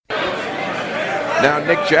Now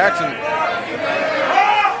Nick Jackson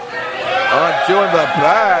doing the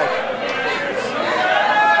back.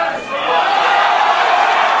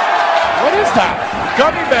 What is that?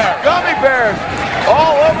 Gummy bear. Gummy bears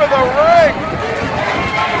all over the ring.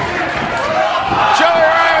 Joey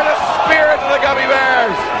Ryan, the spirit of the gummy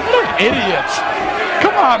bears. What idiots.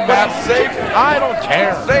 Come on, man. Safe. I don't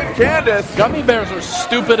care. Save Candace. Gummy bears are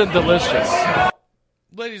stupid and delicious.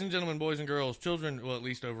 Ladies and gentlemen, boys and girls, children, well, at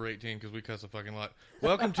least over 18, because we cuss a fucking lot.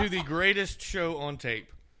 Welcome to the greatest show on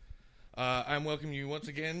tape. I'm welcoming you once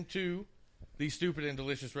again to the Stupid and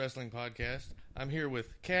Delicious Wrestling Podcast. I'm here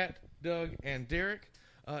with Kat, Doug, and Derrick.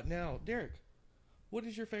 Now, Derrick, what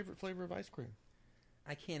is your favorite flavor of ice cream?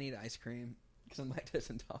 I can't eat ice cream because I'm lactose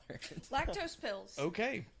intolerant. Lactose pills.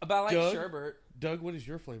 Okay. But I like Doug, sherbet. Doug, what is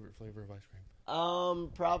your favorite flavor of ice cream?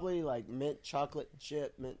 Probably like mint chocolate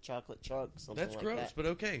chip, mint chocolate chunk, something That's like gross, that. but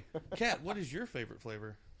okay. Kat, what is your favorite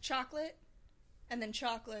flavor? Chocolate, and then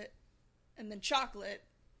chocolate, and then chocolate,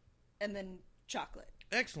 and then chocolate.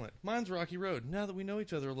 Excellent. Mine's Rocky Road. Now that we know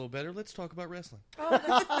each other a little better, let's talk about wrestling. Oh,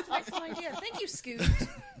 that's an excellent idea. Thank you, Scoot.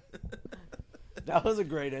 That was a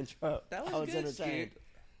great intro. That was I was good, entertained.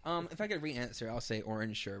 If I could re-answer, I'll say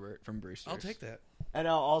orange sherbet from Brewster's. I'll take that. And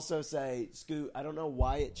I'll also say, Scoot, I don't know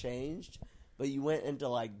why it changed, but you went into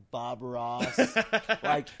like Bob Ross,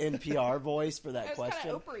 like NPR voice for that It was question. kind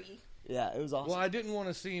of opery. Yeah, it was awesome. Well, I didn't want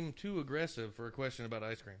to seem too aggressive for a question about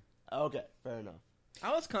ice cream. Okay, fair enough.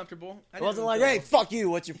 I was comfortable. It wasn't like, hey, fuck you,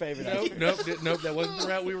 what's your favorite ice cream? Nope, that wasn't the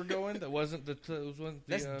route we were going. That wasn't the.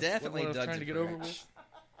 That's definitely what I was Doug's trying to get over approach. with.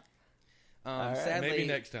 right. Sadly, Maybe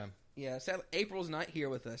next time. Yeah, sadly, April's not here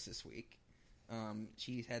with us this week.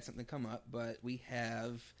 She had something come up, but we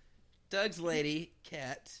have Doug's lady,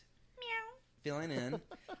 Kat, filling in.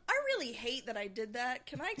 I really hate that I did that.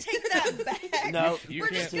 Can I take that back? No, You We're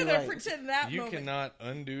can't- just too going to late. pretend that You moment. cannot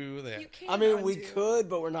undo that. You can't I mean, we undo. could,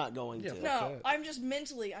 but we're not going Yeah, to. No, I'm just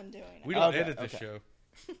mentally undoing it. We don't Okay, edit this okay. show.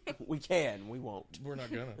 We can, we won't. We're not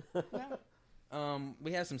gonna. No.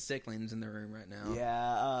 We have some sicklings in the room right now.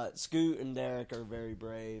 Yeah, Scoot and Derrick are very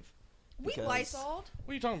brave. We because Lysol'd.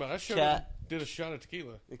 What are you talking about? I showed Cat- did a shot of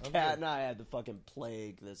tequila. I'm Kat good. and I had the fucking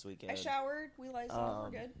plague this weekend. I showered. We Lysol'd.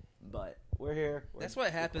 We're good. But we're here. That's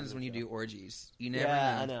what happens when you do orgies. You never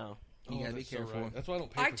Yeah, know. I know. You gotta be that's so careful. right. That's why I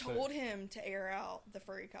don't pay I for told sex. him to air out the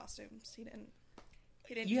furry costumes. He didn't.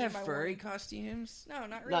 You heed have my furry warning. costumes? No, not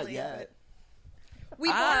Not really. yet. but We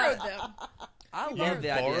borrowed them. I You love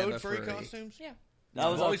the idea of Borrowed a furry furry. costumes? Yeah. That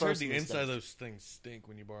was I've our always heard first the mistake. inside of those things stink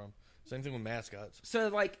when you borrow them. Same thing with mascots. So,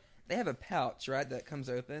 like, they have a pouch, right, that comes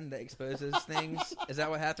open that exposes things. Is that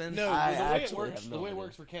what happened? No, I the way it actually works. have The no way it idea.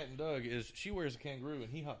 works for Cat and Doug is she wears a kangaroo and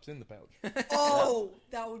he hops in the pouch. Oh,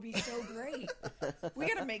 that would be so great. We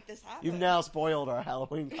gotta make this happen. You've now spoiled our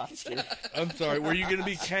Halloween costume. I'm sorry. Were you going to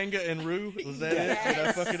be Kanga and Roo? Was that it? Did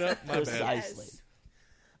I fuck it up? My bad. Precisely.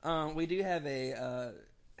 Yes. We do have a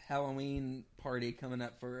Halloween party coming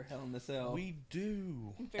up for Hell in the Cell We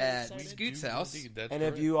do. I'm very at excited. Scoot's Do house. indeed. That's And if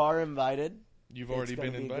correct. you are invited, You've already it's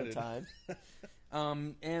been gonna be invited. A good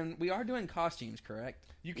time. And we are doing costumes, correct?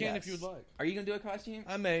 You can if Yes. you'd like. Are you going to do a costume?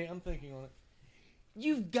 I may. I'm thinking on it.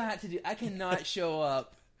 You've got to do. I cannot show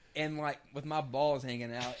up and, like, with my balls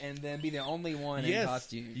hanging out and then be the only one in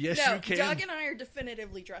costume. Yes, No, you can. Doug and I are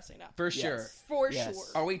definitively dressing up. For Yes. sure. For Yes. sure.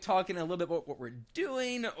 Are we talking a little bit about what we're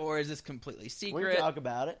doing, or is this completely We secret? can talk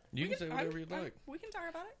about it. You can say whatever you'd like. We can talk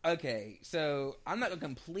about it. Okay, so I'm not going to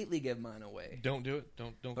completely give mine away. Don't do it.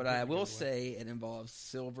 Don't. But I completely will give it away. say it involves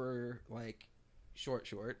silver, like, short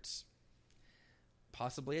shorts,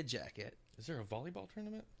 possibly a jacket, Is there a volleyball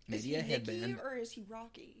tournament? Is maybe he a headband. Nicky or is he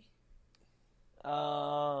Rocky?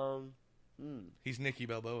 He's Nicky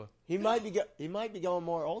Balboa. He might be going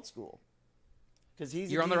more old school. Because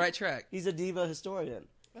he's You're on the right track. He's a diva historian.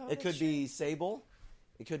 Oh, It could that's be Sable.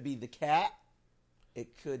 It could be the cat.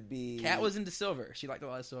 It could be Kat was into silver. She liked a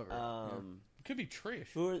lot of silver. It could be Trish.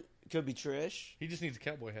 Could be Trish. He just needs a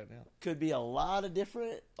cowboy hat now. Could be a lot of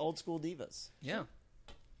different old school divas. Yeah.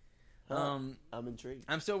 I'm intrigued.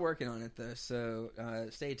 I'm still working on it, though, so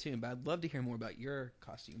stay tuned. But I'd love to hear more about your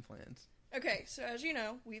costume plans. Okay, so as you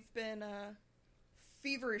know, we've been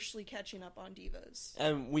feverishly catching up on divas.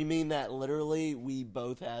 And we mean that literally. We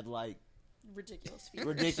both had like Ridiculous fevers.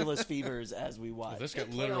 ridiculous fevers as we Well, watched. this got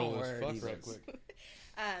literal as word, fuck Jesus. right quick.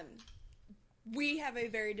 We have a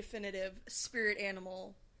very definitive spirit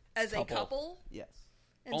animal as a couple. Yes.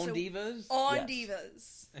 And On so- Divas? On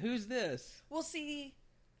Yes. Divas. Who's this? We'll see.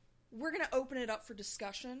 We're going to open it up for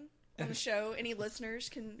discussion on the show. Any listeners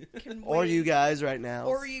can Or weigh- you guys right now.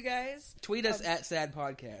 Or you guys. Tweet us at Sad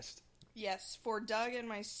Podcast. Yes, for Doug and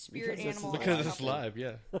my spirit Because this is animal. live. Because as a it's couple. live,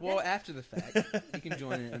 yeah. Well, after the fact, you can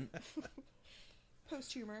join in.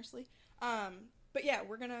 posthumously. But yeah,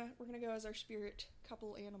 we're gonna go as our spirit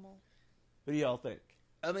couple animal. What do y'all think?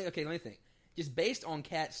 I mean, okay, let me think. Just based on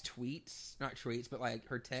Kat's tweets, not tweets, but like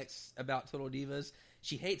her texts about Total Divas,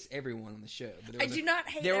 she hates everyone on the show. But I do not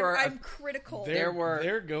hate. I'm critical.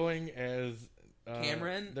 They're going as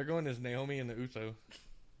Cameron. They're going as Naomi and the Uso.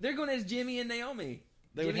 They're going as Jimmy and Naomi.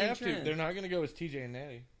 They Jimmy would have and to. Trent. They're not going to go as TJ and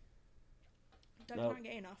Natty. Doug's Nope. not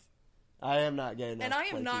gay enough, I am not gay enough. and I to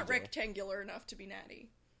play am not TJ. rectangular enough to be Natty.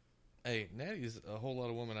 Hey, Natty's a whole lot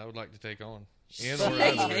of woman I would like to take on. She In is or out of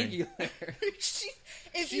the ring. Rectangular.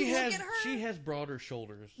 If you look at her, She has broader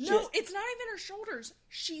shoulders. no, it's not even her shoulders.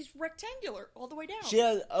 She's rectangular all the way down. She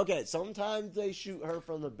has okay. Sometimes they shoot her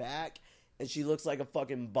from the back, and she looks like a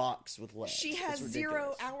fucking box with legs. She has It's zero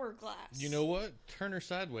ridiculous. hourglass. You know what? Turn her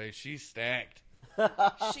sideways. She's stacked.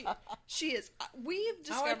 she is. We've I like her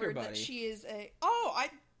discovered that body. she is a. Oh, I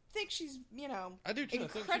think she's I do too. I think she'd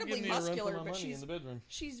incredibly give me a run for muscular, my but money she's in the bedroom.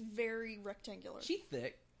 she's very rectangular. She's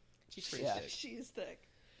thick. She's pretty Yeah. thick. She is thick.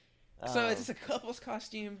 So is this a couple's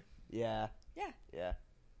costume? Yeah, Yeah. yeah.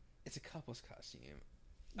 It's a couple's costume.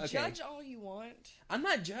 Okay. Judge all you want. I'm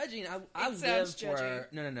not judging. I live sounds for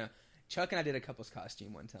judgy. no. Chuck and I did a couple's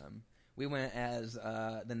costume one time. We went as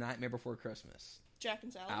the Nightmare Before Christmas. Jack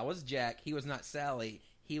and Sally. I was Jack. He was not Sally.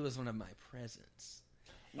 He was one of my presents.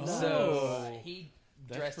 Oh. So he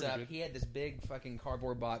That's dressed pretty up. good. He had this big fucking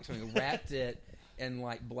cardboard box, and we wrapped it in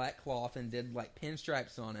like black cloth and did like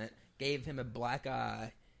pinstripes on it. Gave him a black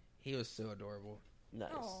eye. He was so adorable.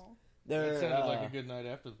 Nice. Aw. They're That sounded like a good night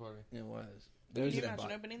after the party. It was. Can There's you a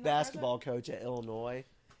imagine opening that basketball coach at Illinois.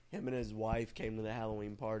 Him and his wife came to the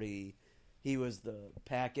Halloween party. He was the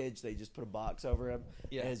package. They just put a box over him.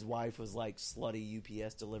 Yeah. And his wife was like slutty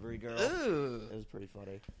UPS delivery girl. Ooh. It was pretty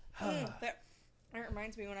funny. That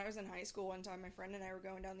reminds me, when I was in high school one time, my friend and I were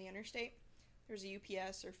going down the interstate. There was a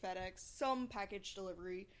UPS or FedEx, some package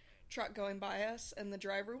delivery truck going by us, and the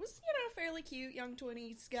driver was, fairly cute, young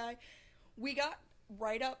 20s guy. We got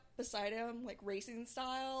right up beside him, like racing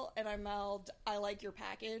style, and I mouthed, "I like your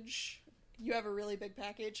package. You have a really big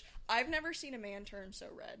package." I've never seen a man turn so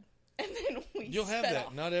red. And then You'll have sped that.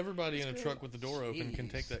 off. Not everybody in a Screw truck it. with the door open can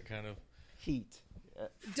Jeez. take that kind of. Heat.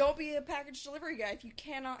 Don't be a package delivery guy if you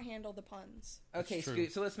cannot handle the puns. Okay, It's true.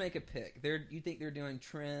 Scoot, so let's make a pick. You think they're doing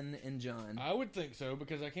Trin and John? I would think so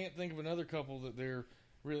because I can't think of another couple that they're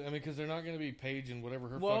really. I mean, because they're not going to be Paige and whatever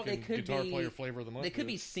her Well, they fucking could guitar be- player flavor of the month. They could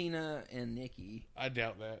be is. Cena and Nikki. I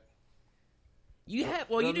doubt that. You have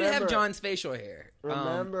you do have Remember- John's facial hair.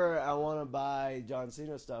 Remember, I want to buy John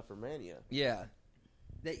Cena stuff for Mania. Yeah,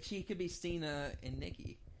 she could be Cena and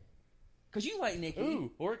Nikki. Cause you like Nikki. Ooh,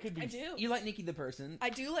 or it could be. I do. You like Nikki the person. I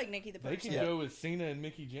do like Nikki the They person. can go with Cena and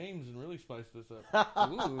Mickey James and really spice this up.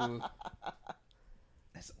 Ooh,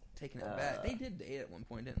 that's taking it back. They did date at one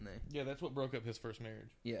point, didn't they? Yeah, that's what broke up his first marriage.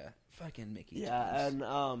 Yeah, fucking Mickey. Yeah, James.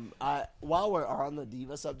 and while we're on the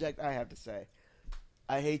diva subject, I have to say,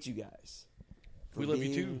 I hate you guys. We for love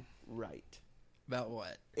you being too. Right. About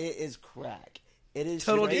what? It is crack. It is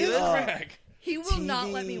Total straight Divas? up- Crack. He will not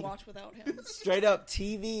let TV. me watch without him. Straight up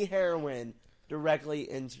TV heroin directly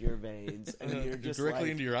into your veins, and you're just directly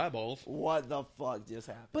like, into your eyeballs. what the fuck just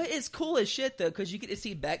happened? But it's cool as shit though, because you get to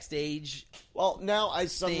see backstage. Well, now I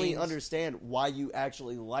suddenly Things. understand why you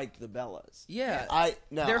actually like the Bellas. Yeah,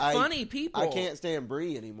 They're funny people. I can't stand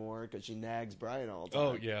Brie anymore because she nags Brian all the time.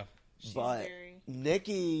 Oh yeah. She's But very...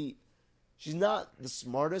 Nikki, she's not the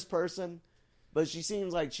smartest person, but she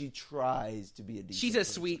seems like she tries to be a decent She's a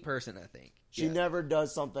person. sweet person, I think. She never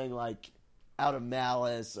does something like out of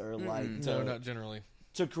malice or like No, not generally.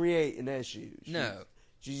 to create an issue. No.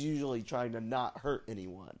 She's usually trying to not hurt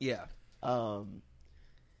anyone. Yeah,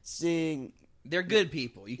 Seeing they're good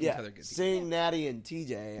people. You can tell they're good people. seeing Natty and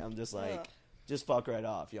TJ, I'm just like, Ugh. just fuck right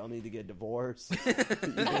off. Y'all need to get divorced. You've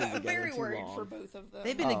been together very too worried long. for both of them.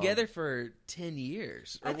 They've been together for 10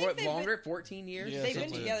 years. I Or think what, they've longer? 14 years? Yeah, They've been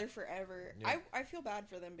something together forever. Yeah. I feel bad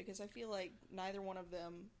for them because I feel like neither one of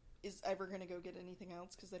them is ever going to go get anything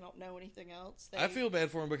else because they don't know anything else. I feel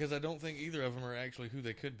bad for them because I don't think either of them are actually who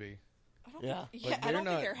they could be. I don't Yeah. think, Like, yeah, I don't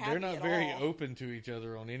think they're happy not at very all. open to each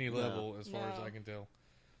other on any level, as far as No. I can tell.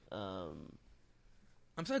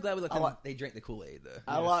 I'm so glad we let I them. like- They drank the Kool-Aid, though.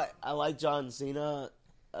 I like John Cena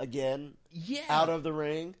again Yeah. out of the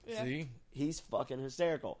ring. Yeah. See, He's fucking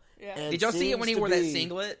hysterical. Yeah. And Did y'all see it when he seems to wore that be-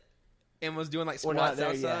 singlet and was doing like We're not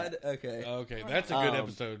squats there outside? yet. Okay. okay, that's a good Um,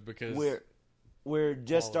 episode because We're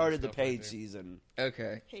just All of started the the stuff right Page there. season,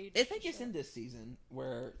 Okay. Paige I think it's shit. in this season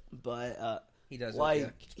where but he does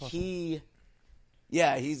like it.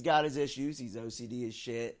 he's got his issues. He's OCD as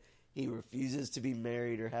shit. He refuses to be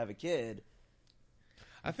married or have a kid.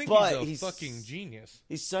 I think But he's a fucking genius.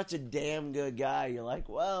 He's such a damn good guy. You're like,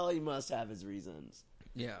 well, he must have his reasons.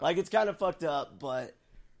 Yeah. Like, it's kind of fucked up, but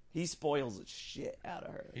he spoils the shit out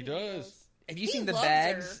of her. He does. Have you He seen the loves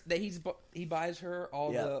bags her. that he buys her?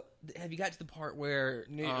 All Yeah. Have you got to the part where?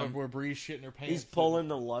 Where Bree's shitting her pants. He's pulling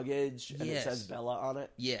the luggage, and Yes. it says Bella on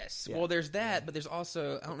it. Yes. Yeah. Well, there's that, but there's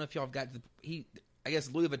also I don't know if y'all have got to the. I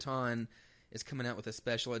guess Louis Vuitton is coming out with a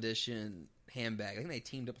special edition handbag. I think they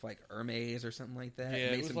teamed up with like Hermes or something like that. Yeah,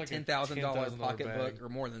 Made it was some like a $10,000 $10,000 pocketbook bag. or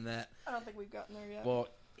more than that. I don't think we've gotten there yet. Well,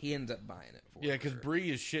 he ends up buying it for Yeah, because her. Bree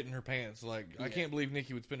is shitting her pants. Like, I can't believe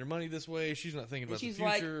Nikki would spend her money this way. She's not thinking And about she's the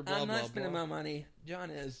like, future. blah I'm blah not spending blah. my money. John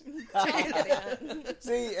is.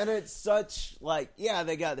 See, and it's such, like, yeah,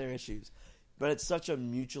 they got their issues, but it's such a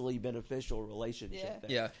mutually beneficial relationship. Yeah.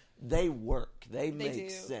 there. Yeah. They work. They make do.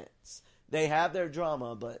 sense. They have their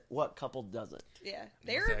drama, but what couple doesn't? Yeah,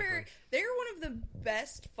 they're Exactly. they're one of the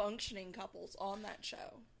best functioning couples on that show.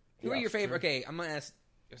 Who are Yeah, your favorite? Okay, I'm gonna ask.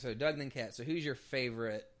 So Doug and Kat. So who's your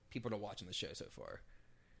favorite people to watch on the show so far?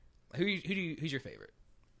 Who's your favorite?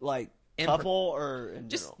 Like, And couple or in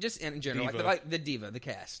general? Just in general, Diva. like the diva, the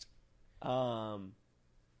cast.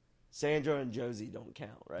 Sandra and Josie don't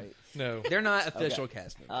count, right? No. They're not official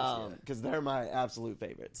cast members. Because they're my absolute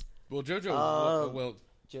favorites. Well, JoJo. well,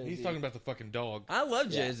 Josie. he's talking about the fucking dog. I love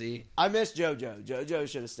Yeah. Josie. I miss JoJo. JoJo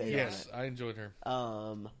should have stayed Yes, I enjoyed her.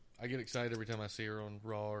 on it. I get excited every time I see her on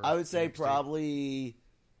Raw. Or I would say NXT. probably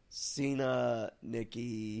Cena,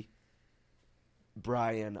 Nikki,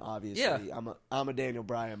 Brian. Obviously, Yeah. I'm a Daniel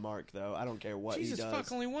Bryan mark though. I don't care what Jesus he does.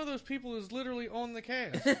 fuck! Only one of those people is literally on the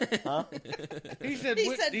cast. Huh? He said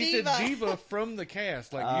He said diva. diva from the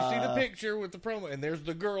cast. Like you see the picture with the promo, and there's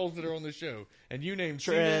the girls that are on the show, and you named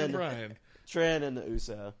Cena and Trent. Brian. Trent and the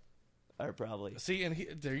Uso are probably. See, and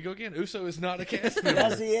there you go again. Uso is not a cast member.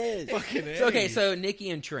 Yes, he is. Fucking So, okay, A. so Nikki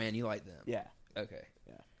and Tren, you like them? Yeah. Okay.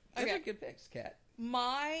 Yeah. Those Okay. are good picks, Kat.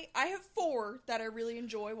 I have 4 that I really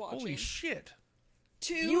enjoy watching. Holy shit!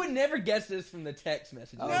 2. You would never guess this from the text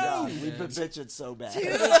message. Oh No. god, we've been bitching so bad. 2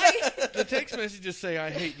 I, The text messages say, "I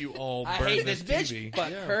hate you all. I Burn hate this bitch. TV." Fuck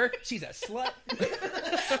Yeah. her. She's a slut.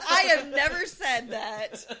 I have never said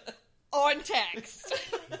that on text.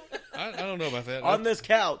 I don't know about that. On this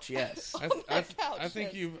couch, yes. I couch,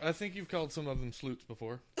 think yes. I think you've called some of them sloots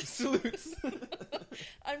before. Salutes.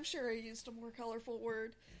 I'm sure I used a more colorful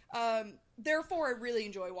word. Therefore, I really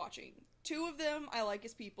enjoy watching. 2 of them I like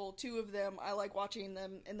as people. 2 of them I like watching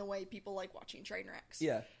them in the way people like watching train wrecks.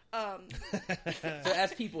 Yeah. So,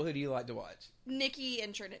 as people, who do you like to watch? Nikki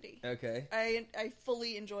and Trinity. Okay. I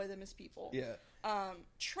fully enjoy them as people. Yeah.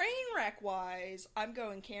 Train wreck wise, I'm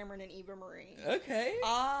going Cameron and Eva Marie. Okay.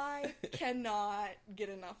 I cannot get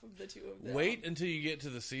enough of the 2 of them. Wait until you get to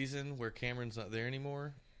the season where Cameron's not there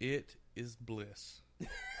anymore. It is bliss.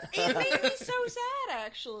 It made me so sad,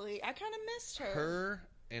 actually. I kind of missed her. Her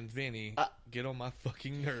and Vinny get on my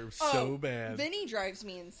fucking nerves Oh, so bad. Vinny drives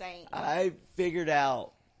me insane. I figured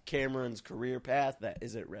out Cameron's career path that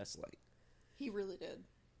isn't wrestling. He really did.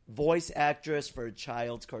 Voice actress for a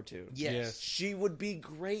child's cartoon. Yes. She would be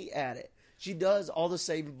great at it. She does all the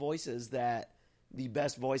same voices that the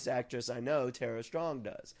best voice actress I know, Tara Strong,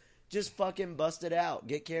 does. Just fucking bust it out.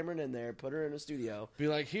 Get Cameron in there. Put her in a studio. Be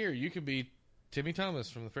like, here, you could be Timmy Thomas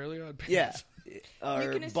from the Fairly Odd Yeah. Parents.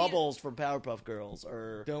 Or can see Bubbles from Powerpuff Girls.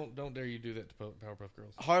 Or Don't dare you do that to Powerpuff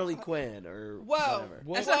Girls. Harley Quinn. Or Whoa. whatever.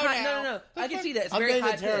 What? That's not Slow high, down. no. I can see that. It's I'm very naming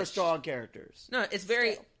high Tara pitched. Strong characters. No, it's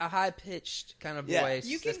very Still. a high pitched kind of Yeah. voice.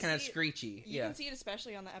 You That's can kind of see it- screechy. You Yeah. can see it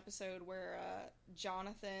especially on the episode where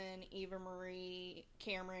Jonathan, Eva Marie,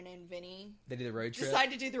 Cameron, and Vinny They do the road trip.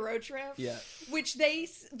 decide to do the road trip. Yeah. Which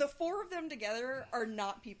the 4 of them together are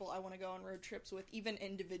not people I want to go on road trips with, even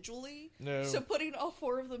individually. No. So putting all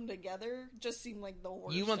 4 of them together just seemed like the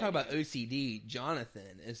worst. You want to talk about idea. OCD?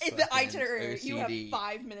 Jonathan is In the fucking itinerary, you have OCD.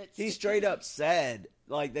 5 minutes. He to straight up said,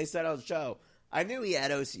 like they said on the show, I knew he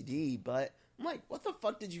had OCD, but I'm like, what the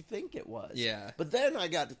fuck did you think it was? Yeah. But then I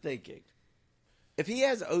got to thinking, if he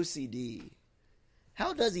has OCD,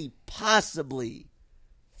 how does he possibly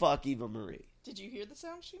fuck Eva Marie? Did you hear the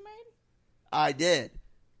sound she made? I did,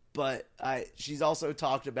 but she's also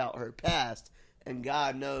talked about her past, and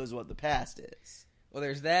God knows what the past is. Well,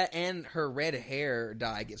 there's that, and her red hair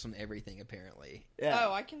dye gets on everything, apparently. Yeah.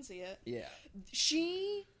 Oh, I can see it. Yeah.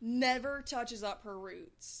 She never touches up her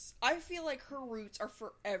roots. I feel like her roots are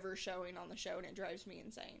forever showing on the show, and it drives me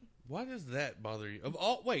insane. Why does that bother you? Of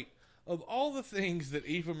all the things that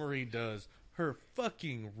Eva Marie does, her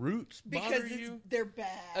fucking roots bother Because you? they're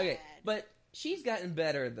bad. Okay, but she's gotten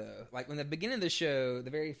better, though. Like, when the beginning of the show, the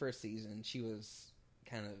very first season, she was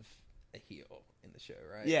kind of a heel. in the show,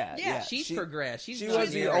 right? Yeah, She's progressed. She not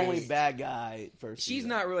was the very- only bad guy first. She's season.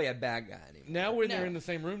 not really a bad guy anymore. Now when No. they're in the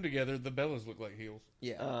same room together, the Bellas look like heels.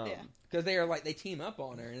 Yeah, Yeah. because they are like they team up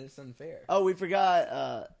on her, and it's unfair. Oh, we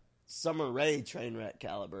forgot Summer Rae train wreck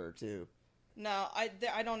caliber too. No, I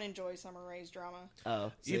don't enjoy Summer Rae's drama.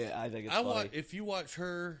 Oh, so If- yeah, I think it's funny. If you watch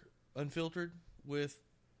her Unfiltered with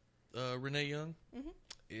Renee Young,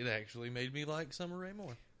 it actually made me like Summer Rae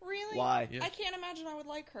more. Really? Why? Yeah. I can't imagine I would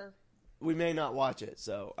like her. We may not watch it,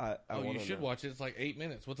 so I Oh, you wanna should know. watch it. It's like 8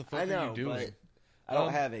 minutes. What the fuck I know, are you doing? but I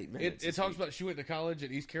don't have 8 minutes. It this talks week. about she went to college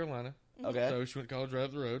at East Carolina. Okay. So she went to college right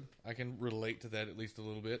up the road. I can relate to that at least a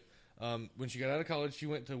little bit. When she got out of college, she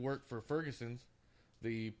went to work for Ferguson's,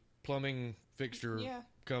 the plumbing fixture Yeah.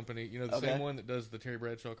 company. You know, the Okay. same one that does the Terry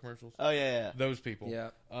Bradshaw commercials. Oh yeah. Those people.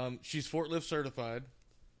 Yeah. She's forklift certified.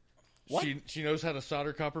 What? She knows how to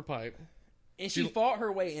solder copper pipe. And she fought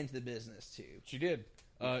her way into the business too. She did.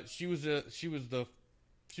 She was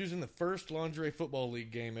in the first lingerie football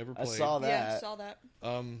league game ever I played. saw that. Yeah, saw that.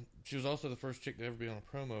 She was also the first chick to ever be on a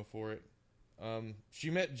promo for it. She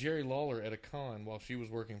met Jerry Lawler at a con while she was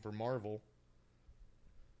working for Marvel.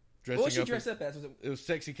 What was she dressed up as? Was It was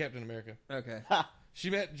Sexy Captain America. okay. She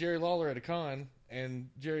met Jerry Lawler at a con, and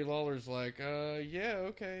Jerry Lawler's like, yeah,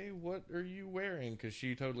 okay, what are you wearing? Because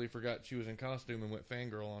she totally forgot she was in costume and went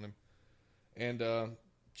fangirl on him. And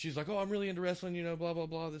she's like, oh, I'm really into wrestling, you know, blah, blah,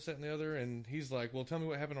 blah, this, that, and the other. And he's like, well, tell me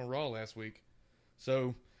what happened on Raw last week.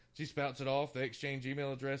 So she spouts it off. They exchange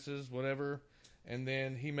email addresses, whatever. And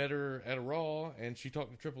then he met her at a Raw, and she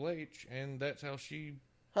talked to Triple H, and that's how she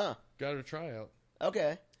Huh. got her tryout.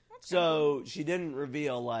 Okay. So she didn't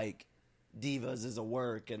reveal like Divas is a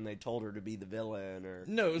work, and they told her to be the villain, or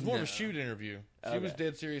No, it was more of a shoot interview. She was Okay.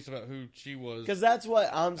 dead serious about who she was. because that's what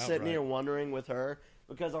I'm sitting Outright. here wondering with her.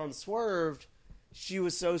 Because on Swerved, she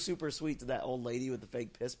was so super sweet to that old lady with the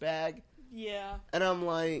fake piss bag, Yeah. and I'm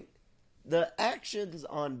like, the actions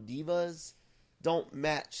on Divas don't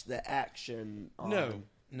match the action on. No.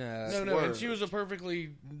 No. No, and Swerve. she was a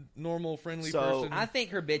perfectly normal, friendly So, person. I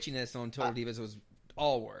think her bitchiness on Total Divas was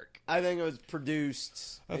all work. I think it was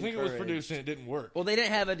produced. I think it was encouraged. produced and it didn't work. Well, they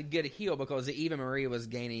didn't have a good heel because Eva Marie was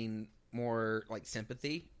gaining more like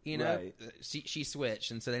sympathy. You know, Right. she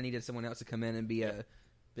switched, and so they needed someone else to come in and be a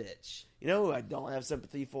bitch. You know who I don't have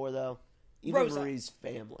sympathy for though? Eva Rosa. Marie's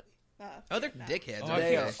family. Oh, they're dickheads. Oh, aren't I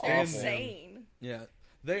They can't are stand them. Insane. Yeah.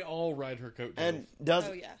 They all ride her coattails. And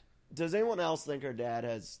Oh yeah. does anyone else think her dad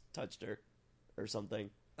has touched her or something?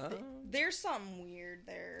 There's something weird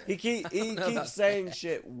there. He know about keeps saying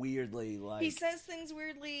shit weirdly, like He says things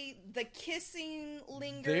weirdly. The kissing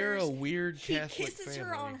lingers. They're a weird He Catholic kisses family.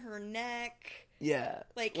 her on her neck. yeah,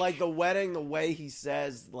 Like- the wedding, the way he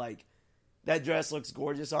says like that dress looks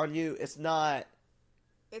gorgeous on you. It's not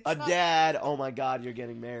It's a not- dad. Oh my god, you're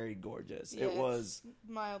getting married, gorgeous. Yeah, It was it's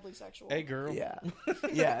mildly sexual. Hey, girl. yeah,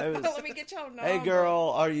 yeah. It was. Let me get your number. Hey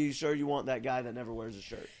girl, are you sure you want that guy that never wears a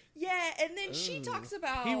shirt? Yeah, and then she talks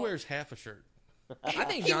about He wears half a shirt. I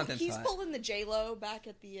think Jonathan's he's hot. pulling the J-Lo back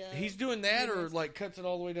at the. He's doing that or like cuts it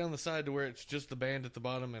all the way down the side to where it's just the band at the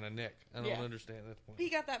bottom and a neck. I don't Yeah. understand that point. He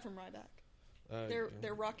got that from Ryback.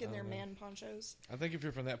 They're rocking their man ponchos. I think if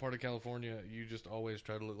you're from that part of California, you just always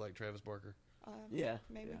try to look like Travis Barker. Yeah,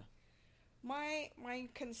 Maybe. yeah. My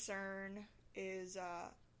concern is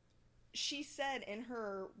she said in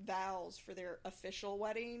her vows for their official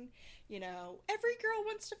wedding, you know, every girl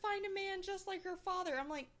wants to find a man just like her father. I'm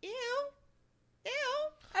like, ew.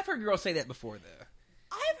 I've heard girls say that before, though.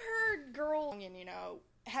 I've heard girl, you know,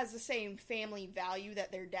 has the same family value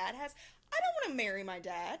that their dad has. I don't want to marry my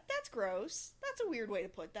dad. That's gross. That's a weird way to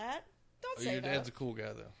put that. Don't Oh, say your that. dad's a cool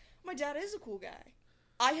guy, though. My dad is a cool guy.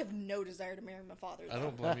 I have no desire to marry my father, though. I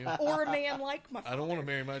don't blame you. Or a man like my father. I don't want to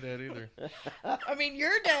marry my dad either. I mean,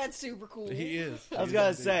 your dad's super cool. He is. I was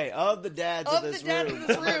gonna say, of the dads Of in the this dad room, in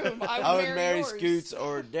this room, I would marry yours. Scoots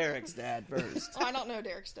or Derrick's dad first. I don't know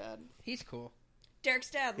Derrick's dad. He's cool.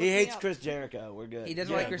 Derrick's dad. He look me hates up. Chris Jericho. We're good. He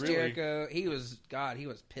doesn't Yeah, like Chris really. Jericho. He was he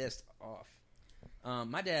was pissed off.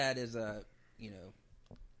 My dad is a, you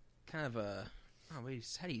know, kind of a, how do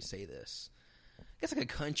you say this? I guess like a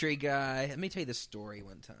country guy. Let me tell you this story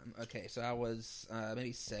one time. Okay, so I was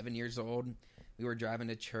maybe 7 years old. We were driving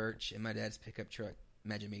to church in my dad's pickup truck.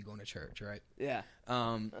 Imagine me going to church, right? Yeah,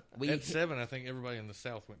 We At 7, I think everybody in the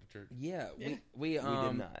South went to church. yeah, we we did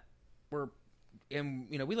not. we're and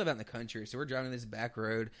you know we live out in the country, so we're driving this back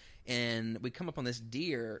road, and we come up on this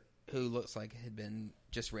deer who looks like had been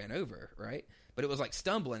just ran over, right? But it was like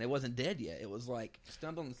stumbling; it wasn't dead yet. It was like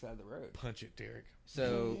stumbling on the side of the road. Punch it, Derrick.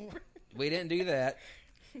 So we didn't do that.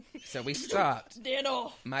 So we stopped.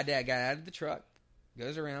 Dano. My dad got out of the truck,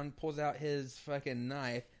 goes around, pulls out his fucking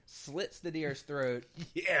knife, slits the deer's throat,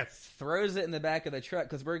 Yes. throws it in the back of the truck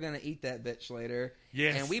because we're going to eat that bitch later.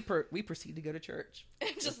 Yes. And we proceed to go to church.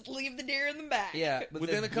 Just leave the deer in the back. Yeah. with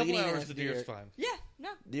Within a this couple bleeding hours, ass the deer's deer. fine. Yeah, no.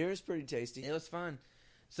 Deer is pretty tasty. It was fun.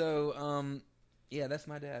 So, yeah, that's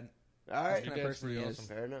my dad. All right, Your kind of dad's person pretty he is. awesome.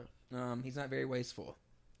 fair enough. He's not very wasteful.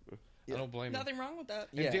 I don't blame him. Nothing wrong with that.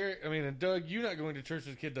 And Yeah. Derrick, and Doug, you not going to church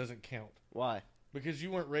as a kid doesn't count. Why? Because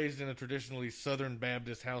you weren't raised in a traditionally Southern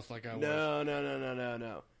Baptist house like I was.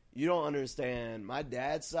 No. You don't understand. My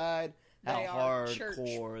dad's side, how They are church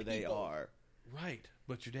hardcore they people. are. Right.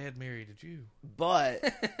 But your dad married a Jew. But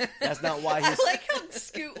that's not why I he's. like how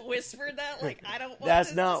Scoot whispered that. Like, I don't want That's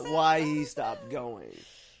this not to sound why like he that. stopped going.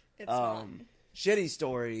 It's not. Shitty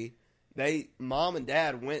story. Mom and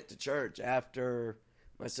dad went to church after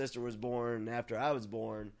my sister was born, after I was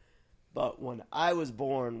born. But when I was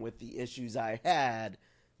born with the issues I had,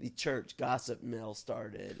 the church gossip mill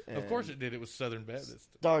started. And Of course it did. It was Southern Baptist.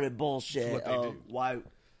 started bullshit That's what they of do.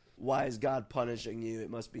 why is God punishing you? It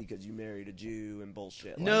must be because you married a Jew and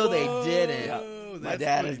bullshit. No, they didn't. Yeah. Whoa, My that's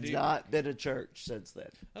dad pretty has deep. not been to church since then.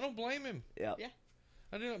 I don't blame him. Yeah. Yeah.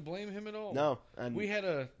 I do not blame him at all. No. And We had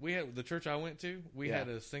the church I went to. We Yeah. had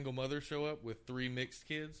a single mother show up with 3 mixed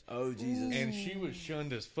kids, oh Jesus. and she was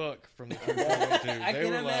shunned as fuck from the church I went to. I They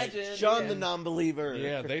can were imagine. Shun yeah. the non-believer. like,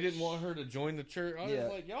 yeah, they didn't want her to join the church. I Yeah.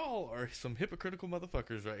 was like, y'all are some hypocritical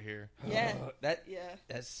motherfuckers right here. Yeah. That Yeah.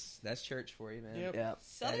 that's church for you, man. Yep. Yeah.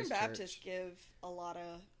 Southern is Baptists church. give a lot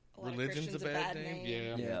of Religion's Christians a bad name.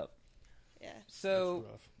 Yeah. Yeah. Yeah. So,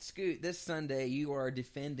 That's rough. Scoot, this Sunday you are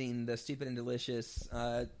defending the Stupid and Delicious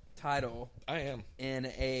title I am. in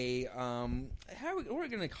a what are we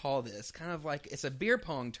going to call this? Kind of like it's a beer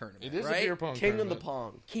pong tournament. It is right? a beer pong King of the tournament.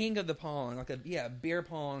 Pong. King of the Pong, like a beer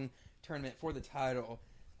pong tournament for the title.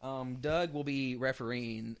 Doug will be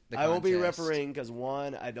refereeing the I will be contest. refereeing because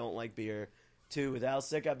 1, I don't like beer. 2, with how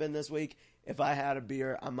sick I've been this week, if I had a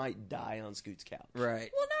beer, I might die on Scoot's couch. Right.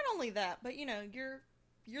 Well, not only that, but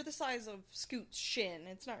you're the size of Scoot's shin.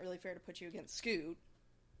 It's not really fair to put you against Scoot.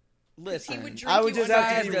 Listen, He would drink I would you just under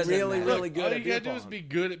have to his be doesn't really, matter. really Look, good all at you beer gotta do is pong. be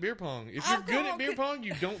good at beer pong. If you're good Alcohol at beer could- pong,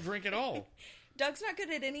 you don't drink at all. Doug's not good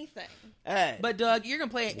at anything. Hey, But Doug, you're gonna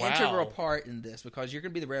play an Wow. integral part in this because you're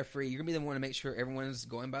gonna be the referee. You're gonna be the one to make sure everyone's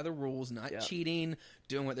going by the rules, not Yeah. cheating,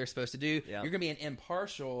 doing what they're supposed to do. Yeah. You're gonna be an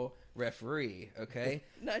impartial referee. Okay.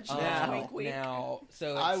 Nudge, Now- nudge, wink, wink. Now,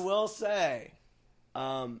 so I it's- will say,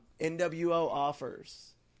 NWO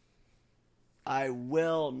offers. I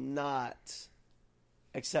will not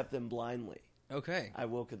accept them blindly. Okay. I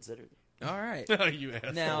will consider them. All right. You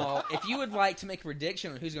asshole. Now, if you would like to make a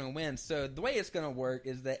prediction on who's going to win, so the way it's going to work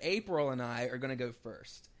is that April and I are going to go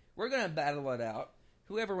first. We're going to battle it out.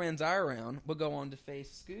 Whoever wins our round will go on to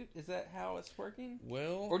face Scoot. Is that how it's working?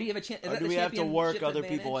 Well, Or do you have a chance? Or do we have to work other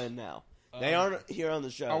people in now? They aren't here on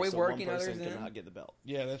the show. Are we so working one person others in? cannot get the belt.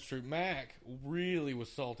 yeah, that's true. Mac really was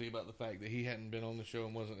salty about the fact that he hadn't been on the show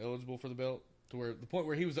and wasn't eligible for the belt. To where the point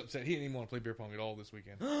where he was upset, he didn't even want to play beer pong at all this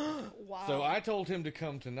weekend. Wow. So I told him to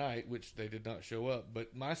come tonight, which they did not show up.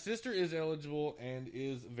 But my sister is eligible and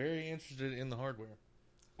is very interested in the hardware.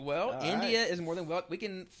 Well, All India right. is more than welcome. We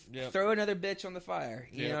can Yep. throw another bitch on the fire.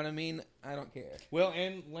 You Yep. know what I mean? I don't care. Well,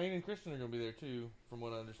 and Lane and Kristen are going to be there too, from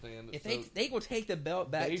what I understand. If So- they will take the belt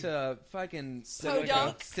back They- to fucking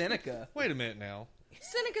Podunk. Seneca. wait a minute now.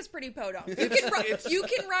 Seneca's pretty podunk. You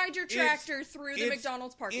can ride your tractor through the It's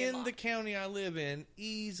McDonald's parking in lot. the county I live in.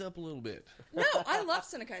 Ease up a little bit. No, I love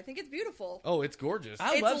Seneca. I think it's beautiful. Oh, it's gorgeous.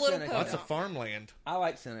 I It's love a little Seneca. Lots of podunk. farmland. I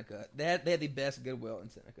like Seneca. They have the best Goodwill in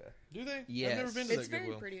Seneca. Do they? Yes. I've never been to It's that very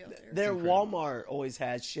Goodwill. pretty out there. Their incredible. Walmart always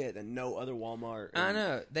has shit that no other Walmart. I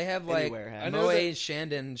know. They have like Anywhere has. I know Moet that-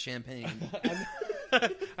 Chandon champagne.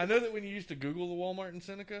 I know that when you used to Google the Walmart in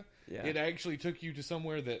Seneca, Yeah. it actually took you to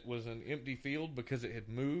somewhere that was an empty field because it had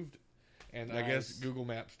moved. And I guess Nice. Google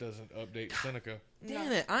Maps doesn't update Seneca.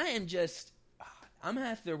 Damn it. I'm going to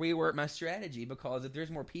have to rework my strategy because if there's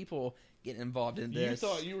more people getting involved in You this.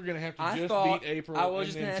 thought you were going to have to I just thought beat April I was and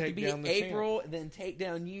just going then to have to take down beat the champ. April, then take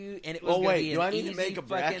down you, and it was Oh going to wait, be do an I need to easy make a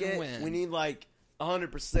fucking bracket? win. We need like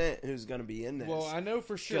 100% who's going to be in this. Well, I know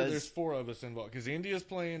for sure 'Cause- there's 4 of us involved because India's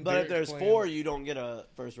playing. but if Derrick's there's playing. 4, you don't get a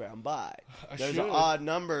first round bye. I There's should. an odd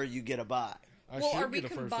number, you get a bye. I Well, should are we get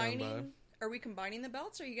a first round bye. combining? Are we combining the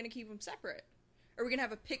belts? Or are you going to keep them separate? Are we going to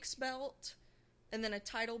have a Pix belt and then a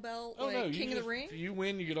title belt, Oh like no! King you of the Ring? If you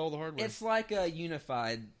win, you get all the hardware. It's like a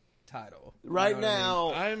unified title. Right You know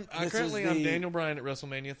what I mean? now, I'm this currently is I'm the- Daniel Bryan at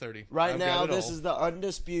WrestleMania 30. Right I've now, got it this all. is the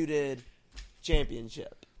undisputed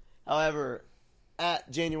championship. However, at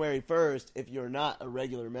January 1st, if you're not a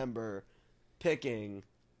regular member picking,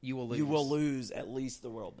 You will lose. you will lose at least the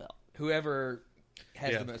world belt. Whoever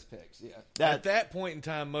has Yeah. the most picks. Yeah. At that point in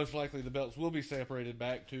time, most likely the belts will be separated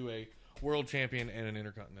back to a world champion and an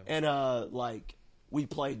intercontinental. And like we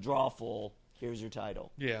played drawful. Here's your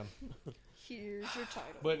title. Yeah. Here's your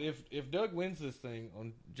title. But if Doug wins this thing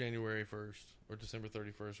on January 1st or December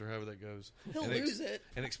 31st or however that goes, He'll and lose it.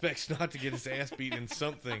 and expects not to get his ass beat in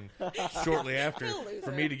something shortly after He'll lose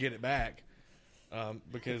for it. me to get it back,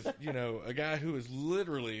 because a guy who is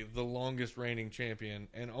literally the longest reigning champion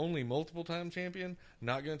and only multiple time champion,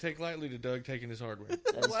 not going to take lightly to Doug taking his hardware.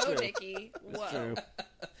 That's Whoa, true. Nikki. Whoa. True.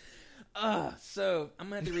 So I'm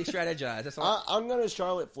gonna have to re-strategize. That's all. I'm gonna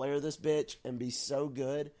Charlotte Flair this bitch and be so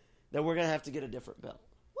good that we're gonna have to get a different belt.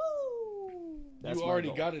 Woo! That's You my already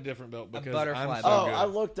goal. got a different belt because butterfly I'm so belt. Oh, good. I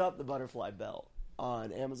looked up the butterfly belt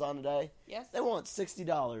on Amazon today. Yes. They want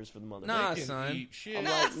 $60 for the motherfucker. Nah, They can son. eat shit. I'm Nah,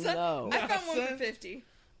 like, son, no. I found one for son. 50.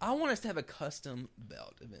 I want us to have a custom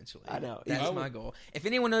belt eventually. I know. That's I my would- goal. If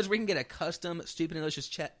anyone knows where we can get a custom Stupid and Delicious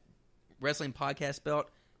Chat Wrestling Podcast belt,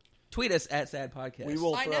 tweet us at Sad Podcast. We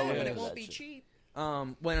will I throw know, in but for it won't that be shit. cheap.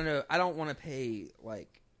 Well, no, I don't want to pay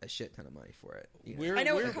like a shit ton of money for it. You know? I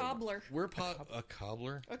know we're, a cobbler. We're a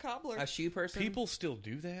cobbler. A cobbler. A shoe person. People still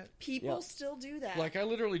do that. People Yeah. still do that. Like I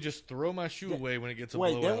literally just throw my shoe away when it gets a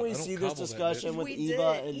Wait, blowout. didn't we I don't see this cobble that discussion bitch. with we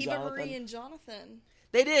Eva did. and Eva Jonathan? Marie and Jonathan.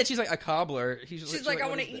 They did. She's like a cobbler. She's like, I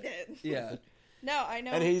want to eat it. it. Yeah. No, I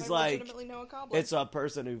know. And he's I like, legitimately know a cobbler. It's a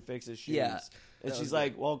person who fixes shoes. Yeah. And That she's was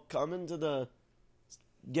like, well, come into the...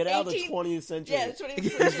 Get out of the 18th 20th century. Yeah, 20th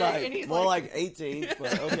He's century, like, and he's more like- like 18th,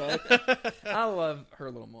 but okay. I love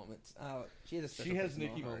her little moments. She has a special She has place in my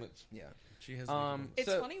Nikki heart. moments. Yeah. She has. It's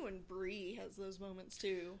so- funny when Brie has those moments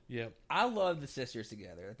too. Yeah, I love the sisters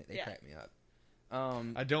together. I think they Yeah. crack me up.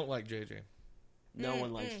 I don't like JJ. No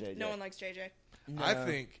one likes JJ. No one likes JJ. No.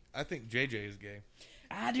 I think JJ is gay.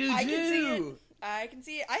 I do I too. can see it. I can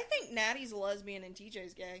see it. I think Natty's a lesbian and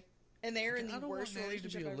TJ's gay. And they're in I the don't worst want Natty to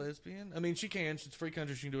relationship be a ever. lesbian. I mean, she can. She's a free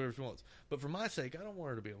country. She can do whatever she wants. But for my sake, I don't want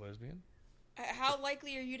her to be a lesbian. How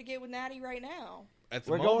likely are you to get with Natty right now? At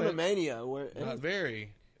the We're moment, going to Mania. not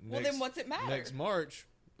very. Well, then what's it matter? Next March,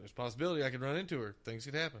 there's a possibility I could run into her. Things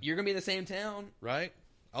could happen. You're gonna be in the same town. Right?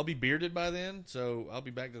 I'll be bearded by then, so I'll be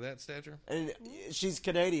back to that stature. And she's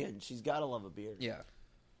Canadian. She's got to love a beard. Yeah.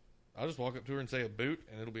 I'll just walk up to her and say a boot,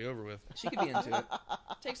 and it'll be over with. She could be into it.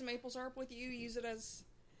 Take some maple syrup with you. Use it as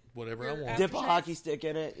Whatever I Your want. Dip a Aftershave? hockey stick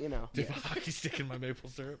in it, you know. Dip a hockey stick in my maple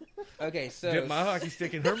syrup. Okay, so Dip my hockey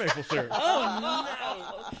stick in her maple syrup.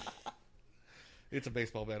 oh It's a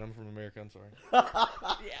baseball bat. I'm from America. I'm sorry. no,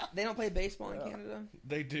 yeah. they don't play baseball in Canada.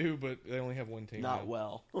 They do, but they only have one team. Not now.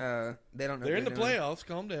 well. They don't know. They're in the what doing. playoffs.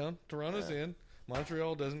 Calm down. Toronto's in.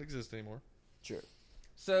 Montreal doesn't exist anymore. True.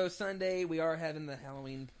 So Sunday we are having the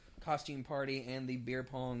Halloween costume party and the beer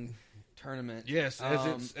pong tournament. Yes,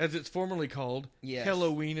 as it's formerly called, Yes.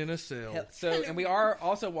 Halloween in a Cell. And we are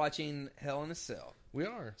also watching Hell in a Cell. We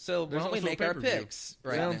are. So why There's don't we also a make our pay-per-view. picks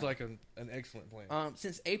right Sounds now? like an excellent plan.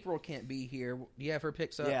 Since April can't be here, do you have her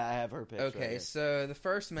picks up? Yeah, I have her picks. Okay, right here. so the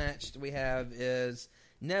first match we have is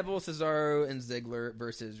Neville, Cesaro, and Ziggler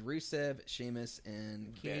versus Rusev, Sheamus,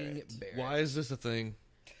 and King Barrett. Why is this a thing?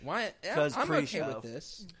 Why? 'Cause I'm okay pre-show. with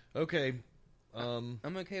this. Okay. I'm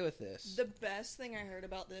okay with this. The best thing I heard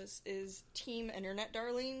about this is Team Internet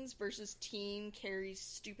Darlings versus Team Carries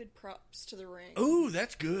stupid props to the ring. Ooh,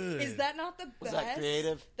 that's good. Is that not the Was best? that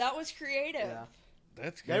creative? That was creative. Yeah.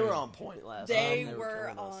 That's good. They were on point last They time.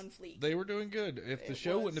 were killing us. on fleek. They were doing good. If the It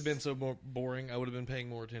show wouldn't have was- been so boring, I would have been paying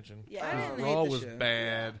more attention. Yeah, I didn't hate Raw the was show.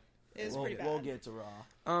 bad. it was We'll, pretty bad. we'll get to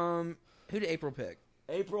Raw. Who did April pick?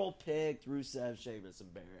 April picked Rusev, Sheamus,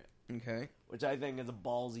 and Barrett, Okay. which I think is a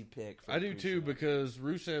ballsy pick. For I do the too pre-show. because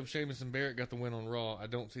Rusev, Sheamus, and Barrett got the win on Raw. I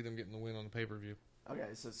don't see them getting the win on the pay per view. Okay,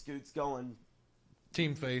 so Scoot's going.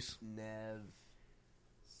 Team face. Nev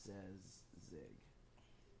says Zig.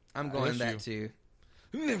 I'm going bless that too.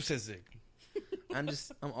 Who never says Zig? I'm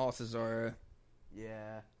all Cesaro.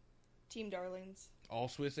 Yeah. Team Darlings. All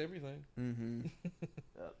Swiss everything. Mm-hmm.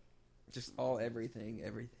 Yep. Just all everything.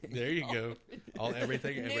 There you go. All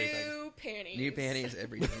everything, everything. New panties. New panties,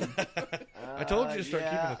 everything. I told you to start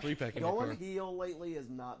yeah. keeping a 3-pack in your Going car. heel lately has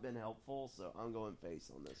not been helpful, so I'm going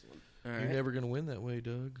face on this one. All You're right. never gonna win that way,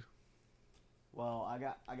 Doug. Well,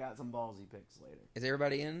 I got some ballsy picks later. Is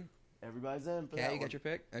everybody in? Everybody's in for Okay, that you got one. your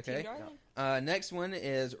pick? Team Okay. Darling. Next one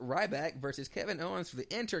is Ryback versus Kevin Owens for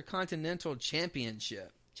the Intercontinental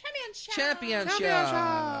Championship. Championship.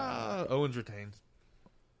 Owens retains.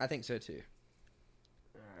 I think so too.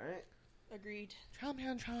 All right. Agreed.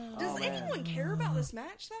 Championship. Does man. anyone care about this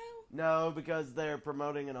match, though? No, because they're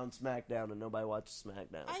promoting it on SmackDown and nobody watches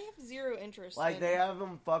SmackDown. I have zero interest Like, in they have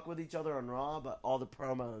them fuck with each other on Raw, but all the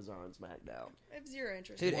promos are on SmackDown. I have zero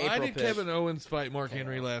interest Dude, in Why April did pick. Kevin Owens fight Mark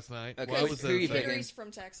Henry last night? Okay, Why was who that? you a thing? picking? Gary's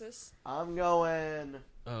from Texas. I'm going...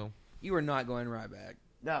 Oh, You are not going Ryback.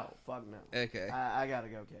 No, fuck no. Okay. I gotta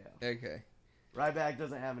go KO. Okay. Ryback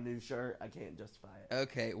doesn't have a new shirt. I can't justify it.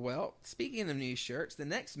 Okay. Well, speaking of new shirts, the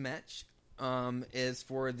next match is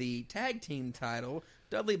for the tag team title: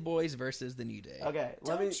 Dudley Boys versus the New Day. Okay,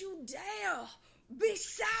 Don't you dare be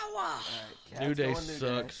sour! Alright, New Day Cat's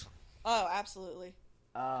going sucks. Oh, absolutely.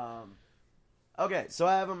 Okay, so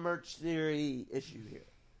I have a merch theory issue here.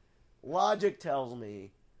 Logic tells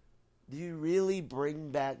me, do you really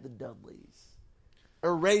bring back the Dudleys?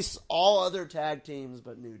 Erase all other tag teams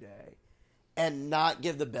but New Day, and not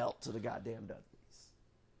give the belt to the goddamn Dudleys?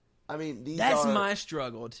 I mean, That's my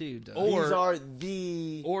struggle too, Doug. These are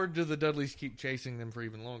the Or do the Dudleys keep chasing them for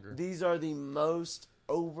even longer? these are the most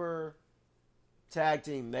over tag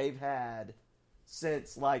team they've had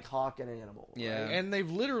since like Hawk and Animal. right? Yeah. And they've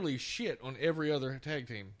literally shit on every other tag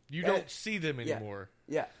team. You don't see them yeah. anymore.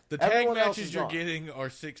 Yeah. The tag Everyone else matches is you're gone. getting are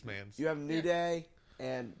six-mans. You have New Day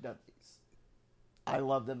and Dudleys. I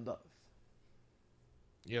love them both.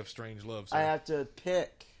 You have strange love. I So. have to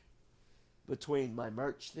pick between my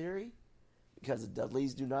merch theory, because the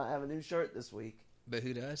Dudleys do not have a new shirt this week, But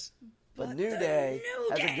who does? but New Day New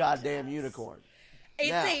has Day a goddamn unicorn. It's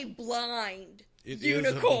Now- a blind It is a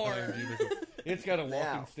unicorn. blind unicorn. It's got a walking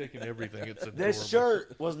Now, stick and everything. It's adorable. This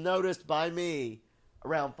shirt was noticed by me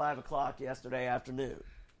around 5 o'clock yesterday afternoon.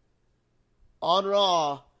 On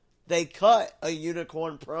Raw, they cut a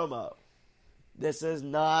unicorn promo. This is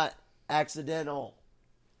not accidental.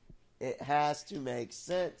 It has to make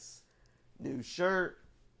sense. New shirt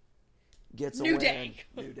gets a New win. Day.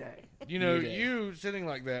 New Day. You know, New Day. you sitting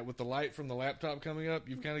like that with the light from the laptop coming up,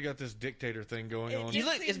 you've kind of got this dictator thing going on. You It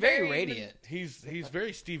look. seems It's very very radiant. He's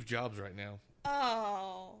very Steve Jobs right now.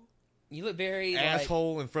 Oh. You look very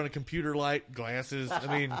Asshole in front of computer light, glasses. I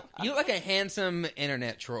mean, Like, you look like a handsome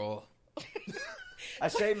internet troll. I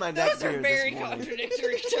shaved my neck Those are beard very this morning.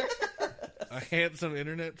 contradictory terms. a handsome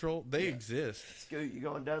internet troll. They exist, Scoot, you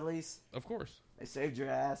going Dudleys? of course. They saved your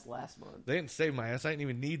ass last month. They didn't save my ass. I didn't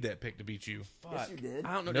even need that pick to beat you. Fuck. Yes, you did.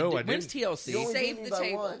 I don't know. No, I When's didn't. You TLC? only Save beat me the by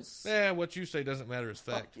tables. once. Yeah, what you say doesn't matter as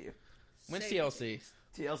fact. Fuck you. When's Save TLC?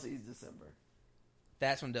 TLC's December.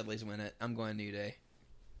 That's when Dudley's win it. I'm going New Day.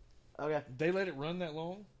 Okay. They let it run that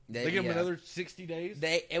long? They- They give them yeah. another 60 days?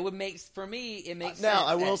 It would make for me. It makes Now, sense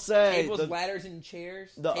I will that say tables, the- ladders, and chairs.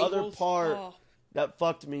 The tables, other part Oh. that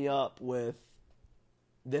fucked me up with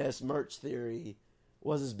this merch theory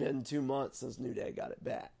was it's been 2 months since New Day got it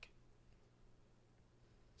back.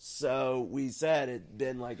 So we said it'd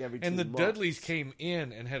been like every 2 And the months. Dudleys came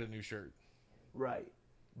in and had a new shirt Right.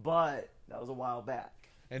 But that was a while back.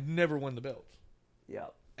 and never won the belts.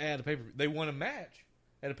 Yep. At a pay-per-view. They won a match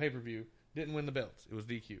at a pay-per-view, didn't win the belts. It was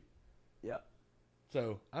DQ. Yep.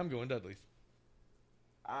 So, I'm going Dudleys.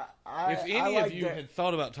 I If any I like of you that- had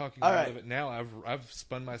thought about talking All out right. of it now, I've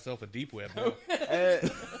spun myself a deep web now.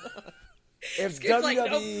 If Scoot's like, nope,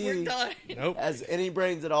 WWE we're done. Nope. has any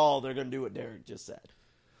brains at all, they're going to do what Derrick just said.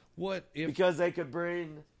 What if... Because they could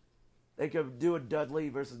do a Dudley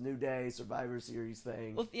versus New Day Survivor Series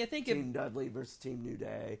thing. Well, I think Team Dudley versus Team New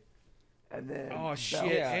Day. And then Oh, belts shit.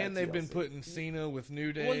 at And they've been TLC. put Cena with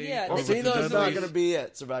New Day. Well, yeah, or Well, with the Cena's not Dudleys. going to be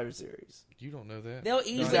at Survivor Series. You don't know that. they'll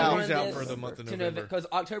ease He's that out. one He's out this for the month of to November. because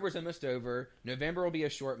October's almost over. November will be a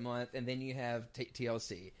short month, and then you have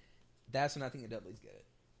TLC. That's when I think the Dudleys get it.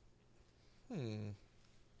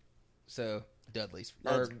 So Dudleys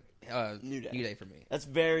or New Day. New Day for me. That's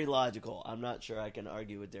very logical. I'm not sure I can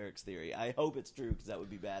argue with Derrick's theory. I hope it's true because that would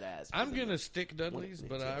be badass. I'm going to stick Dudleys, When it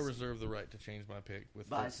but I TLC. reserve the right to change my pick with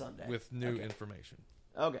By Sunday. with new Okay. information.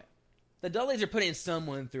 Okay. The Dudleys are putting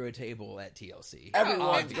someone through a table at TLC. Everyone's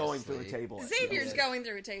Obviously. going through a table. at Xavier's TLC. going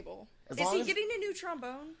through a table. As Is long he as- getting a new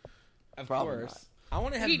trombone? Of Probably course. I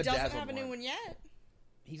want to have He a doesn't bedazzled have a new one yet.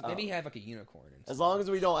 He's maybe have like a unicorn and As long as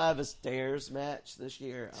we don't have a stairs match this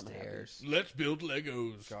year, I'm stairs. Let's build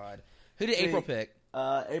Legos. God, who did See, April pick?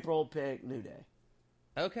 happy. April pick New Day.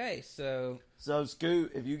 Okay, so So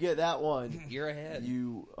Scoot, if you get that one, you're ahead.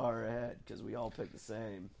 you are ahead because we all picked the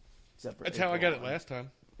same, except for That's how I got it April. last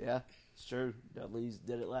time. Yeah, it's true. Dudley's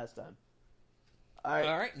did it last time. All right.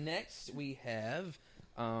 All right, next we have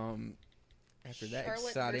after that Charlotte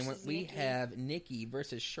exciting one, versus we Nikki. have Nikki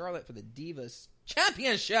versus Charlotte for the Divas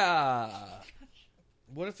Championship.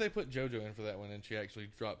 What if they put JoJo in for that one and she actually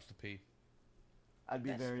drops the P? I'd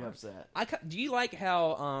be very upset. Do you like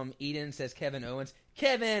how Eden says Kevin Owens?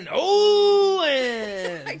 Kevin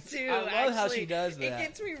Owens! I do. I love how actually. she does that. It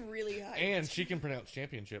gets me really hyped. And she can pronounce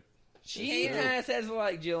championship. She kind of says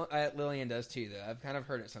like Lillian does too, though. I've kind of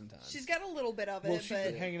heard it sometimes. She's got a little bit of it, Well, she's but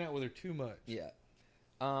been hanging out with her too much. Yeah.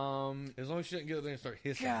 As long as she doesn't get up there and start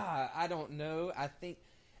hissing. God, I don't know.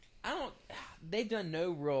 They've done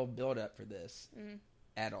no real build up for this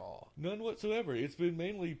at all. None whatsoever. It's been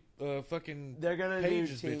mainly fucking They're gonna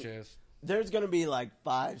Paige's do bitch ass. There's gonna be like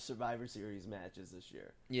 5 Survivor Series matches this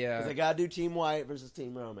year. Yeah. 'Cause they gotta do Team White versus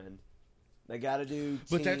Team Roman. They gotta do.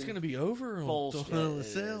 But that's going to be over on bullshit. Hell in a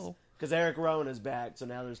Cell. Because Eric Rowan is back, so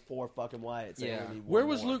now there's 4 fucking Wyatts. They Yeah. only need Where one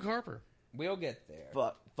was more. Luke Harper? We'll get there.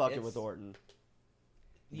 Fucking It's- with Orton.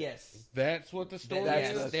 Yes. That's what the story That's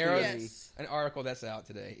is. the There is theory. yes, an article that's out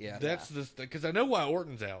today. Yeah. That's the because I know why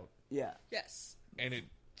Orton's out, Yeah, yes. and it's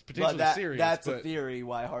but potentially serious. that's but a theory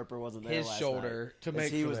why Harper wasn't there His last shoulder night, to is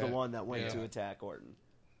make he for was the that. one that went Yeah. to attack Orton.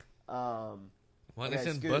 Why Okay, they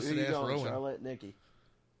send Scoot, busted who you ass going, Rowan? Charlotte, Nikki.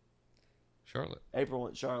 Charlotte. April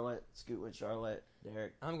went Charlotte. Scoot went Charlotte.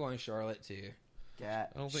 Derrick, I'm going Charlotte too.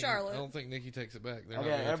 Cat. I don't think Charlotte. I don't think Nikki takes it back. They're not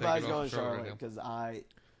Okay, gonna everybody's take it off going of Charlotte Charlotte because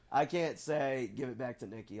I can't say give it back to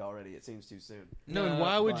Nikki already. It seems too soon. No, and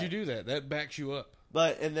why would but- you do that? That backs you up.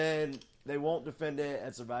 And then they won't defend it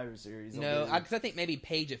at Survivor Series. No, because I think maybe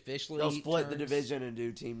Paige officially. They'll split the turns- division and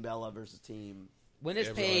do Team Bella versus Team. When does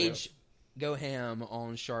Everybody Paige go ham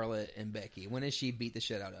on Charlotte and Becky? When does she beat the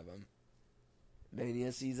shit out of them?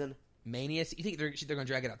 Mania season. Mania? You think they're going to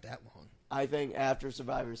drag it out that long? I think after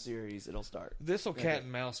Survivor Series it'll start This will cat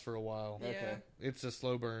and mouse for a while. Yeah. It's a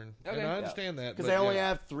slow burn, Okay. and I understand that because but they only yeah.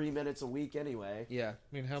 have 3 minutes a week anyway. Yeah.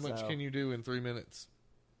 I mean, how much So- can you do in 3 minutes?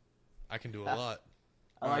 I can do a lot.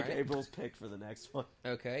 I like Alright. April's pick for the next one.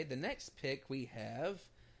 Okay, the next pick we have,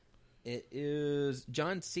 it is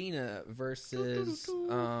John Cena versus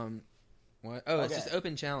what? Oh, it's Okay. just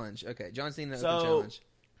open challenge. Okay, John Cena So- open challenge.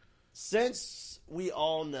 Since we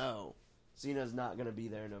all know Cena's not going to be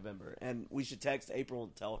there in November, and we should text April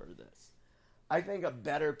and tell her this, I think a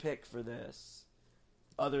better pick for this,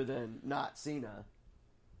 other than not Cena,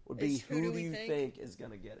 would be Is who who do do we you think? think is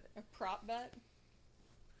going to get it? A prop bet.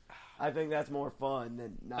 I think that's more fun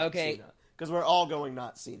than not Okay. Cena. Because we're all going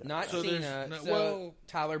not Cena. Not So there's Cena. no- so well-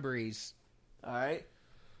 Tyler Breeze. All right?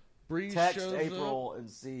 Breeze Text shows April and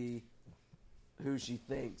see who she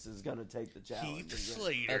thinks is going to take the challenge. Keith and get it.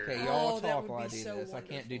 Slater. Okay, Oh, y'all that talk would while I be do so this. I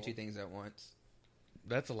can't do wonderful. two things at once.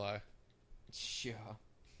 That's a lie. Yeah.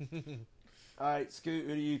 All right, Scoot,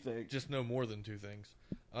 who do you think? Just no more than two things.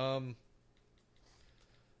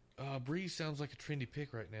 Breeze sounds like a trendy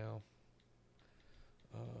pick right now.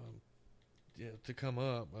 Yeah, to come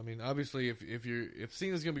up. I mean, obviously, if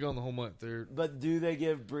Cena's gonna be gone the whole month, But do they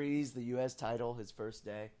give Breeze the U.S. title his first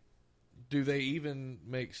day? do they even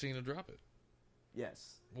make Cena drop it?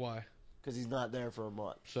 Yes. Why? Because he's not there for a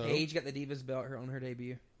month. So Paige got the Divas belt on her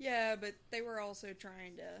debut. Yeah, but they were also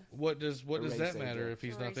trying to. what does Erase that matter AJ. if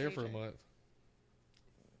he's not Erase there for a AJ. month?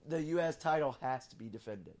 The U.S. title has to be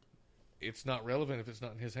defended. It's not relevant if it's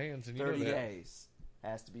not in his hands, and you 30 know that. days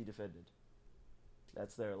has to be defended.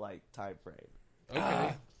 That's their, time frame.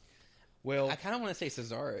 Okay. Well, I kind of want to say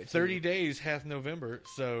Cesaro. too. 30 days hath November,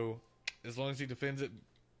 so as long as he defends it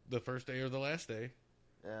the first day or the last day.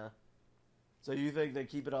 Yeah. So you think they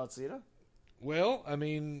keep it on Cena? Well, I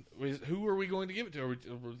mean, who are we going to give it to?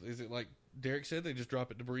 Is it like Derrick said, they just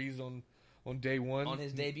drop it to Breeze on day one? on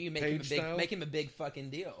his debut. Paige style? Make him a big fucking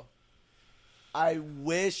deal. I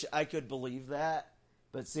wish I could believe that,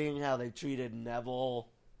 but seeing how they treated Neville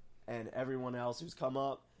and everyone else who's come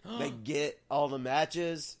up, they get all the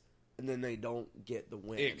matches, and then they don't get the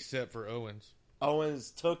win. Except for Owens.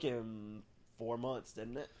 Owens took him 4 months,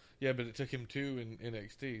 didn't it? Yeah, but it took him 2 in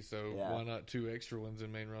NXT, so Yeah. why not 2 extra ones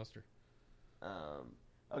in main roster?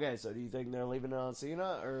 Okay, so do you think they're leaving it on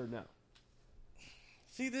Cena, or no?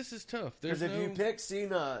 See, this is tough. Because There's if no... you pick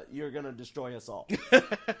Cena, you're going to destroy us all.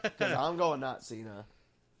 Because I'm going not Cena.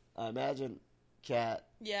 I imagine Kat.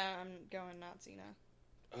 Yeah, I'm going not Cena.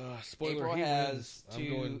 Spoiler, April he has wins. I'm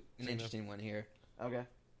going an Cena. interesting one here. Okay.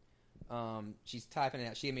 She's typing it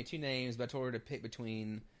out. She gave me two names, but I told her to pick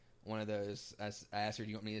between one of those. I asked her, "Do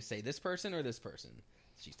you want me to say this person or this person?"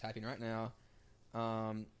 She's typing right now.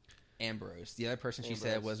 Ambrose. The other person she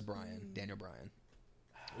said was Bryan, Daniel Bryan.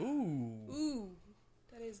 Ooh,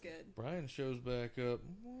 that is good. Bryan shows back up.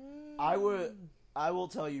 I will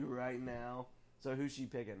tell you right now. So who's she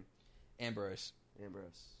picking? Ambrose.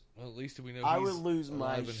 Ambrose. Well, at least we know I he's would lose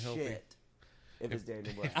my alive and healthy. shit if it's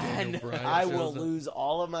Daniel Bryan. Daniel Bryan I shows will up. lose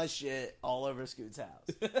all of my shit all over Scoot's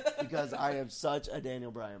house because I am such a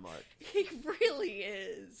Daniel Bryan mark. He really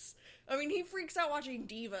is. I mean, he freaks out watching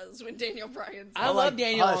Divas when Daniel Bryan's I on. love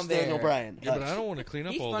Daniel Hush, on there. Daniel Bryan. Yeah, but Hush. I don't want to clean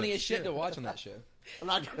up He's all funny that as shit to watch on that show. I'm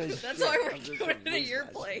not gonna That's shit. why I'm we're just doing gonna it at lose your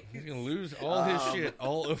my place. He's gonna lose all his shit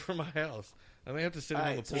all over my house. I may have to sit him on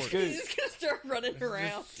the Alright, so porch. Scoot. He's just gonna start running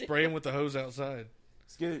around. Just spray him with the hose outside.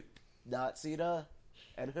 Scoot, not Cena,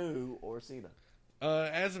 and who or Cena?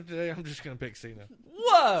 As of today, I'm just gonna pick Cena.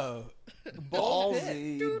 Whoa! Bold pick.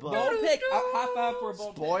 Ballsy, Bold but pick. High five for a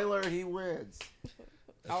bold pick. spoiler, he wins.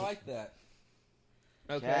 I like that.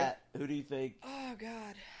 Okay. Kat, who do you think? Oh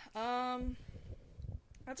God.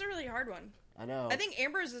 That's a really hard one. I know. I think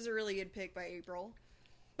Ambrose is a really good pick by April,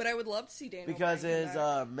 but I would love to see Daniel because Bryan his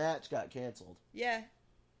come back. match got canceled. Yeah,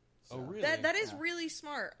 Oh, really? that is Yeah. really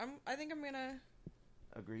smart. I think I'm gonna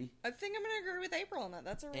Agree. agree with April on that.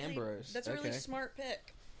 That's a really Ambrose, That's a really okay. smart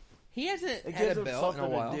pick. He hasn't It had gives a him belt in a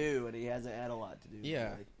something while. to do, and he hasn't had a lot to do.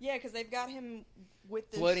 Yeah. really. Yeah, because they've got him with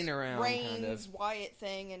this Floating around, Reigns kind of. Wyatt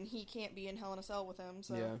thing, and he can't be in Hell in a Cell with him.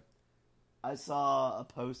 So Yeah. I saw a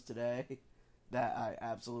post today that I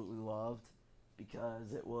absolutely loved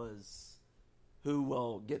because it was who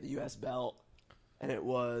will get the U.S. belt, and it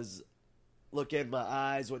was look in my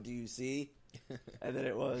eyes, what do you see? And then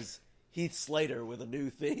it was Heath Slater with a new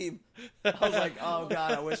theme. I was like, oh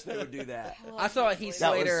god, I wish they would do that. love I saw Heath Heath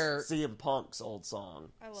That Slater. was CM Punk's old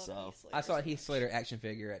song. I love so Heath Slater. I saw a Heath Slater action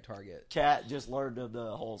figure at Target. Kat just learned of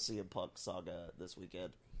the whole CM Punk saga this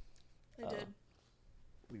weekend. I did.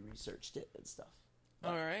 We researched it and stuff.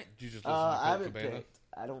 All right. Did you just listen to I Colt haven't Cabana? picked.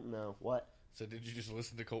 I don't know what. So did you just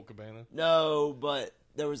listen to Colt Cabana? No, but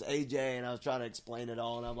there was AJ, and I was trying to explain it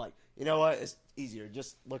all, and I'm like, you know what? It's easier.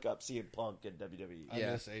 Just look up CM Punk in WWE. I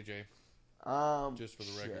Yeah. miss AJ, just for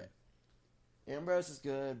the shit. record. Ambrose is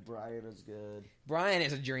good. Bryan is good. Bryan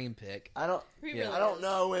is a dream pick I don't. He Yeah. really I don't is.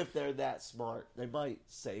 know if they're that smart. They might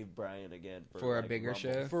save Bryan again for a like, bigger Rumble.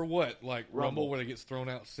 show. For what? Like Rumble, Rumble. where he gets thrown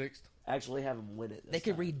out sixth? Actually, have him win it. This They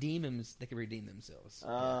could time. redeem him. They could redeem themselves.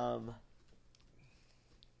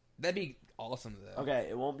 That'd be awesome though. Okay,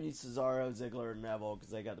 it won't be Cesaro, Ziggler, and Neville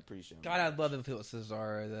because they got the pre-show. God, I'd love if it was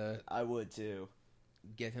Cesaro. I would too.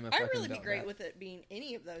 Give him a I'd fucking really be belt great back. with it being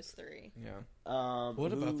any of those three. Yeah.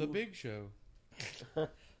 What about the who- Big Show?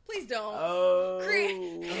 Please don't. Oh, Chris-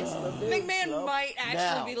 it's the big McMahon show. might Now,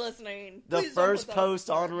 actually be listening. The Please don't first put that post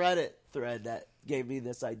out on there. Reddit thread that gave me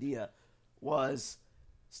this idea was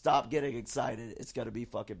stop getting excited. It's going to be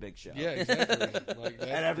fucking Big Show. Yeah, exactly. Like that,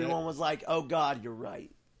 And everyone was like, oh God, you're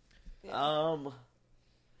right. I'm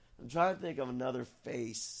trying to think of another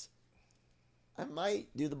face. I might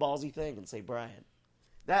do the ballsy thing and say Bryan.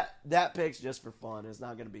 That pick's just for fun. It's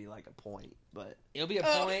not going to be like a point, but It'll be a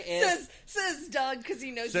Oh, point. And says Doug because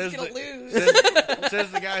he knows Says he's gonna the- lose.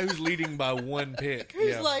 says the guy who's leading by one pick.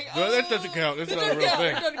 Who's yeah. like, Well, that oh, doesn't count. That's that not a doesn't real count,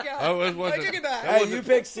 thing. that doesn't count. Oh, it wasn't. I take it back. That hey, wasn't- you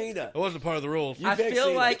pick Cena. It wasn't part of the rules. You I pick feel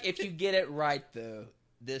Cena. like if you get it right though,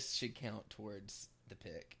 this should count towards the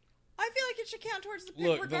pick. I feel like it should count towards the pick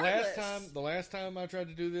Look, regardless. the last time I tried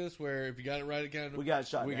to do this, where if you got it right, it counted. We got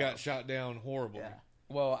shot We down. got shot down horribly. Yeah.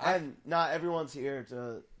 Well, And not everyone's here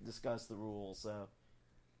to discuss the rules, so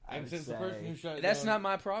I And would since say, the person who shot it that's down, not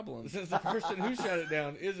my problem. since the person who shot it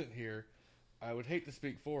down isn't here, I would hate to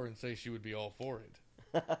speak for her and say she would be all for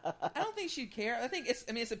it. I don't think she'd care. I think it's.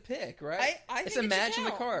 I mean, it's a pick, right? I it's think a it match should in the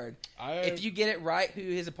count. card. If you get it right, who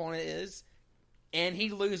his opponent is, and he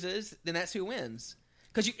loses, then that's who wins.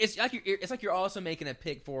 Because it's like you're also making a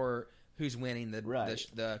pick for who's winning the Right.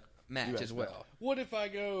 the match US as well. What if I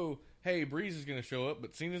go, hey, Breeze is going to show up,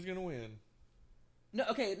 but Cena's going to win? No,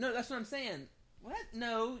 okay, no, that's what I'm saying. What?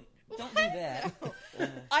 No, don't do that. It Don't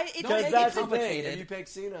because make it that's the thing. complicated. If you pick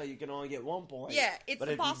Cena, you can only get 1 point. Yeah, it's but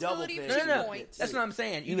the if you double possibility of pick, two No. points. That's what I'm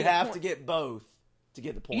saying. You get a have point. to get both to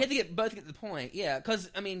get the point. You have to get both to get the point. Yeah, because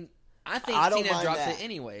I mean, I think I don't Cena mind drops that. it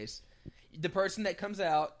anyways. The person that comes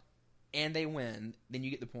out and they win, then you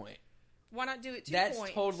get the point. Why not do it 2 That's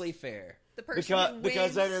points? totally fair. The person because who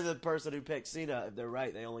because wins, they're the person who picked Cena. If they're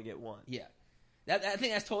right, they only get 1. Yeah, I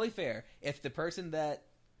think that's totally fair. If the person that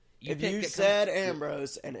If pick you that said comes,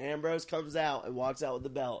 Ambrose and Ambrose comes out and walks out with the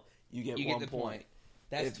belt, you get you 1 get the point. point.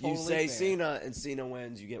 That's If totally you say fair. Cena and Cena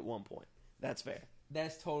wins, you get 1 point. That's fair.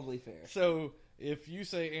 That's totally fair. So if you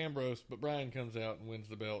say Ambrose, but Bryan comes out and wins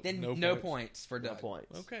the belt, Then no points for No Doug.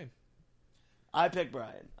 points. Okay. I pick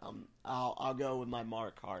Bryan. I'll go with my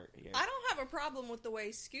Mark Hart here. I don't have a problem with the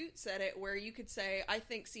way Scoot said it, where you could say, I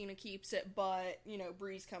think Cena keeps it, but,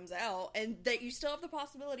 Breeze comes out, and that you still have the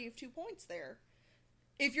possibility of 2 points there.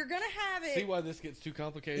 If you're going to have it... See why this gets too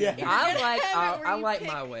complicated? Yeah. I gonna like have it where I you like pick-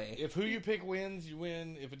 my way. If who you pick wins, you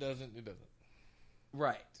win. If it doesn't, it doesn't.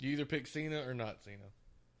 Right. You either pick Cena or not Cena.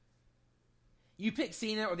 You pick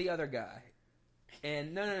Cena or the other guy.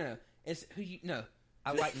 And no. It's who you no.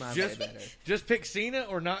 I like mine way better. Just pick Cena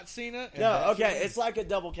or not Cena. and No, that's okay, it. it's like a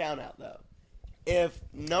double count out though. If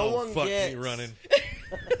no Oh, one fuck gets me running.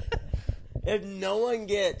 if no one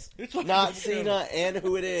gets It's like not a Cena and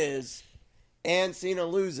who it is, and Cena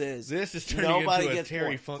loses, This is turning nobody into a gets Terry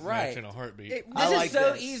points. Funk Right. match in a heartbeat. It, I This like is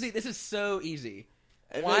so this. easy. This is so easy.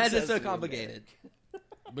 If Why is it says so to me, complicated?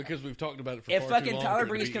 Because we've talked about it for If far too fucking long Tyler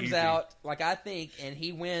for it to Breeze be comes easy. out, like I think, and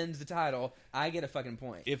he wins the title, I get a fucking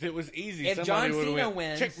point. If it was easy, If somebody John would have Cena went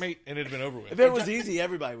wins- checkmate and it'd have been over with. If it was easy,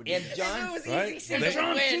 everybody would do If that. John, if it was Right? easy, Cena They- would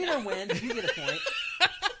John win. Cena wins, you get a point.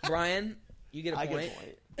 Brian, you get a I point. get a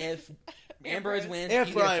point. If Ambrose wins, If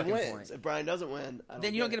you Brian get a fucking wins, point. if Brian doesn't win,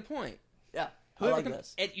 Then you don't get a point. Yeah, I Whoever like comes-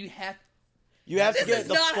 this. and you have You have to This get is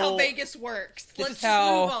the not full, how Vegas works. This Let's is just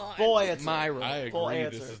how move on. full answer. my rule. I agree. Full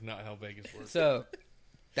This answer. is not how Vegas works. So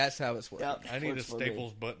that's how it's working. Yep, I need a works for me.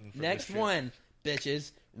 Staples button. For Next this shit. one,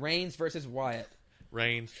 bitches. Reigns versus Wyatt.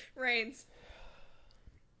 Reigns. Reigns.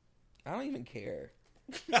 I don't even care.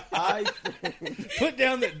 I think Put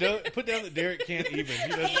down that Derrick can't even. He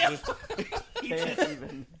doesn't just can't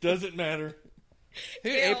even. doesn't matter. Who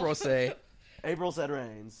did Gail. April say? April said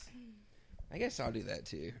Reigns. I guess I'll do that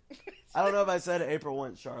too. I don't know if I said April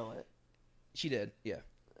went Charlotte. She did. Yeah,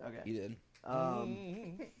 Okay. you did.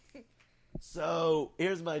 So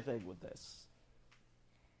here's my thing with this.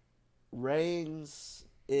 Reigns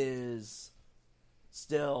is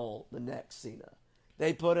still the next Cena.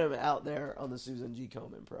 They put him out there on the Susan G.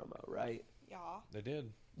 Komen promo, right? Yeah. They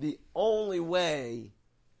did. The only way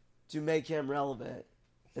to make him relevant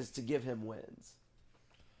is to give him wins.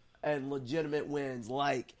 And legitimate wins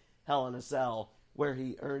like Hell in a Cell, where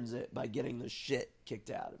he earns it by getting the shit kicked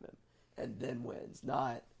out of him and then wins.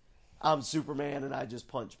 Not, I'm Superman and I just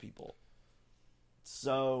punch people.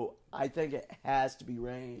 So I think it has to be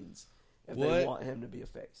Reigns if they What? want him to be a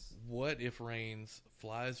face. What if Reigns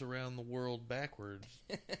flies around the world backwards,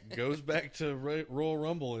 goes back to Royal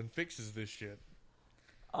Rumble, and fixes this shit?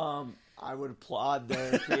 I would applaud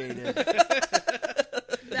their creative.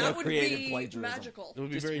 That would creative be plagiarism. magical. It would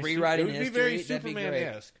be Just very rewriting it would be very history, that'd be great.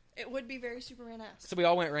 Superman-esque. It would be very Superman-esque. So we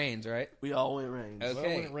all went Reigns, right? We all went Reigns. Okay.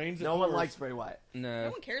 Well, when it rains, No one likes Bray Wyatt. No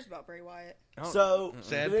No. one cares about Bray Wyatt. I don't- So,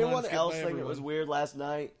 Sad did anyone puns get else by think it everyone. was weird last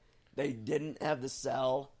night? They didn't have the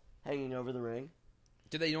cell hanging over the ring.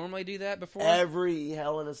 Did they normally do that before? Every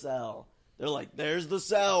Hell in a Cell, they're like, "There's the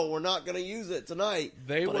cell. We're not going to use it tonight,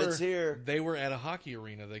 They but were it's here They were at a hockey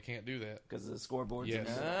arena. They can't do that. because the scoreboard's Yes.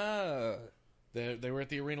 in the cell." Oh. They were at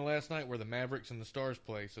the arena last night where the Mavericks and the Stars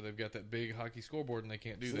play, so they've got that big hockey scoreboard and they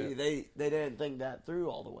can't do See, that. they didn't think that through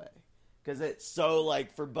all the way because it's so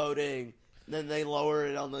like foreboding. Then they lower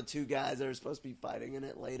it on the two guys that are supposed to be fighting in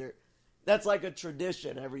it later. That's like a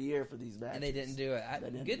tradition every year for these matches. And they didn't do it. They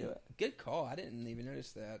didn't good, do it. Good call. I didn't even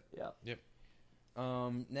notice that. Yeah. Yep.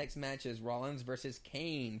 Next match is Rollins versus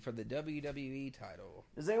Kane for the WWE title.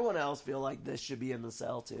 Does anyone else feel like this should be in the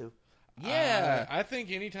cell too? Yeah. I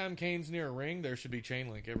think anytime Kane's near a ring, there should be chain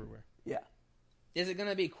link everywhere. Yeah. Is it going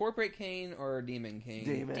to be corporate Kane or Demon Kane?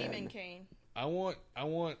 Demon Kane. I want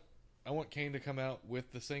Kane to come out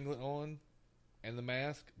with the singlet on and the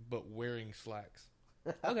mask, but wearing slacks.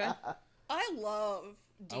 Okay. I love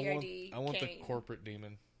DID I want the Kane. corporate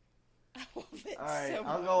demon. I love it All right, so I'm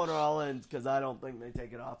much. going Rollins because I don't think they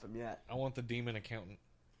take it off him yet. I want the demon accountant.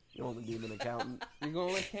 You want the demon accountant? You're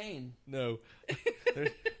going with Kane. No.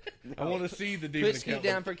 I want to see the demon Put Scoot accountant.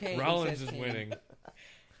 down for Kane. Rollins He is says Kane. winning.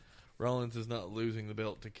 Rollins is not losing the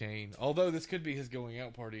belt to Kane. Although this could be his going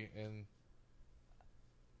out party, and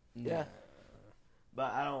Yeah.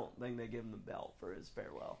 But I don't think they give him the belt for his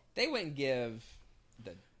farewell. They wouldn't give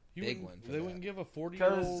the you big wouldn't- one. For They that. wouldn't give a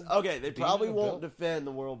Because 40-year-old. okay, they probably a won't belt? defend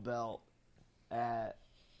the world belt at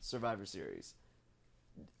Survivor Series.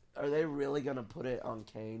 Are they really gonna put it on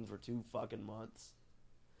Kane for 2 fucking months?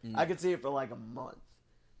 No. I could see it for like a month.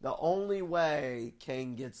 The only way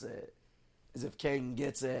Kane gets it is if Kane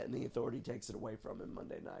gets it and the Authority takes it away from him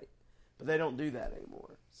Monday night. But they don't do that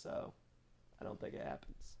anymore, so I don't think it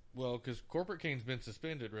happens. Well, because corporate Kane's been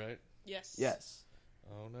suspended, right? Yes. Yes.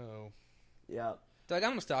 Oh no. Yeah. Doug, I'm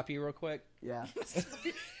going to stop you real quick. Yeah.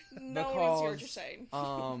 No one wants to hear what you're Because, saying.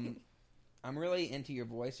 I'm really into your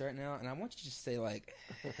voice right now, and I want you to just say, like,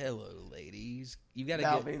 hello, ladies. You got to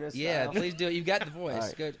Val get... Venus Yeah, style. please do it. You've got the voice. All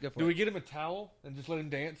right. Go for Do it. we get him a towel and just let him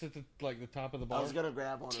dance at the top of the bar? I was gonna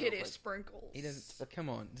grab one. real Titty quick. sprinkles. He doesn't... Come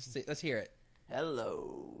on. Let's hear it.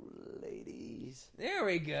 Hello, ladies. There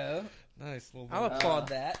we go. Nice. Well I'll done. applaud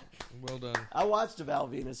that. Well done. I watched a Val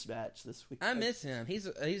Venus match this week. I miss him. He's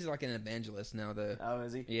like an evangelist now, though. Oh,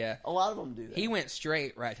 is he? Yeah. A lot of them do that. He went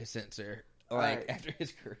straight right to censor, like, Right. after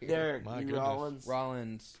his career. Derrick, My you goodness. Rollins.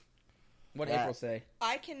 Rollins. What did April say?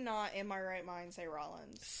 I cannot, in my right mind, say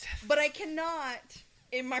Rollins. But I cannot,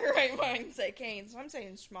 in my right mind, say Kane. So I'm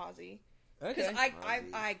saying Schmozzy. Because Okay.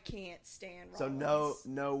 I can't stand So Rollins.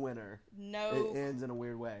 no winner. No. It ends in a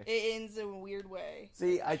weird way. It ends in a weird way.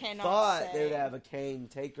 See, I Cannot thought say. they would have a Kane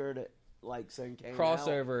Taker to send Kane out.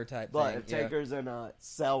 Crossover type But thing. if Taker's in a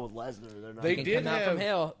cell with Lesnar, they're not. They Can did come out have from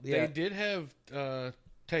hell. Yeah. They did have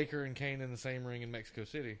Taker and Kane in the same ring in Mexico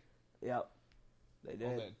City. Yep, they On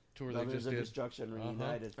did. that tour they Brothers just of did. Destruction Uh-huh.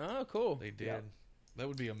 reunited. Oh, cool. They did. Yep. That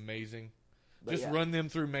would be amazing. But Just yeah. run them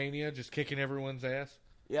through Mania, just kicking everyone's ass.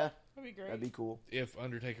 Yeah, That'd be great. that'd be cool. If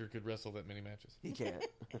Undertaker could wrestle that many matches. He can't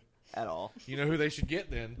at all. You know who they should get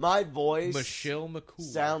then? My voice Michelle McCool.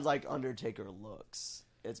 sounds like Undertaker looks.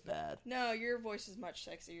 It's bad. No, your voice is much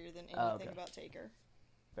sexier than anything okay. about Taker.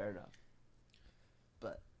 Fair enough.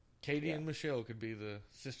 But Katie Yeah. and Michelle could be the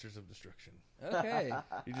Sisters of Destruction. Okay.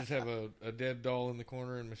 You just have a dead doll in the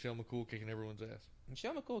corner and Michelle McCool kicking everyone's ass.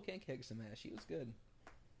 Michelle McCool can kick some ass. She was good.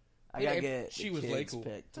 I gotta Yeah, get she the was way kids cool.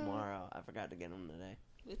 pick tomorrow. I forgot to get them today.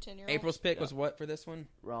 The 10-year-old. April's pick was what for this one?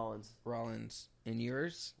 Rollins. Rollins. And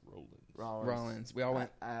yours? Rollins. Rollins. We all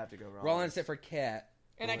went I have to go Rollins. Rollins except for Kat.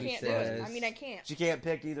 And I Who can't do says- it. I mean, I can't. She can't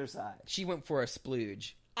pick either side. She went for a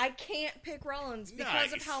splooge. I can't pick Rollins because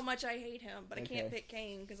of Nice. how much I hate him. But I can't Okay. pick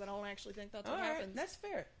Kane because I don't actually think that's All what right, happens. that's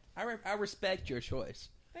fair. I respect your choice.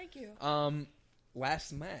 Thank you.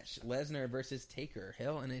 Last match: Lesnar versus Taker.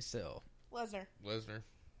 Hell in a Cell. Lesnar. Lesnar.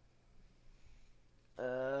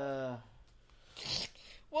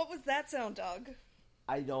 What was that sound, Doug?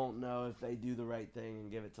 I don't know if they do the right thing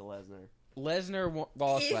and give it to Lesnar. Lesnar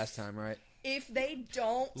lost If- last time, right? If they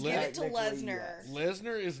don't give it to Technically, Lesnar, yes.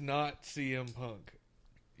 Lesnar is not CM Punk.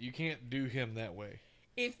 You can't do him that way.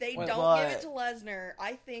 if they Well, don't give it but- to Lesnar,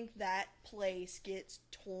 I think that place gets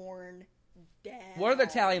torn down. What are the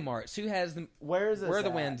tally marks? Who has the? Where is this Where are the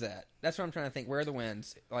at? wins at? That's what I'm trying to think. Where are the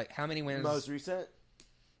wins? Like how many wins? Most recent?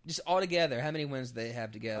 Just all together. How many wins do they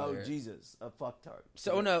have together? Oh, Jesus. A fucktard.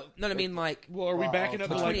 So no. I mean like Well, are we backing up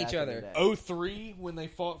to between like each other. 03 when they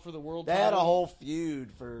fought for the world They title? had a whole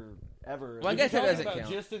feud forever. Well, I If guess you're that talking doesn't about count.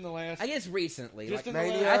 Just in the last. I guess recently, Just like in the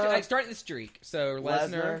Mania. last. like starting the streak. So Lesnar,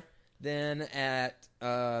 Lesnar. then at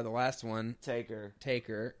the last one, Taker.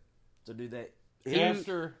 Taker. So do they...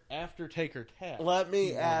 After Taker tap. Let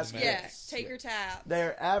me ask Yeah, this. Taker tap.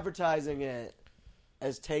 They're advertising it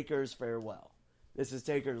as Taker's farewell. This is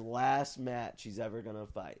Taker's last match he's ever going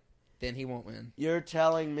to fight. Then he won't win. You're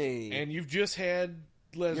telling me And you've just had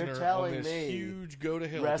You're Lesnar on telling this me huge go to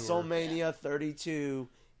hell tour. WrestleMania 32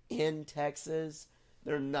 in Texas,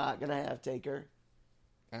 they're not going to have Taker?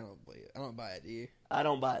 I don't believe it. I don't buy it. Do you? I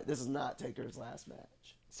don't buy it. This is not Taker's last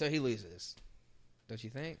match. So he loses. Don't you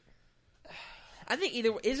think? I think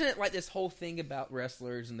either isn't it like this whole thing about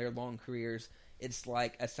wrestlers and their long careers? It's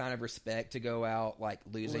like a sign of respect to go out like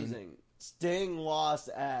losing. Sting lost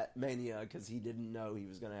at Mania because he didn't know he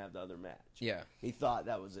was going to have the other match. Yeah. He thought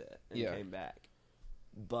that was it and Yeah. came back.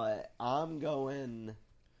 But I'm going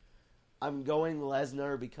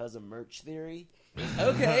Lesnar because of merch theory.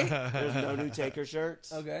 Okay. There's no new Taker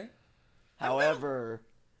shirts. Okay. However,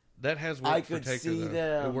 That has worked I for could Taker, see though.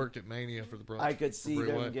 them- It worked at Mania for the Brock. I could see Bray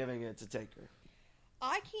them Wyatt. giving it to Taker.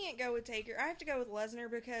 I can't go with Taker. I have to go with Lesnar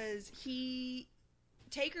because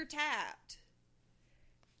Taker tapped,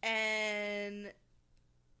 and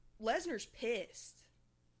Lesnar's pissed.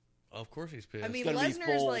 Of course he's pissed. I mean, gonna be Lesnar's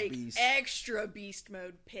full like beast. extra beast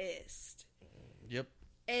mode pissed, yep.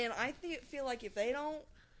 and I feel like if they don't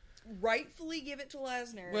rightfully give it to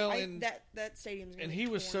Lesnar, Well, and- that stadium's gonna And get he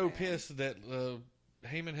was torn so down. pissed that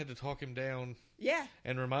Heyman had to talk him down Yeah,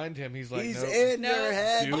 and remind him. He's like, He's no, in No. your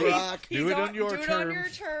head, Do it. Brock. Do it on your do it on your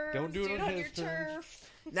terms. terms. Don't do it on your his terms.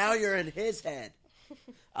 turf. Now you're in his head.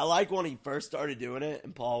 I like when he first started doing it,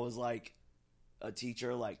 and Paul was like a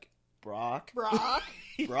teacher, like Brock. Brock.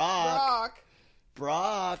 Brock.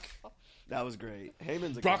 Brock. That was great.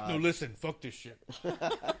 Heyman's a Brock, god. no, listen, fuck this shit.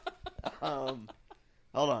 Hold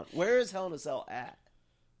on. Where is Hell in a Cell at?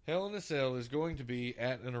 Hell in a Cell is going to be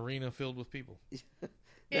at an arena filled with people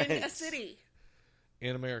In a Nice. city.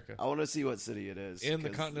 in America, I want to see what city it is. in the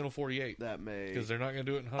 'cause Continental 48, That may. because they're not going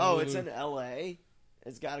to do it in Oh, Honolulu. it's in L.A.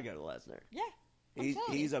 It's got to go to Lesnar. Yeah. I'm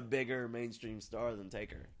telling He's you. a bigger mainstream star than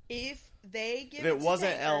Taker. If they give If it to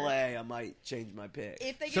wasn't Taker, L.A., I might change my pick.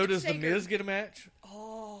 If they give So it to does the Taker, Miz get a match?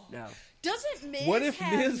 Oh. No. Doesn't Miz What if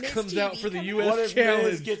have Miz comes out TV for the coming US out? What if challenge?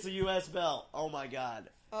 Miz gets a U.S. belt? Oh my God.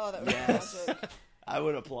 Oh, that would Yes. be magic. I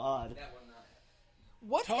would applaud.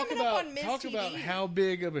 What's Talk coming up about on Miz talk TV? about how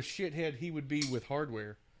big of a shithead he would be with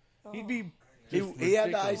hardware. He'd be He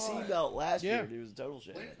had the ridiculous. IC belt last Yeah. year. He was a total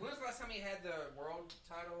shit. When was the last time he had the world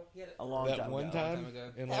title? He had it A long That time one ago. time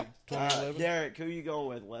ago. in like 2011. Derrick, who you going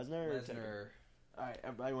with, Lesnar or Taker? Lesnar. All right,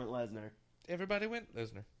 everybody went Lesnar. Everybody went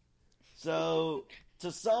Lesnar. So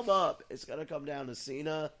to sum up, it's gonna come down to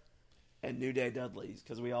Cena and New Day Dudleys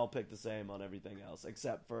because we all picked the same on everything else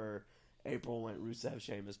except for April went Rusev,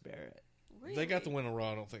 Sheamus, Barrett. Really? They got the win on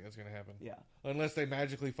Raw. I don't think that's going to happen. Yeah. Unless they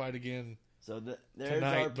magically fight again So there's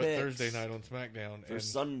tonight, our but picks Thursday night on SmackDown. for and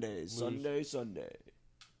Sunday.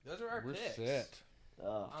 Those are our we're picks. set.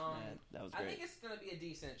 Oh man, that was I great. think it's going to be a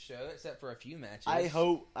decent show, except for a few matches. I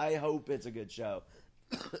hope it's a good show.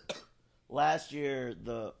 Last year,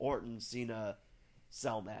 the Orton Cena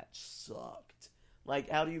cell match sucked. Like,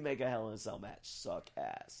 how do you make a Hell in a Cell match suck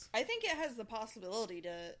ass? I think it has the possibility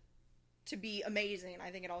to be amazing.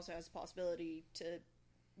 I think it also has the possibility to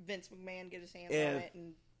Vince McMahon get his hands on it.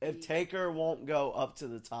 And If Taker won't go up to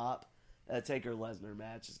the top, that Taker Lesnar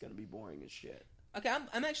match is going to be boring as shit. Okay,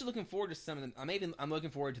 I'm actually looking forward to some of them. I'm looking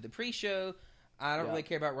forward to the pre-show. I don't really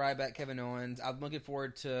care about Ryback, Kevin Owens. I'm looking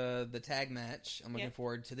forward to the tag match. I'm looking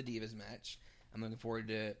forward to the Divas match. I'm looking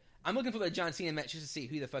for the John Cena match just to see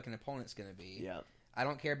who the fucking opponent's going to be. Yeah. I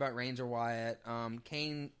don't care about Reigns or Wyatt.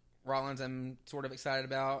 Kane, Rollins, I'm sort of excited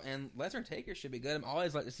about, and Lesnar and Taker should be good. I'm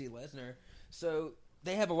always like to see Lesnar. So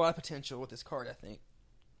they have a lot of potential with this card, I think.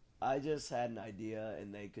 I just had an idea,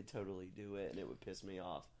 and they could totally do it, and it would piss me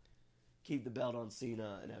off. Keep the belt on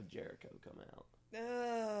Cena and have Jericho come out.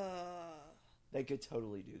 They could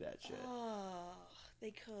totally do that shit.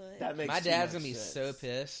 They could. That makes My too dad's much going to be sense. so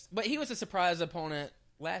pissed. But he was a surprise opponent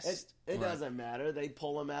last... It Right. doesn't matter. They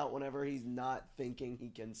pull him out whenever he's not thinking he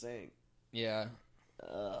can sing. Yeah.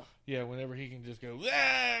 Yeah, whenever he can just go,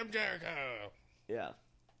 I'm Jericho. Yeah.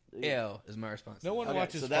 L is my response. No one Okay,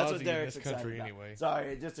 watches so that's Fozzy what in Derrick's this excited country about. anyway.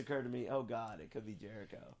 Sorry, it just occurred to me. Oh God, it could be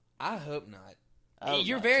Jericho. I hope not. I hope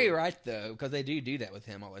You're not, very too. right, though, because they do that with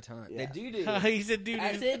him all the time. Yeah. They do. He said doo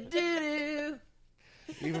I doo. said doo-doo.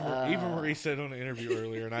 Even Marie said on the interview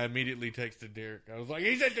earlier, and I immediately texted Derrick. I was like,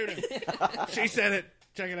 he said doo doo. She said it.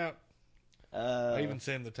 Check it out. I even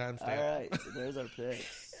sent him the timestamp. All right, so there's our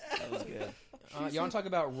picks. That was good. You want to talk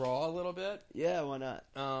about Raw a little bit? Yeah, why not?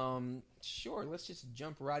 Sure. Let's just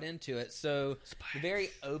jump right into it. So, the very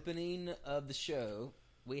opening of the show,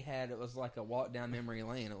 it was like a walk down memory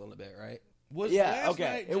lane a little bit, right? Was Yeah, last okay.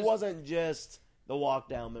 night It just- wasn't just the walk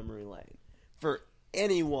down memory lane. For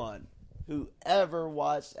anyone who ever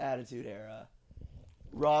watched Attitude Era,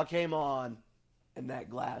 Raw came on and that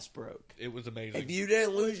glass broke. It was amazing. If you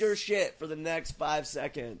didn't lose your shit for the next 5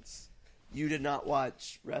 seconds, you did not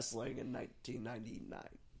watch wrestling in 1999.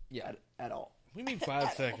 Yeah. At all. We mean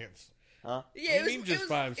 5 seconds. Huh? Yeah, it You was, mean just it was,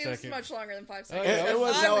 5 it was seconds. much longer than 5 Oh, seconds. yeah. It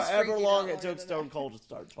was I however freaking long out it longer took than Stone that. Cold to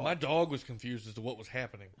start talking. My dog was confused as to what was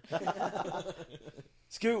happening.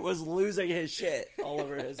 Scoot was losing his shit all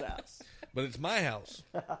over his house. But it's my house,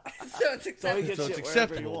 So it's So he acceptable. can so shit it's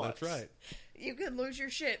wherever he acceptable. wants. That's right. You can lose your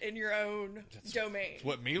shit in your own domain. It's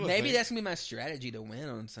what Mila Maybe thinks. that's going to be my strategy to win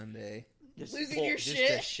on Sunday. Just Losing pull- your Just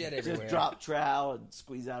shit. to shit everywhere. Just drop trowel and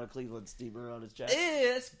squeeze out a Cleveland steamer on his chest.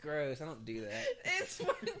 Ew, that's gross. I don't do that. It's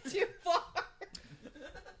too far.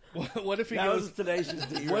 What if he That goes? was a Tenacious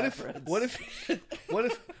D What if? reference.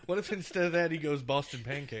 What if instead of that he goes Boston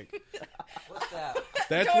Pancake? What's that?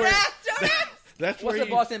 That's Don't where. ask, don't ask. That's What's where a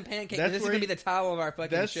you. Boston Pancake? that's This is where going to be you- the title of our fucking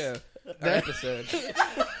that's- show. Our that- episode.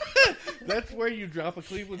 That's where you drop a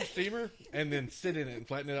Cleveland steamer and then sit in it and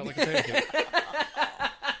flatten it out like a pancake.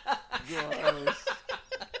 Gross.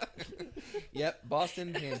 Yep,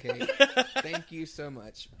 Boston Pancake. Thank you so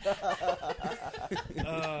much.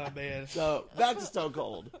 Oh man. So, back to Stone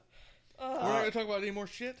Cold. We're not gonna talk about any more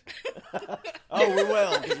shit. Oh, we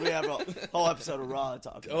will, because we have a whole episode of Raw to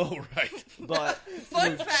talk about. Oh right. But,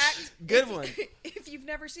 Fun fact. Good one. If you've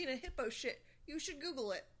never seen a hippo shit, you should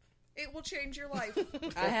Google it. It will change your life.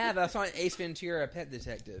 I have. I saw an Ace Ventura Pet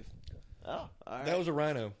Detective. oh, all right. That was a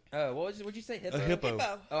rhino. Oh, what'd you say? Hippo? A hippo.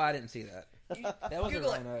 Hippo. Oh, I didn't see that. That was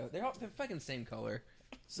Google a it. rhino. They're fucking same color.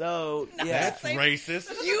 So, yeah. That's racist.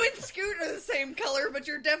 You and Scoot are the same color, but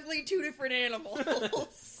you're definitely two different animals.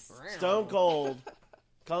 Stone Cold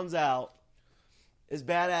comes out, is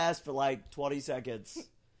badass for like 20 seconds,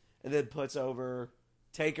 and then puts over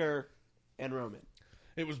Taker and Roman.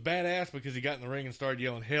 It was badass because he got in the ring and started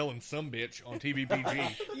yelling "hell and some bitch" on TVPG,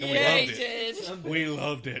 and we Yeah, loved he it. did. We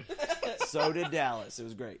loved it. So did Dallas. It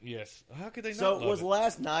was great. Yes. How could they not So love was it?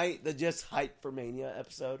 last night the just hype for Mania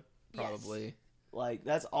episode? Probably. Like,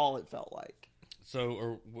 that's all it felt like. So,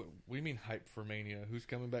 or we mean hype for Mania? Who's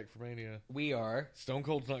coming back for Mania? We are. Stone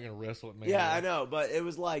Cold's not going to wrestle at Mania. Yeah, I know, but it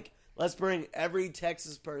was like, let's bring every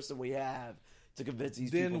Texas person we have to convince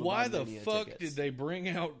these people. Then to why buy the Mania fuck tickets. did they bring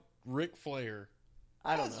out Ric Flair?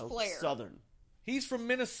 I don't That's know. Flair. Southern. He's from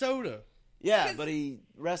Minnesota. Yeah, 'Cause- but he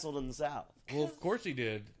wrestled in the South. Well, of course he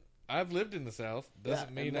did. I've lived in the South. Doesn't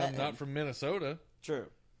Yeah, mean and I'm that- not from Minnesota. True.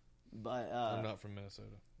 But I'm not from Minnesota.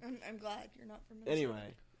 I'm glad you're not from Minnesota.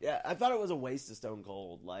 anyway, yeah, I thought it was a waste of Stone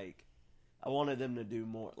Cold. Like, I wanted them to do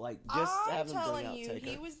more. Like, just I'm have him bring telling out you, Taker.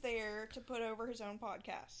 he was there to put over his own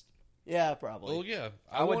podcast. Yeah, probably. Well, yeah.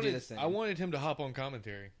 I would do wanted, the same. I wanted him to hop on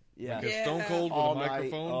commentary. yeah. Like a Yeah. Stone Cold with All a night.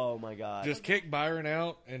 microphone. Oh my god. Just kick Byron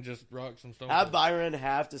out and just rock some Stone Have Cold. Byron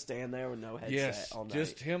have to stand there with no headset Yes, all night.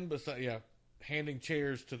 just him beside. Yeah, handing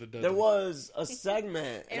chairs to the Dudleys. There was a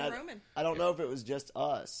segment, And Roman. I don't know if it was just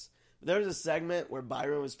us. But there was a segment where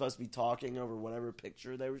Byron was supposed to be talking over whatever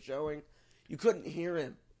picture they were showing. You couldn't hear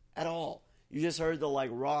him at all. You just heard the like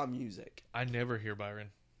raw music. I never hear Byron.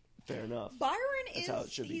 Fair enough. Byron That's how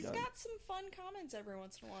it should be he's done. got some fun comments every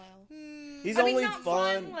once in a while. He's I only mean, not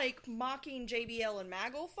fun. fun like mocking JBL and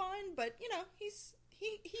Maggle fun, but you know, he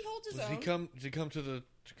holds his Does own. he come? Does he come to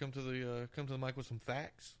the mic with some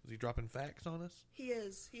facts? Is he dropping facts on us? He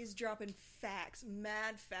is. He's dropping facts,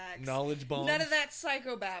 mad facts. Knowledge bombs. None of that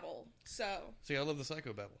psychobabble. So See, I love the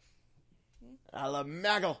psychobabble. I love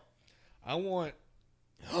Maggle. I want.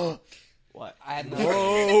 What? I had no.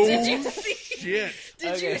 did you see? Shit.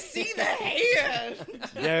 Did Okay. you see the hand?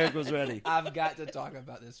 Derrick was ready. I've got to talk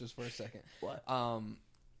about this just for a second. What?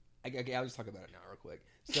 Okay, I'll just talk about it now real quick.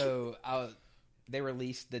 So they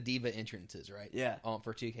released the Diva entrances, right? Yeah.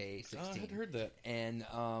 For 2K16. Oh, I had heard that. And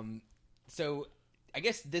so I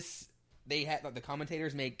guess they had like the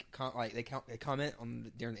commentators make they comment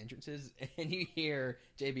on during the entrances, and you hear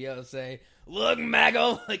JBL say, "Look,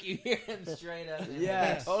 Maggle!" Like you hear him straight up.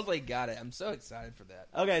 Yes. I totally got it. I'm so excited for that.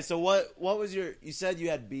 Okay, so what was your... You said you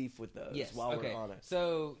had beef with those Yes. while Okay. we're on it.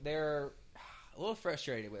 So they're a little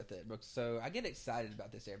frustrated with it. So I get excited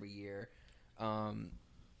about this every year,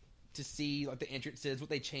 to see like the entrances, what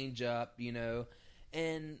they change up, you know,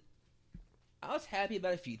 and I was happy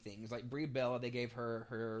about a few things. Like Brie Bella, they gave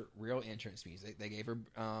her real entrance music. They gave her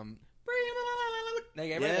they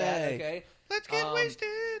gave her that. Yay. Okay, Let's get wasted.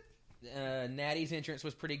 Natty's entrance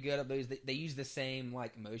was pretty good. Of those, they use the same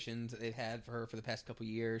like motions that they've had for her for the past couple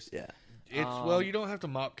years. Yeah. It's well, you don't have to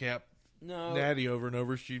mop cap No, Natty over and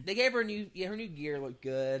over. She they gave her her new gear looked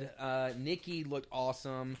good. Nikki looked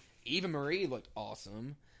awesome. Eva Marie looked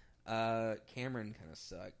awesome. Cameron kind of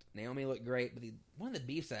sucked. Naomi looked great, but one of the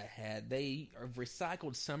beefs I had, they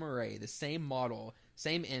recycled Summer Rae, the same model,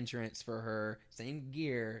 same entrance for her, same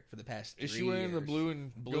gear for the past 3 is years. she wearing the blue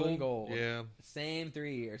and gold? Yeah. Same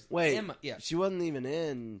 3 years. Wait, Emma, yeah, she wasn't even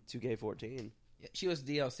in 2K14. she was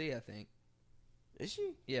DLC, I think. Is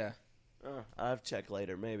she? Yeah, I'll have to check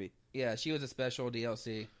later, maybe. yeah, she was a special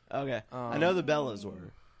DLC. Okay. I know the Bellas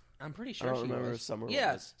were. I'm pretty I sure don't she remember was. if Summer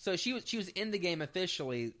yeah, was. so she was in the game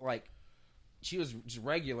officially. Like she was just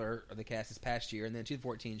regular of the cast this past year, and then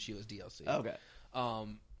 2014 she was DLC. Okay.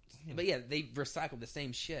 But yeah, they recycled the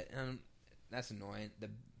same shit, and that's annoying. The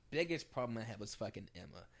biggest problem I had was fucking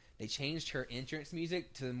Emma. They changed her entrance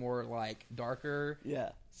music to more like darker. Yeah.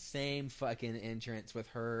 Same fucking entrance with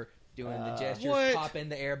her doing the gestures, What? popping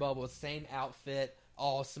the air bubbles, same outfit,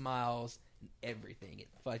 all smiles, everything. It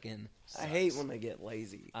fucking sucks. I hate when they get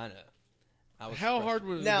lazy. I know. I was How frustrated. hard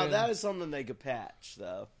was Now, it? that is something they could patch,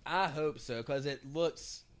 though. I hope so, because it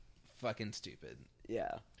looks fucking stupid.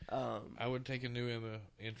 Yeah. I would take a new Emma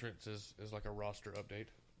entrance as like a roster update.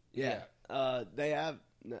 Yeah. They have...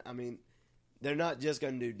 I mean, they're not just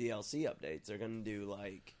going to do DLC updates. They're going to do,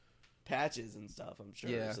 like, patches and stuff, I'm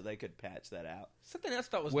sure. Yeah. So they could patch that out. Something else I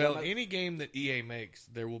thought was Well, dumb. any game that EA makes,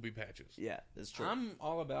 there will be patches. Yeah, that's true. I'm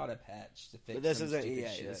all about a patch to fix But this some isn't stupid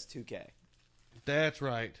EA. shit. It's 2K. That's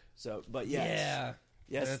right. So, but yes. Yeah.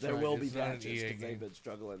 Yes, That's there right. will be It's not an patches EA because they've game. been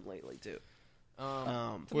struggling lately, too.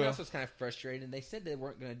 Something well- else was kind of frustrating. They said they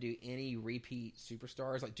weren't going to do any repeat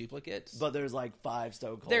superstars like duplicates. But there's like 5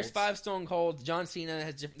 Stone Colds. There's 5 Stone Colds. John Cena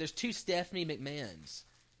has. There's 2 Stephanie McMahons.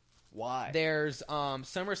 Why? There's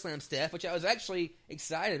SummerSlam Steph, which I was actually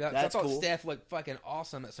excited about. 'Cause That's I thought cool. Steph looked fucking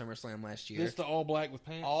awesome at SummerSlam last year. This the all black with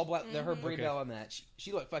pants. All black. Her Brie Okay. Bella match.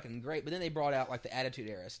 She looked fucking great. But then they brought out like the Attitude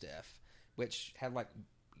Era Steph, which had like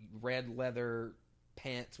red leather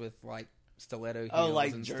pants with like stiletto heels. Oh,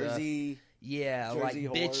 like and Jersey. Stuff. Yeah, Jersey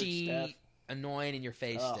like whore bitchy, Steph. annoying in your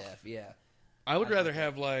face Ugh. Steph. Yeah. I would I rather like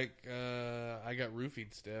have like I got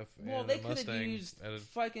roofied Steph. Well, and they a could have Mustang used at a-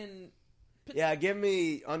 fucking. Yeah, give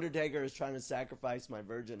me Undertaker is trying to sacrifice my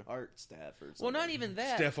virgin heart, Steph, or something. Well, not even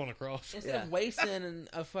that. Steph on a cross. Instead Yeah. of wasting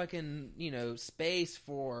a fucking space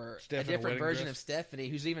for Steph a in a different wedding version dress. of Stephanie,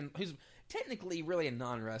 who's technically really a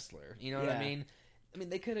non wrestler. You know what I Yeah. mean? I mean,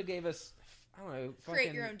 they could have gave us I don't know.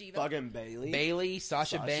 Create your own diva. Fucking Bailey.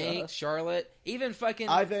 Sasha Sasha. Banks, Charlotte, even fucking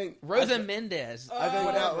I think Rosa Mendez. I think that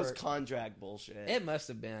Whatever. was contract bullshit. It must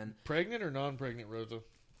have been. Pregnant or non-pregnant, Rosa?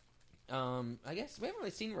 I guess we haven't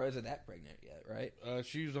really seen Rosa that pregnant yet, right?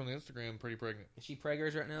 She was on Instagram pretty pregnant. Is she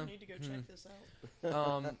preggers right now? I need to go check this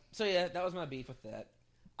out. So yeah, that was my beef with that.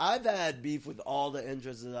 I've had beef with all the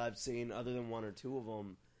entrances that I've seen, other than one or two of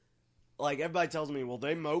them. Like, everybody tells me, well,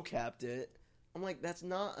 they mocapped it. I'm like, that's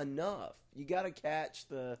not enough. You got to catch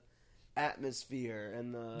the atmosphere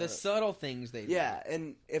and The subtle things they do. Yeah,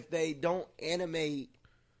 and if they don't animate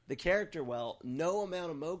the character well, no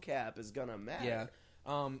amount of mocap is going to matter. Yeah.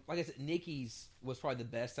 Like I said, Nikki's was probably the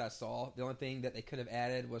best I saw. The only thing that they could have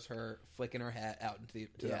added was her flicking her hat out into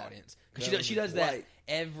the audience. Because she does that Right.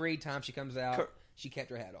 every time she comes out. She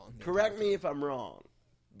kept her hat on. Correct me if I'm wrong,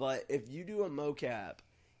 but if you do a mocap,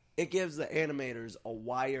 it gives the animators a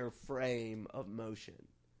wire frame of motion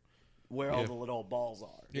where all the little balls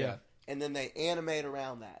are. Yeah. And then they animate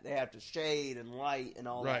around that. They have to shade and light and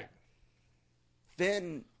all Right. that.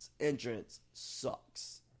 Finn's entrance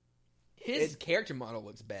sucks. His character model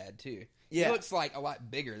looks bad, too. Yeah. He looks like a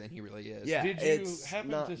lot bigger than he really is. Yeah, Did you it's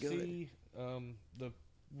happen not to good. see the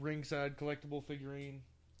ringside collectible figurine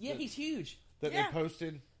Yeah, he's huge. that Yeah. they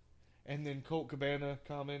posted? And then Colt Cabana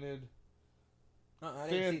commented, I didn't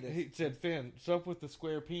see Finn, this. he said, Finn, sup with the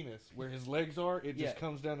square penis. Where his legs are, it just Yeah.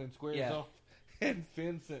 comes down and squares Yeah. off. And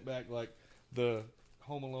Finn sent back, like, the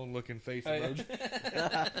Home Alone looking face Oh, yeah.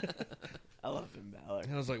 emoji. I love Finn Balor.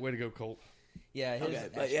 And I was like, way to go, Colt. Yeah, his Okay,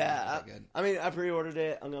 but actually yeah, not that good. I mean, I pre-ordered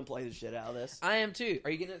it. I'm gonna play the shit out of this. I am too. Are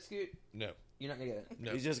you getting it, Scoot? No. You're not gonna get it.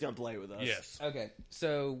 No. He's just gonna play with us. Yes. Okay,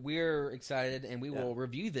 so we're excited, and we will Yeah.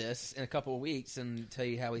 review this in a couple of weeks and tell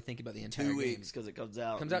you how we think about the entire 2 game. weeks because it comes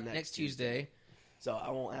out. Comes out next Tuesday. So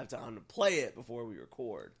I won't have time to play it before we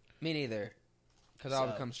record. Me neither, because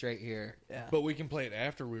I'll So- come straight here. Yeah, But we can play it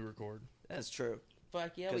after we record. that's true.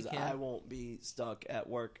 Fuck yeah, we Because can. I won't be stuck at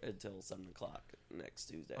work until 7:00 next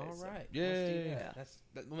Tuesday. All so- right, let's Yay. do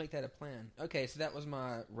that. We'll make that a plan. Okay, so that was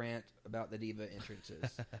my rant about the Diva entrances.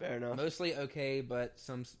 Fair enough. Mostly okay, but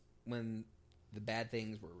when the bad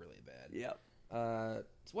things were really bad. Yep. So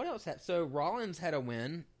what else happened? So Rollins had a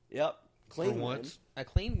win, Yep. Clean For win. once. a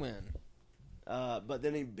clean win. But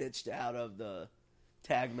then he bitched out of the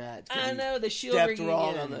tag match. 'cause I he know the Shield stepped reunion.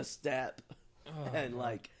 wrong on the step Oh, and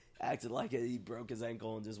God. acted like he broke his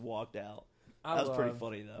ankle and just walked out. I That was pretty love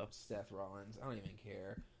funny though. Seth Rollins. I don't even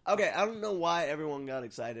care. Okay, I don't know why everyone got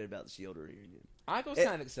excited about the Shield reunion. I was It-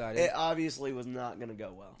 kind of excited. It obviously was not going to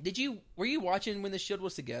go well. Were you watching when the Shield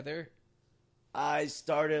was together? I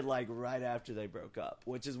started like right after they broke up,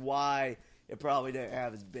 which is why it probably didn't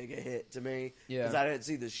have as big a hit to me. Yeah. Because I didn't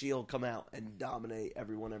see the Shield come out and dominate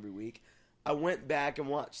everyone every week. I went back and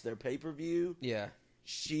watched their pay-per-view. Yeah.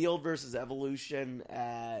 Shield versus Evolution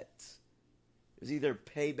at... It was either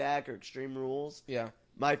Payback or Extreme Rules. Yeah.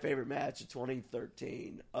 My favorite match of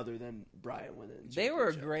 2013, other than Bryan winning. the They were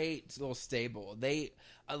a championship. great little stable.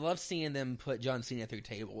 I love seeing them put John Cena through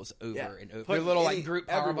tables over Yeah. and over. Put Their little any- group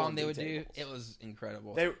everyone powerbomb they through would do. tables. It was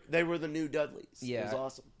incredible. They were the new Dudleys. Yeah. It was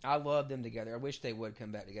awesome. I love them together. I wish they would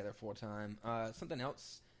come back together full time. Something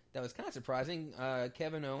else that was kind of surprising.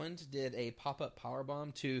 Kevin Owens did a pop-up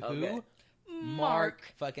powerbomb to who? Okay. Mark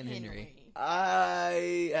fucking Henry.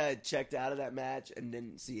 I checked out of that match and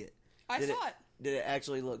didn't see it. I Did saw it. Did it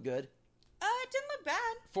actually look good? It didn't look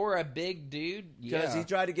bad. For a big dude, Because yeah. he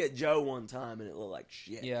tried to get Joe one time and it looked like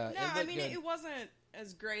shit. Yeah, No, it I looked mean good. it wasn't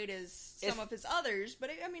as great as some If- of his others, but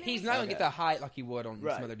it He's was not gonna Okay. get the height like he would on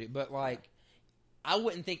Right. some other dude, but like, I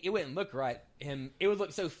wouldn't think it wouldn't look right. It would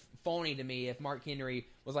look so phony to me if Mark Henry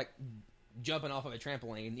was like jumping off of a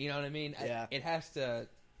trampoline. You know what I mean? Yeah. It has to.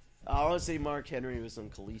 I want to see Mark Henry with some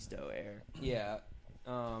Kalisto air. Yeah.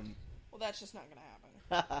 Well, that's just not gonna happen.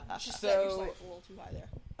 Just So- set your sights a little too high there.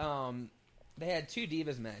 They had two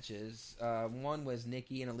Divas matches. One was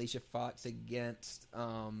Nikki and Alicia Fox against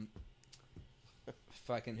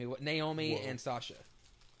fucking who? Naomi Whoa. and Sasha.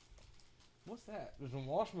 What's that? There's some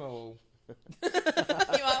marshmallow. You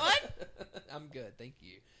want one? I'm good, thank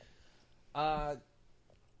you.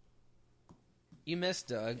 You missed,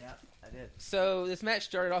 Doug. Yeah, I did. So this match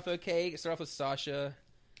started off okay. It started off with Sasha,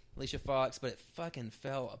 Alicia Fox, but it fucking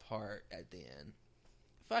fell apart at the end.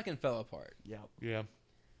 Fucking fell apart. Yeah. Yeah.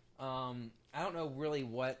 I don't know really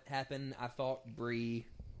what happened. I thought Brie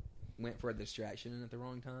went for a distraction at the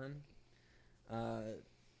wrong time.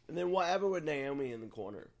 And then what happened with Naomi in the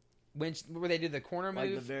corner? Where they did the corner Like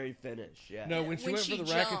the move. very finish. Yeah. No, when she When went she for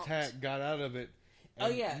the rack jumped. attack, got out of it. Oh,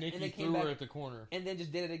 yeah, Nikki and they came threw her back- at the corner. And then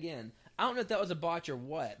just did it again. I don't know if that was a botch or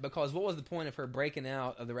what, because what was the point of her breaking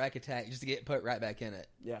out of the rack attack just to get put right back in it?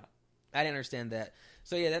 Yeah. I didn't understand that.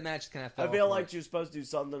 So yeah, that match kind of fell I feel apart. like you're supposed to do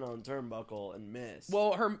something on turnbuckle and miss.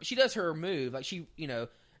 Well, she does her move. Like she,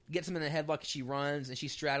 gets him in the headlock. She runs and she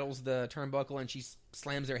straddles the turnbuckle and she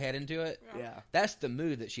slams her head into it. yeah. That's the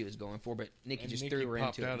move that she was going for, but Nikki just threw her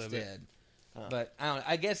popped into it out of it. instead. But I don't know.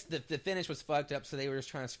 I guess the finish was fucked up, so they were just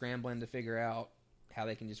trying to scrambling to figure out how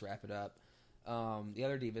they can just wrap it up. The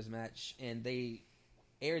other Divas match, and they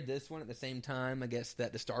aired this one at the same time, I guess,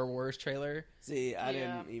 that the Star Wars trailer See, I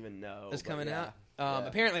didn't even know. is coming but out. yeah.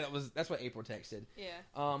 Apparently, that's what April texted.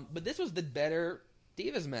 Yeah. But this was the better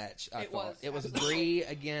Divas match, I It thought. was. It was Brie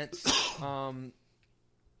against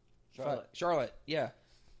Charlotte, yeah.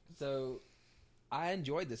 So, I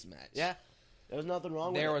enjoyed this match. Yeah. There was nothing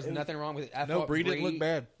wrong with it. There was It nothing wrong with it. I No, thought Brie didn't look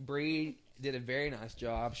bad. Brie did a very nice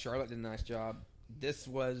job. Charlotte did a nice job. This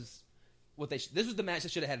was this was the match they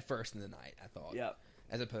should have had first in the night, I thought. Yep.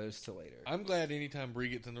 As opposed to later. I'm glad anytime Brie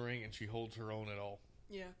gets in the ring and she holds her own at all.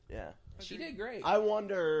 Yeah. Yeah. She did great. I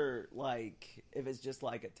wonder, like, if it's just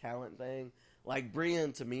like a talent thing. Like, Brie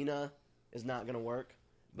and Tamina is not going to work.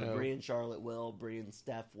 But No. Brie and Charlotte will. Brie and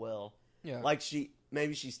Steph will. Yeah. Like,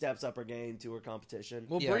 maybe she steps up her game to her competition.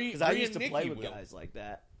 Well, Yeah. Brie, Because I Brie used and to play Nikki with will. guys like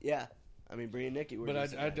that. Yeah. I mean, Brie and Nikki were But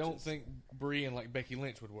decent I don't matches. think Brie and like Becky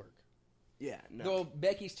Lynch would work. Yeah, no. Well,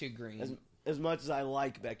 Becky's too green. As much as I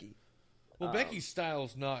like Becky. Well, Becky's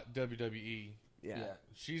style's not WWE. Yeah. Yeah.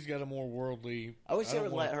 She's got a more worldly. I wish they don't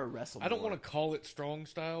would wanna- let her wrestle I don't more. want to call it strong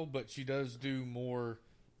style, but she does do more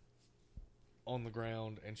on the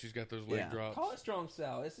ground, and she's got those leg Yeah. drops. Call it strong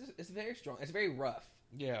style. It's very strong. It's very rough.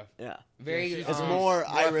 Yeah, Yeah. Very Yeah, she's- It's um, more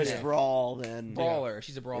rough Irish neck. brawl than... Brawler.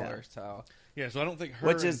 She's a brawler style. yeah. So I don't think her.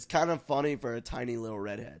 Which is kind of funny for a tiny little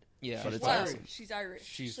redhead. Yeah. But it's Well, awesome. she's Irish.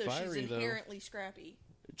 She's so fiery, she's though. inherently scrappy.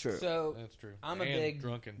 True. So That's true. I'm a And big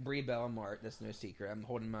drunken. Brie Bella Mart. That's no secret. I'm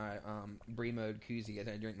holding my Brie mode koozie as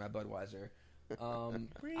I drink my Budweiser.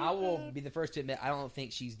 I will be the first to admit I don't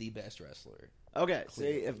think she's the best wrestler. Okay, see,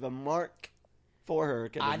 if the mark for her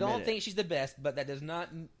can I admit don't it. think she's the best, but that does not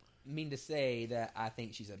mean to say that I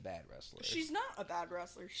think she's a bad wrestler. She's not a bad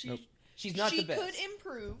wrestler. She's not the best. She could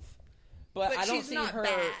improve. but but I don't she's see not her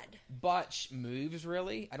bad. botch moves,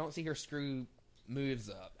 really. I don't see her screw moves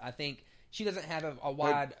up. I think she doesn't have a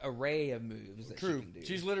wide array of moves that True. she can do.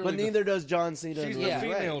 She's literally. But neither does John Cena. She's and the Yeah.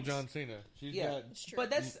 Roman female Reigns. John Cena. She's Yeah. got. It's true. But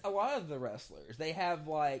that's a lot of the wrestlers. They have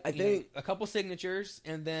like I think- a couple signatures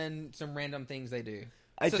and then some random things they do.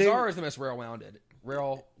 I Cesaro think- is the most well-rounded.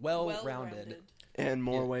 Well-rounded. Well-rounded. In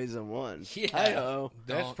more Yeah. ways than one. Yeah. Hi-ho.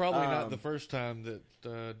 That's probably not Um, the first time that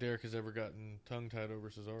Derrick has ever gotten tongue tied over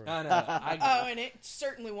Cesaro. I know. Oh, and it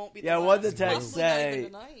certainly won't be the Yeah, last. what did the text Possibly not even say?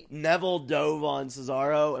 tonight. Neville dove on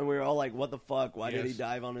Cesaro, and we were all like, what the fuck? Why did he Yes.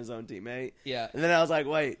 dive on his own teammate? yeah. And then I was like,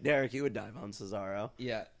 wait, Derek, he would dive on Cesaro.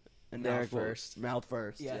 Yeah. And Mouth Derek will- first. Mouth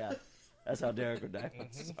first, Yeah. yeah. That's how Derek would dive on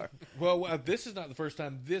Cesaro. Well, this is not the first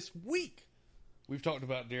time this week we've talked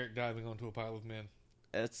about Derrick diving onto a pile of men.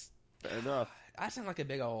 It's fair enough. I sound like a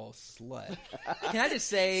big old slut. Can I just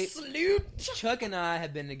say, Salute. Chuck and I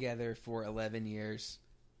have been together for 11 years.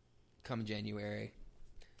 Come January,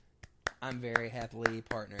 I'm very happily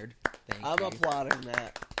partnered. Thank I'm you. applauding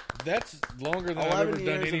that. That's longer than I've 11 ever done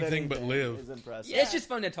years of anything but live. is impressive. Yeah. It's just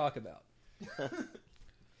fun to talk about.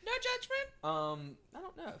 No judgment. I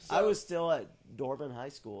don't know. So I was still at Dorman High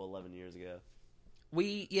School 11 years ago.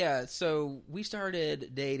 So we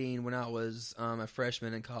started dating when I was a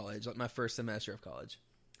freshman in college, like my first semester of college.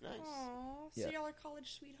 Nice. Aww, so Yeah. y'all are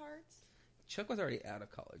college sweethearts. Chuck was already out of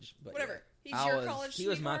college, but Whatever. yeah. He's your college He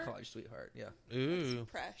was my sweetheart? college sweetheart. Yeah, Ooh.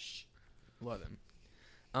 Fresh. love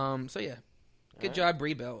him. So yeah, good right. job,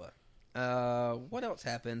 Brie Bella. What else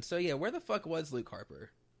happened? So yeah, where the fuck was Luke Harper?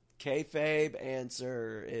 Kayfabe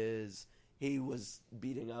answer is he was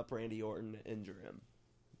beating up Randy Orton to injure him.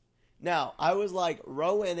 Now, I was like,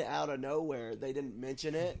 Rowan out of nowhere, they didn't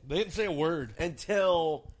mention it They didn't say a word.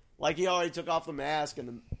 until, like, he already took off the mask and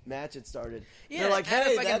the match had started. Yeah, They're like, out of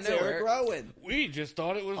hey, fucking that's nowhere. Eric Rowan. We just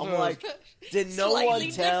thought it was I'm like, did no Slightly one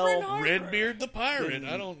different tell Harper. Redbeard the Pirate. Didn't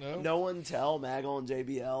I don't know. No one tell Maggle and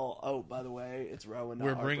JBL, oh, by the way, it's Rowan. not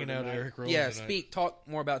We're Harper bringing out tonight." Eric Rowan Yeah, tonight. talk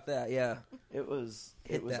more about that. Yeah, It was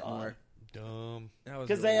hit odd. that more. Dumb.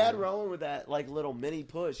 Because they had Rowan with that like little mini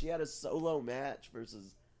push. He had a solo match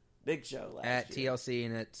versus Big Show last at year. TLC,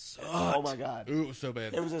 and it sucked. Oh my god. Ooh, it was so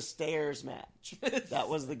bad. It was a stairs match. That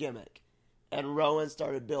was the gimmick. And Rowan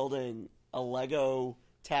started building a Lego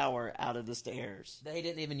tower out of the stairs. They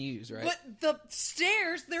didn't even use, right? But the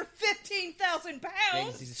stairs, they're 15,000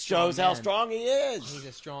 pounds. He's a strong Shows how man. strong he is. He's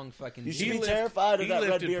a strong fucking You should dude. be terrified of he that red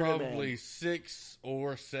lifted bearded probably man. 6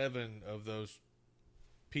 or 7 of those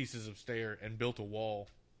pieces of stair and built a wall.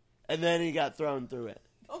 And then he got thrown through it.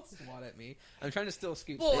 Don't swat at me. I'm trying to still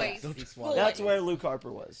scoot. Boys. Don't be swatted. That's where Luke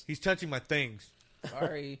Harper was. He's touching my things.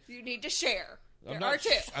 Sorry. You need to share. I'm There are two.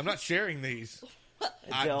 not sharing these.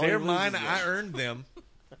 Until he They're loses mine. them. I earned them.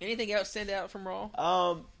 Anything else stand out from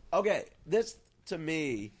Raw? Okay, this to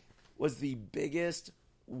me was the biggest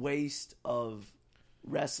waste of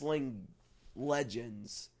wrestling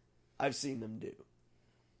legends I've seen them do.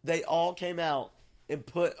 They all came out and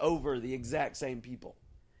put over the exact same people.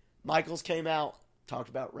 Michaels came out, talked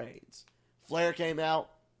about Reigns. Flair came out,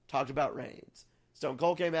 talked about Reigns. Stone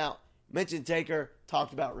Cold came out, mentioned Taker,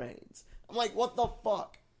 talked about Reigns. I'm like, what the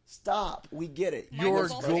fuck? Stop. We get it. You're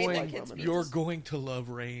Michaels also ate that going. kid's pizza. You're going to love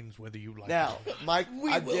Reigns whether you like Now, it. Mike,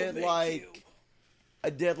 We will make I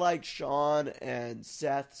did like Sean and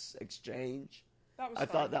Seth's exchange. That was I fun.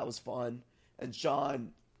 thought that was fun, and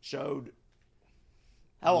Sean showed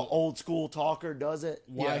how an old school talker does it.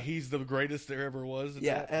 Why he's the greatest there ever was. at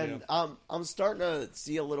Yeah, that? and I'm starting to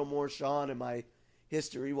see a little more Sean in my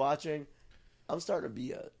history watching. I'm starting to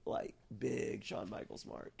be a big Shawn Michaels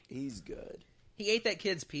mark. He's good. He ate that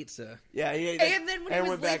kid's pizza. Yeah, he ate And then when he was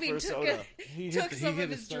went back leaving, for a took soda. took some of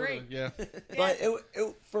his soda. drink. Yeah, But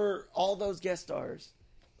it for all those guest stars,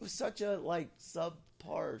 it was such a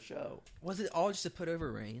subpar show. Was it all just to put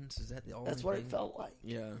over Reigns? Is that the only That's what thing? it felt like.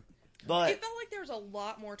 Yeah. But It felt like there was a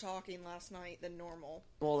lot more talking last night than normal.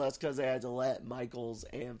 well, that's because they had to let Michaels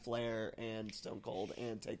and Flair and Stone Cold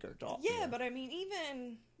and Taker talk. Yeah, but I mean,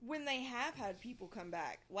 even when they have had people come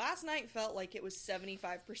back, last night felt like it was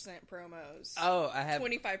 75% promos. Oh, I have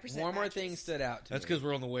 25% one more matches. thing stood out to that's me. because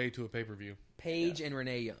we're on the way to a pay per view. Paige and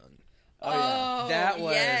Renee Young. Oh, That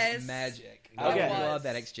was yes. magic. Okay. I love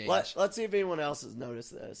that exchange. Let's see if anyone else has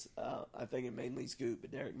noticed this. I think it mainly Scoop, but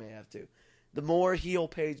Derrick may have too. The more heel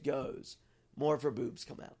Paige goes, more of her boobs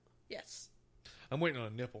come out. Yes. I'm waiting on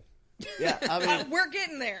a nipple. Yeah, I mean, We're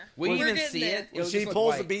getting there. We We're even getting see there. it. when was she just look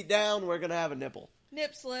pulls the white. beat down, we're gonna have a nipple.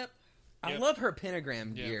 Nip slip. I Yep. love her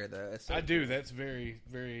pentagram Yeah. gear though. It's so I do. cool. That's very,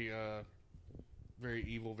 very, very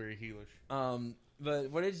evil, very heelish.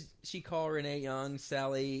 But what did she call Renee Young?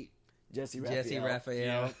 Sally Jesse Raphael. Jesse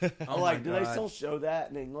Raphael. Yeah. Oh I'm my like, do they God. still show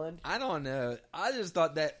that in England? I don't know. I just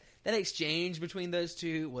thought that exchange between those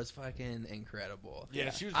two was fucking incredible.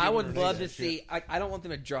 Yeah, she was. I giving would Renee love that to shit. see. I don't want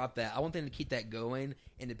them to drop that. I want them to keep that going,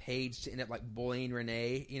 and the Paige to end up bullying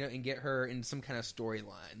Renee, and get her in some kind of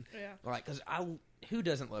storyline. Yeah. Because who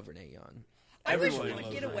doesn't love Renee Young? I wish Everybody we would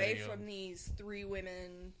loves get Renee away Young. from these 3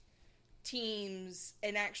 women teams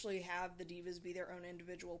and actually have the divas be their own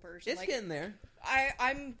individual person. It's getting there.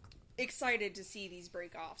 I'm excited to see these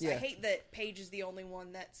break-offs. I Yeah. hate that Paige is the only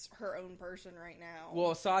one that's her own person right now.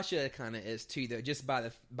 Well, Sasha kind of is too, though, just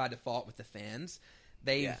by default with the fans.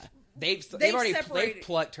 They've already separated.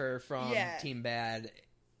 plucked her from Yeah. Team Bad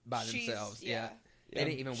by She's- themselves. yeah. They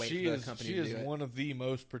didn't even wait She for is, the company she to is do it. one of the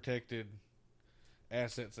most protected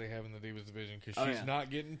assets they have in the Divas division because Oh, she's yeah. not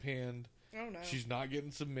getting pinned. oh no. She's not getting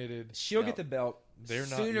submitted. She'll No. get the belt They're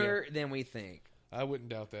not- sooner than we think. I wouldn't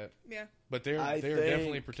doubt that. Yeah. But they're I they're think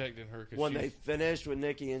definitely protecting her because When they finish with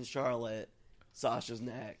Nikki and Charlotte, Sasha's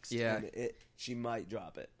next. Yeah. and she might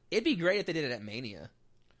drop it. It'd be great if they did it at Mania.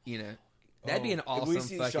 That'd be an awesome if we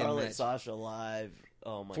see fucking Charlotte match. Sasha live,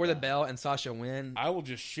 oh my For the God. belt and Sasha win. I will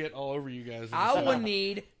just shit all over you guys. I would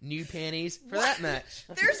need new panties for that match.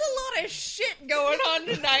 There's a lot of shit going on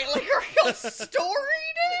tonight. Like, are y'all storing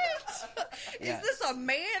it? Yeah. Is this a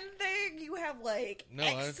man thing? You have No,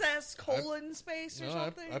 excess colon space or No,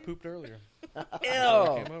 something? I pooped earlier. I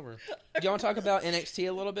Ew. came over. Do you want to talk about NXT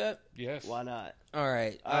a little bit? Yes. Why not? All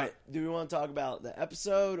right. All right. Do we want to talk about the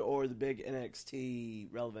episode or the big NXT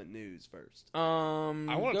relevant news first? I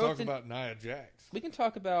want to talk about Nia Jax. We can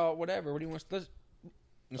talk about whatever. What do you want?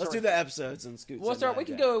 Let's do the episodes and scoot. We'll some start. Nia We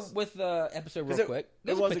can Jax. go with the episode real quick.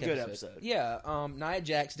 it was a quick good episode. Yeah. Nia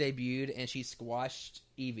Jax debuted and she squashed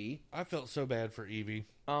Evie. I felt so bad for Evie.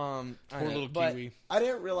 I Poor know, little but Kiwi. I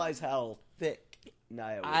didn't realize how thick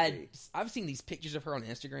Nia would be. I've seen these pictures of her on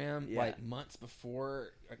Instagram Yeah. months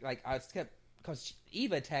before. I kept because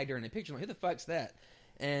Eva tagged her in a picture. I'm like, who the fuck's that?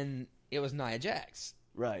 And it was Nia Jax.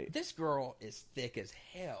 Right. This girl is thick as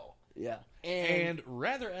hell. Yeah. And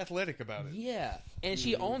rather athletic about it. Yeah, and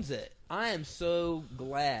she owns it. I am so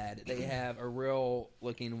glad they have a real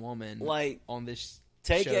looking woman on this.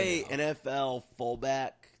 Take show a now. NFL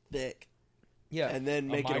fullback thick, Yeah, and then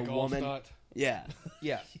make it a Mike woman. Allstott. Yeah,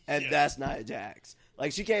 yeah. and that's Nia Jax.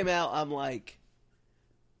 She came out. I'm like,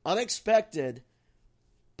 unexpected,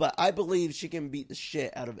 but I believe she can beat the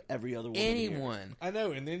shit out of every other woman. here. Anyone. I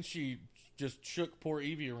know, and then she just shook poor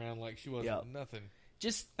Evie around like she wasn't Yep. nothing.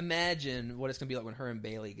 Just imagine what it's gonna be like when her and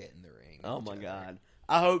Bailey get in the ring. Oh with my each other. God!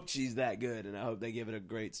 I hope she's that good, and I hope they give it a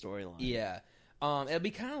great storyline. Yeah. It'll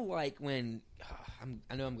be kind of like when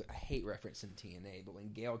I hate referencing TNA, but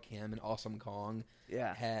when Gail Kim and Awesome Kong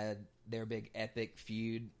Yeah. had their big epic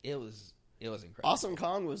feud, it was incredible. Awesome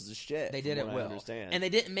Kong was the shit. They did from it what well, I understand. and they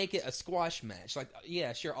didn't make it a squash match. Like,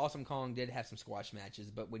 yeah, sure, Awesome Kong did have some squash matches,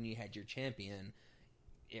 but when you had your champion,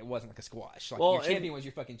 it wasn't like a squash. Like, Well, your champion was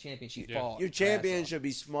your fucking champion. She fought. Your champion should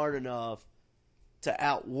be smart enough to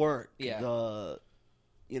outwork the,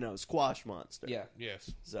 squash monster. Yeah,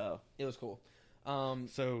 Yes. So, it was cool.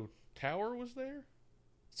 So Tower was there?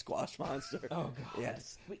 squash monster. Oh god.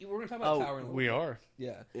 Yes. We're gonna talk about Tower in a little We bit. are.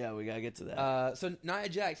 Yeah. Yeah, we gotta get to that. So Nia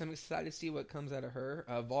Jax, I'm excited to see what comes out of her.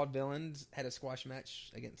 Vaudevillains had a squash match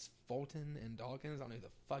against Fulton and Dawkins. I don't know who the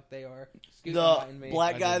fuck they are. Excuse me, The fighting me.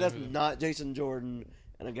 black I guy don't know that's who that- not Jason Jordan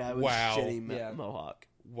and a guy with Wow. a shitty Yeah. mohawk.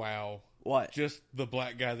 Wow. What? Just the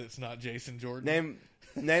black guy that's not Jason Jordan.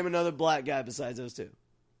 Name another black guy besides those two.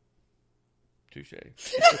 Touche.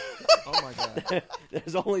 Oh my god.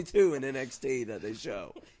 There's only two in NXT that they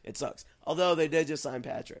show. It sucks. Although they did just sign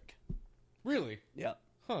Patrick. Really? Yep.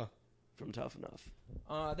 Huh. From Tough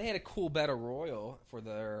Enough. They had a cool battle royal for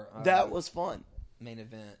their That was fun. main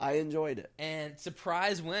event. I enjoyed it. And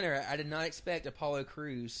surprise winner, I did not expect Apollo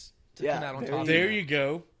Crews to Yeah, come out on very top. There of it. you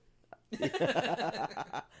go.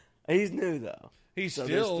 He's new though. He's So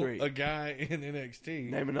there's still three. a guy in NXT.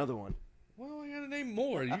 Name another one. Well, I gotta name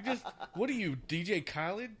more. You just what are you, DJ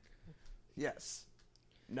Khaled? Yes.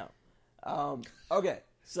 No. Okay.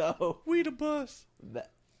 So We the bus.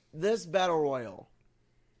 this battle royal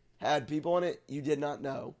had people in it you did not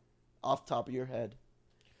know off the top of your head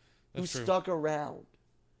That's who true. stuck around,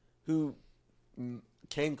 who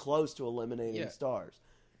came close to eliminating Yeah. stars.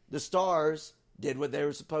 The stars did what they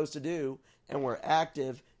were supposed to do and were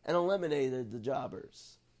active and eliminated the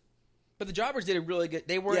jobbers. But the jobbers did a really good.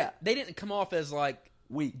 They weren't. Yeah. They didn't come off as like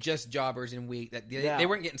Weak. just jobbers and weak. That Yeah. they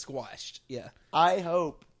weren't getting squashed. Yeah. I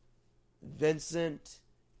hope Vincent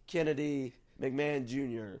Kennedy McMahon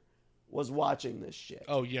Jr. was watching this shit.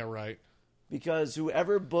 Oh yeah, right. Because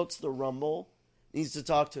whoever books the Rumble needs to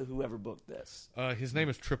talk to whoever booked this. His name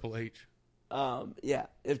is Triple H. Yeah.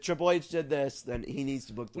 If Triple H did this, then he needs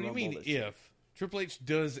to book the What do you Rumble. mean this year. if? Triple H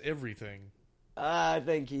does everything. I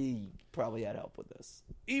think he probably had help with this.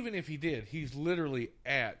 Even if he did, he's literally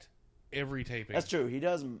at every taping. That's true. He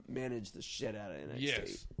does manage the shit out of NXT.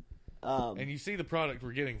 Yes. Um, And you see the product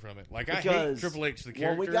we're getting from it. Like, I hate because Triple H, the when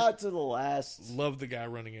character. we got to the last Love the guy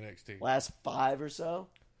running NXT. 5 or so,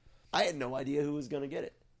 I had no idea who was going to get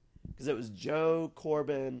it. Because it was Joe,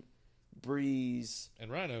 Corbin, Breeze,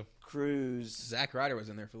 And Rhino. Cruz, Zack Ryder was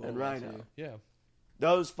in there for a little and while Rhino. too. Yeah.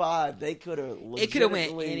 Those 5, they could have It could have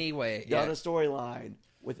went any way. done Yeah. a storyline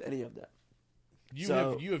with any of them.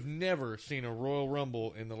 You have never seen a Royal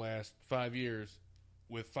Rumble in the last 5 years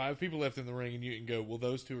with 5 people left in the ring, and you can go, well,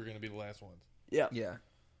 those 2 are going to be the last ones. Yeah. Yeah.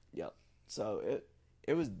 Yep. So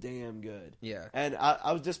it was damn good. Yeah. And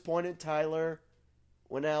I was disappointed Tyler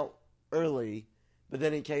went out early, but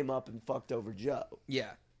then he came up and fucked over Joe.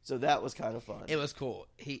 Yeah. So that was kind of fun. It was cool.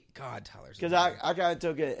 Tyler's Because I kind of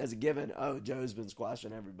took it as a given, oh, Joe's been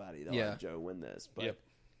squashing everybody. They'll Yeah. let Joe win this. But Yep.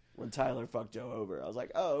 when Tyler fucked Joe over, I was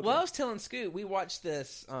like, oh, okay. Well, I was telling Scoot, we watched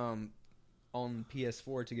this on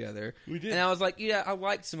PS4 together. We did. And I was like, yeah, I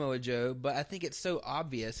like Samoa Joe, but I think it's so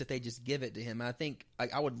obvious if they just give it to him. I think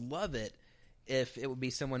I would love it if it would be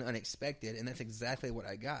someone unexpected, and that's exactly what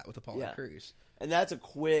I got with Apollo Yeah. Crews. And that's a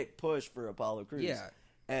quick push for Apollo Crews. Yeah.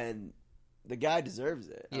 And the guy deserves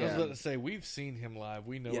it. I was Yeah. about to say, we've seen him live.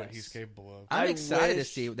 We know what Yes. he's capable of. I'm I excited to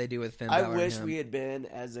wish- see what they do with Finn I Balor and wish him. we had been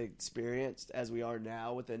as experienced as we are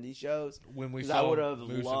now with indie shows. When we Because I saw would have Moose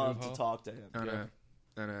and loved to Uhaa. talk to him. I know.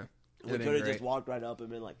 I know. We could have just walked right up and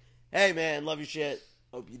been like, hey, man, love your shit.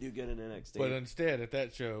 Hope you do good in NXT. But instead, at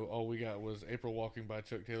that show, all we got was April walking by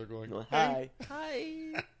Chuck Taylor going, Hi.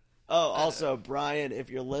 Hi. Oh, also, Brian, if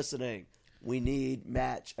you're listening, we need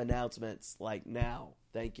match announcements like now.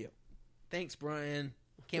 Thank you. Thanks, Brian.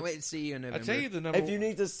 Can't wait to see you in I November. tell you the number. If you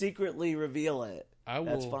need to secretly reveal it,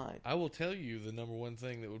 that's fine. I will tell you the number one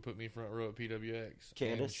thing that would put me front row at PWX.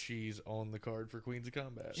 Candace? And she's on the card for Queens of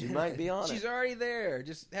Combat. She might be on She's it already there.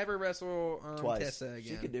 Just have her wrestle twice. Tessa again.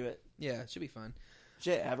 She could do it. Yeah, it should be fun.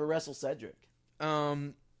 Shit, have her wrestle Cedric.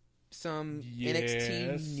 Some Yes.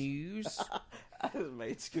 NXT news. I just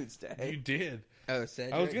made Scoot's You day. did. Oh,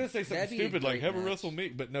 Cedric. I was going to say something That'd be a stupid like great have her match. wrestle me,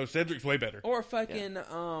 but no, Cedric's way better. Or fucking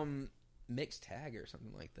mixed tag or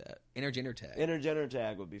something like that. Intergender tag. Intergender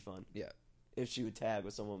tag would be fun. Yeah. If she would tag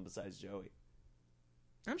with someone besides Joey.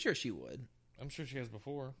 I'm sure she would. I'm sure she has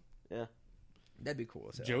before. Yeah, That'd be cool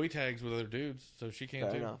as hell. Joey tags with other dudes, so she can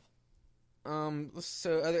fair too. enough.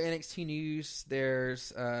 So other NXT news,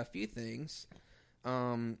 there's a few things.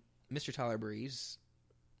 Mr. Tyler Breeze,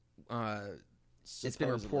 it's been Supposedly.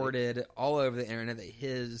 reported all over the internet that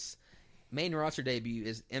his main roster debut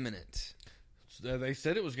is imminent. They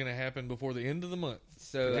said it was going to happen before the end of the month.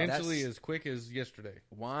 So Potentially that's as quick as yesterday.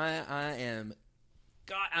 why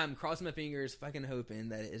I'm crossing my fingers, fucking hoping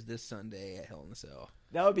that it is this Sunday at Hell in a Cell.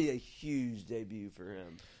 That would be a huge debut for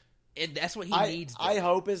him. That's what he needs. I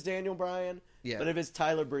hope it's Daniel Bryan. Yeah. But if it's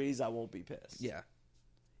Tyler Breeze, I won't be pissed. Yeah.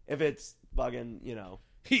 If it's fucking,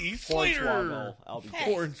 Heath Slater! Hornswoggle, I'll be pissed.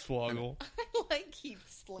 Hornswoggle. I like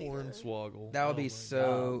Heath Slater. Hornswoggle. That would Oh be my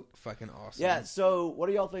so fucking awesome. Yeah, so what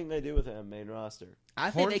do y'all think they do with him, main roster?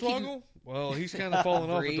 I think they keep Hornswoggle? Well, he's kind of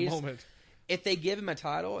falling off at the Breeze. moment. if they give him a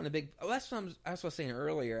title and a big. Oh, that's what I was saying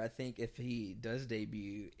earlier. I think if he does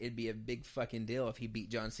debut, it'd be a big fucking deal if he beat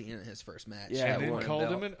John Cena in his first match. Yeah, And it then would. called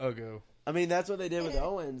him an Ugo. I mean, that's what they did with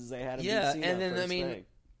Owens. They had him Yeah, beat Cena and then, first I mean, thing.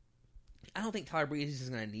 I don't think Tyler Breeze is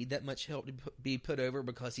going to need that much help to be put over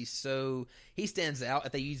because he stands out.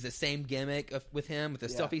 If they use the same gimmick with him with the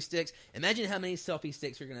Yeah. selfie sticks, imagine how many selfie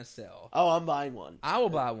sticks you're going to sell. Oh, I'm buying one. I will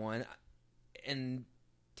buy one and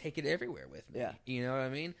take it everywhere with me. Yeah. You know what I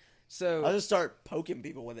mean? So I'll just start poking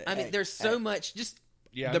people with it. I mean, Hey, there's so hey. much. Just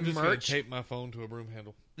Yeah, the I'm just going merch. to tape my phone to a broom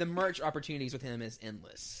handle. The merch opportunities with him is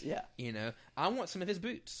endless. Yeah. You know, I want some of his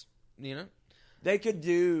boots. You know, They could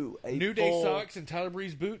do a New full, Day socks and Tyler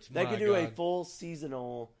Breeze boots. They My could do a God. full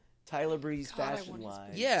seasonal Tyler Breeze God, I fashion want his line.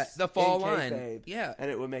 boots. yeah, the fall in line. kayfabe, Yeah, and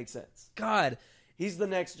it would make sense. God, He's the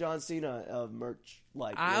next John Cena of merch.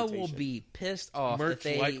 I will rotation. be pissed off Merch if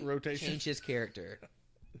they like rotation. change his character.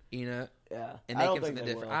 You know, Yeah, and I make don't him think something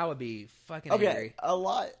they different. will. I would be fucking Okay, angry. a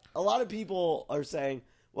lot of people are saying,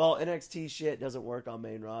 well, NXT shit doesn't work on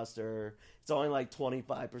main roster. It's only like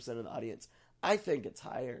 25% of the audience. I think it's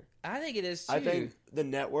higher. I think it is too. I think the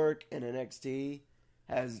network and NXT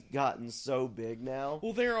has gotten so big now.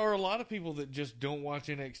 Well, there are a lot of people that just don't watch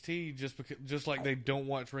NXT just like they don't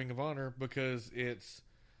watch Ring of Honor because it's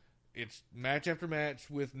match after match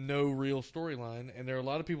with no real storyline, and there are a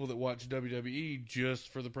lot of people that watch WWE just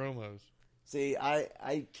for the promos. See,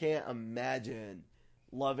 I can't imagine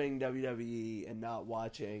loving WWE and not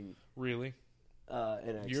watching Really?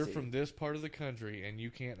 NXT. You're from this part of the country, and you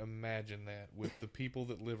can't imagine that with the people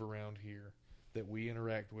that live around here that we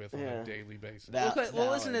interact with on Yeah. a daily basis. That-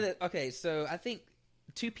 well, listen to valid. this. Okay, so I think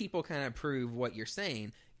two people kind of prove what you're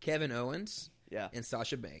saying: Kevin Owens Yeah, and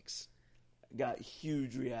Sasha Banks. got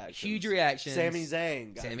huge reactions. Huge reactions. Sami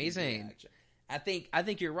Zayn. Got Sami huge Zayn. reaction. I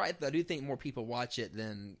think you're right, though. I do think more people watch it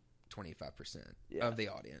than 25% Yeah. of the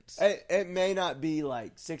audience. It may not be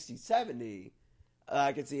like 60, 70.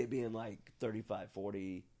 I could see it being like 35,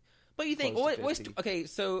 40. But you think, close to what's 50. okay?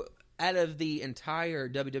 So out of the entire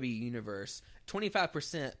WWE universe,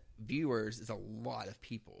 25% viewers is a lot of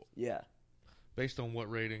people. Yeah. Based on what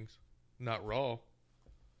ratings? Not Raw.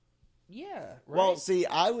 Yeah. Right? Well, see,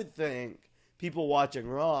 I would think people watching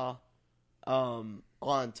Raw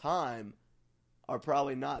on time are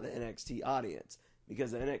probably not the NXT audience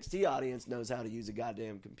because the NXT audience knows how to use a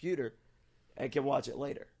goddamn computer and can watch it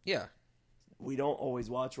later. yeah. We don't always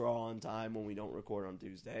watch Raw on time when we don't record on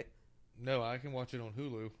Tuesday. No, I can watch it on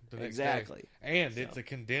Hulu the next Exactly. day. And it's a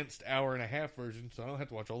condensed hour-and-a-half version, so I don't have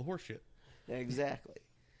to watch all the horse shit. Exactly.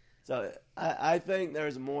 So I think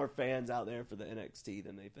there's more fans out there for the NXT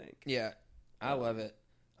than they think. Yeah. I love it.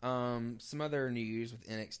 Some other news with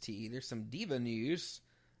NXT. There's some diva news.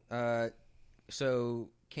 So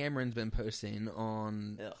Cameron's been posting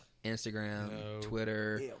on Ugh. Instagram, No.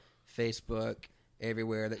 Twitter, Ew. Facebook,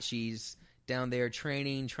 everywhere that she's down there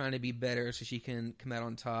training, trying to be better so she can come out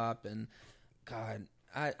on top. And God,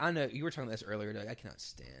 I know you were talking about this earlier, Doug. I cannot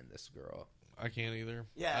stand this girl. I can't either.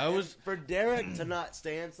 Yeah, I was... for Derrick to not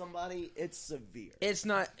stand somebody, it's severe. It's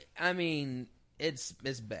not. I mean, it's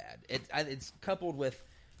bad. It's coupled with.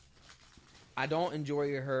 I don't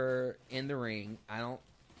enjoy her in the ring. I don't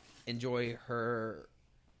enjoy her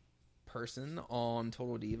person on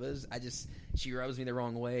Total Divas. She rubs me the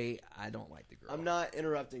wrong way. I don't like the girl. I'm not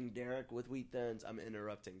interrupting Derrick with Wheat Thins. I'm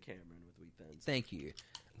interrupting Cameron with Wheat Thins. Thank you.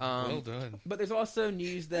 well done. But there's also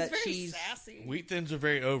news that That's very she's sassy. Wheat Thins are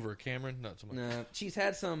very over. Cameron, not so much. no, she's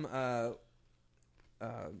had some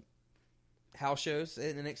house shows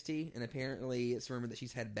in NXT, and apparently it's rumored that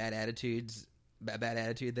she's had bad attitude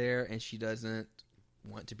there, and she doesn't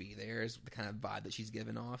want to be there. Is the kind of vibe that she's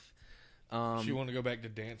given off. She want to go back to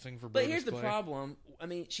dancing for But Brodus here's the Clay? problem. I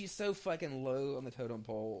mean, she's so fucking low on the totem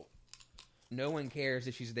pole. No one cares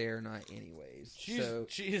if she's there or not, anyways. She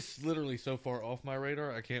is literally so far off my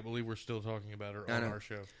radar, I can't believe we're still talking about her I on know. our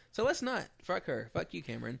show. So let's not. Fuck her. Fuck you,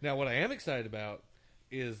 Cameron. Now, what I am excited about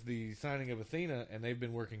is the signing of Athena, and they've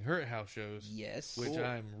been working her at house shows. Yes. Which Cool.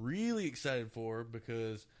 I'm really excited for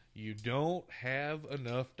because you don't have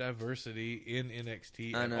enough diversity in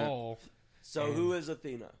NXT I at know. all. So And- who is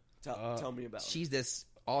Athena? Tell me about her. She's this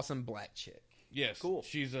awesome black chick. Yes, Cool.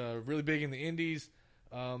 She's really big in the indies.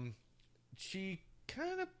 She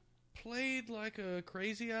kind of played like a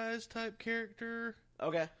Crazy Eyes type character.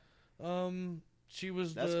 Okay. She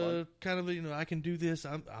was That's the kind of I can do this.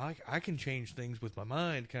 I can change things with my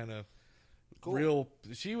mind. Kind of Cool. real.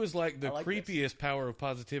 She was like the I like creepiest power of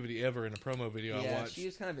positivity ever in a promo video I Yeah, watched.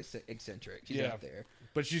 she's kind of eccentric. She's Yeah. out there.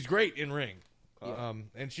 But she's great in ring. Yeah.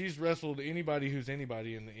 And she's wrestled anybody who's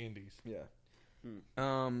anybody in the indies. Yeah.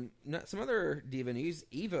 Some other diva news.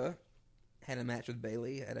 Eva had a match with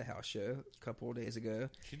Bailey at a house show a couple of days ago,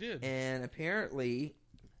 She did. and apparently,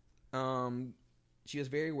 she was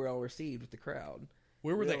very well received with the crowd.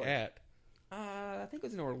 Where were they Really? at? I think it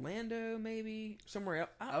was in Orlando, maybe somewhere else.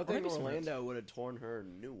 I would think maybe somewhere else. Orlando would have torn her a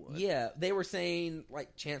new one. Yeah, they were saying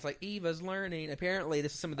like chants like Eva's learning. Apparently,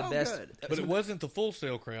 this is some of the Oh, best. good. But it wasn't the Full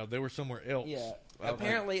Sail crowd. They were somewhere else. Yeah, Okay.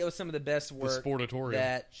 apparently it was some of the best work Sportatorium.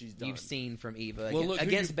 that She's done. you've seen from Eva Well, look who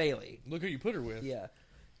against you- Bailey. Look who you put her with. Yeah,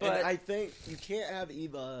 But but I think you can't have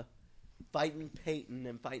Eva fighting Peyton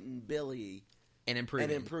and fighting Billy and improving.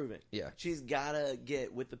 and improving. Yeah. She's got to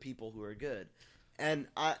get with the people who are good. And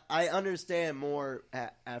I understand more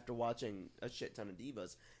after watching a shit ton of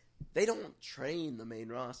divas. They don't train the main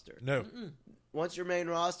roster. No. Once you're main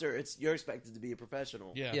roster, you're expected to be a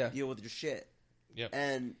professional. Yeah. Yeah. Deal with your shit. Yep.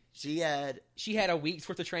 And she had, She had a week's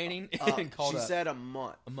worth of training and called she up said a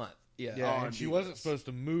month. a month. Yeah. Yeah, on and she Divas. wasn't supposed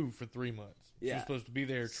to move for 3 months. She Yeah. was supposed to be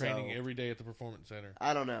there training So- every day at the Performance Center.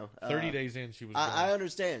 I don't know. 30 days in, she was I gone.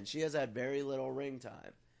 understand. She has had very little ring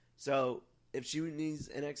time. So if she needs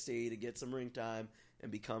NXT to get some ring time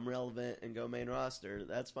and become relevant and go main roster,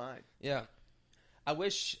 that's fine. Yeah. I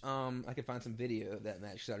wish I could find some video of that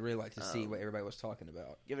match because I'd really like to see what everybody was talking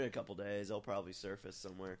about. Give it a couple days. It'll probably surface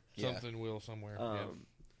somewhere. Yeah. Something will somewhere. Yeah.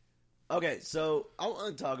 Okay, so I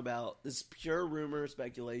want to talk about this pure rumor,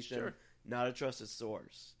 speculation, Sure. not a trusted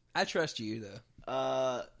source. I trust you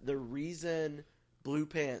though. The reason Blue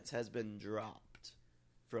Pants has been dropped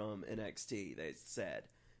from NXT, they said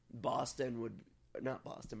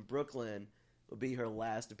Brooklyn would be her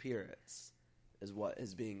last appearance, is what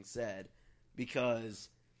is being said, because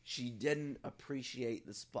she didn't appreciate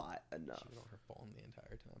the spot enough. She was on her phone the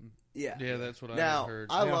entire time. Yeah, Yeah, that's what Now, I heard.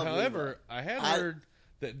 I Now, love however, Leva. I have heard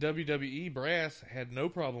that WWE brass had no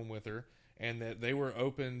problem with her and that they were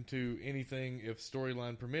open to anything if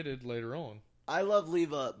storyline permitted later on. I love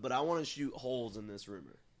Leva, but I want to shoot holes in this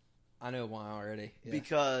rumor. I know why already. Yeah.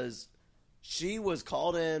 Because she was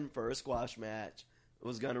called in for a squash match,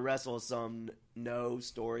 was going to wrestle some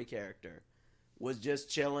no-story character, was just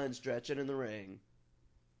chilling, stretching in the ring.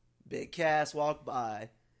 Big Cass walked by,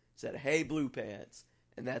 said, "Hey, Blue Pants,"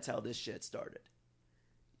 and that's how this shit started.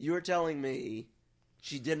 You were telling me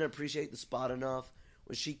she didn't appreciate the spot enough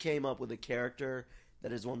when she came up with a character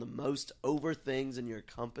that is one of the most over things in your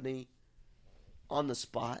company on the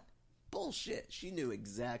spot? Bullshit. She knew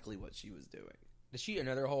exactly what she was doing.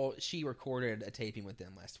 She recorded a taping with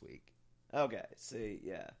them last week. Okay, see,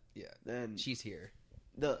 yeah. Yeah. Then She's here.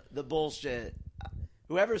 the bullshit.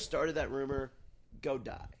 Whoever started that rumor, go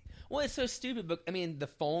die. Well, it's so stupid, but I mean, the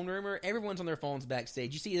phone rumor, everyone's on their phones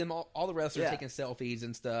backstage. You see them, all the wrestlers Yeah. taking selfies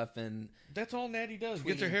and stuff, and That's all Natty does.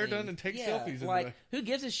 Gets her tweeting hair done things. and takes Yeah, selfies. Like, who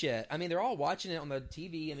gives a shit? I mean, they're all watching it on the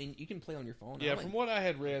TV. I mean, you can play on your phone. Yeah, I from what I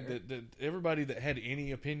had read, that everybody that had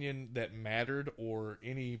any opinion that mattered or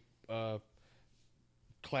any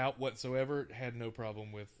clout whatsoever had no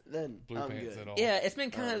problem with Then Blue I'm Pants good. at all. Yeah, it's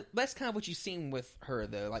been kind of that's kind of what you've seen with her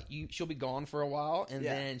though. Like she'll be gone for a while, and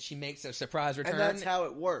Yeah. then she makes a surprise return. And that's how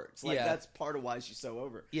it works. Like, Yeah. that's part of why she's so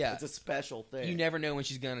over. Yeah. It's a special thing. you never know when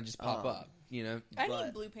she's gonna just pop up. You know, I But-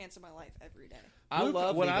 need blue pants in my life every day. I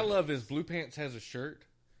love what Leva I love Blue. is Blue Pants has a shirt,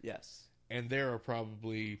 Yes. and there are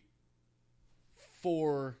probably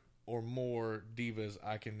 4 or more divas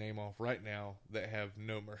I can name off right now that have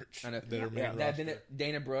no merch I know. that are main Yeah. roster.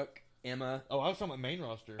 Dana Brooke, Emma. Oh, I was talking about main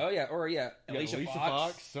roster. Oh yeah, Yeah, Alicia,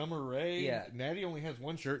 Fox. Summer Rae. Yeah. Natty only has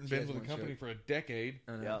one shirt and She been has with the one company shirt. for a decade.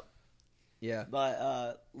 I know. Yep. Yeah,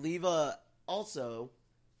 But Leva also,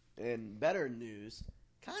 in better news,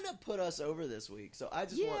 kind of put us over this week. So I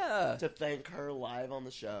just Yeah. want to thank her live on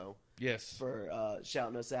the show Yes. for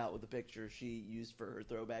shouting us out with the picture she used for her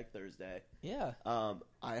Throwback Thursday. yeah.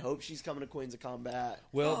 I hope she's coming to Queens of Combat.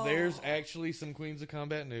 Well, there's actually some Queens of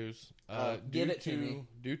Combat news. Give Due it to me.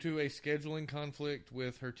 Due to a scheduling conflict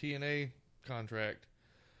with her TNA contract,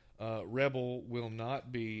 Rebel will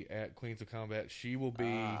not be at Queens of Combat. She will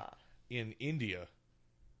be in India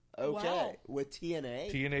Okay, Wow. with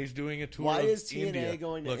TNA. TNA's doing a tour. Why of is TNA India.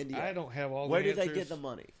 going to Look, India? I don't have all Where the did they answers. get the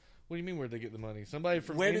money? What do you mean where they get the money? Somebody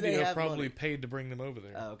from Where do they India have probably money? paid to bring them over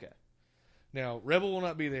there. Oh, okay. Now, Rebel will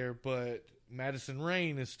not be there, but Madison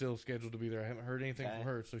Rain is still scheduled to be there. I haven't heard anything Okay. from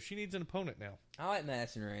her, so she needs an opponent now. I like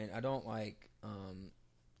Madison Rain. I don't like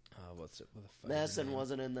what's it? What the fuck? is her Madison name?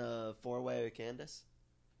 wasn't in the 4-way with Candace?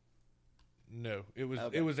 No, it was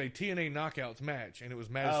Okay. it was a TNA Knockouts match, and it was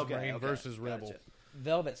Madison Rain versus Rebel. Gotcha.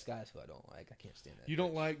 Velvet Sky's who I don't like. I can't stand that. You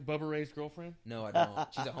don't like Bubba Ray's girlfriend? No, I don't.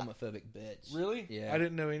 She's a homophobic bitch. Really? Yeah. I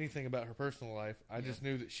didn't know anything about her personal life. I just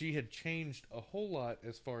knew that she had changed a whole lot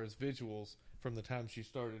as far as visuals from the time she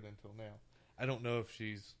started until now. I don't know if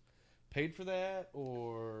she's paid for that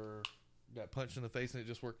or got punched in the face and it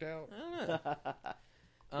just worked out. I don't know.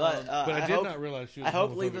 But But I did hope, not realize she was I a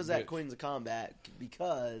hope homophobic Leva's at bitch. Queens of Combat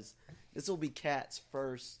because this will be Kat's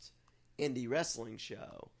first indie wrestling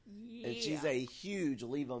show. Yeah. And she's a huge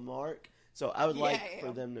Leva mark, so I would like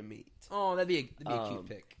for them to meet. Oh, that'd be a cute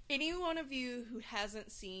pick. Any one of you who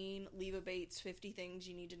hasn't seen Leva Bates' 50 Things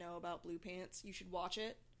You Need to Know About Blue Pants, you should watch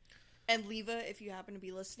it. And Leva, if you happen to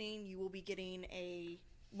be listening, you will be getting a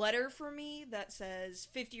letter from me that says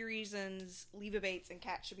 50 reasons Leva Bates and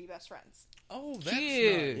Kat should be best friends. Oh, that's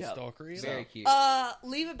Cute. not Yep. stalkery. at Very all.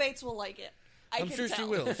 cute. Leva Bates will like it. I'm can sure she tell.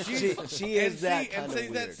 will. She is that and kind see,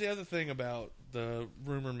 of that's weird. the other thing about the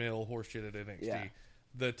rumor mill horseshit at NXT. Yeah.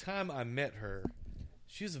 The time I met her,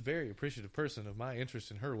 she's a very appreciative person of my interest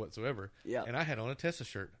in her whatsoever. Yeah. And I had on a Tessa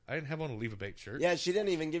shirt. I didn't have on a Leva Bates shirt. Yeah, she didn't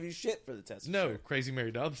even give you shit for the test. No, Crazy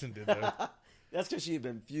Mary Dobson did though. That's because she had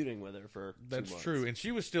been feuding with her for 2 That's months. true. And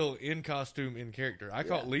she was still in costume, in character. I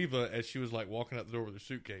caught Leva as she was like walking out the door with her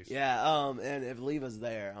suitcase. Yeah, and if Leva's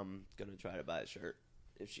there, I'm gonna try to buy a shirt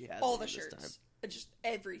if she has All one the this shirts. time. Just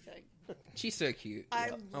everything. She's so cute. I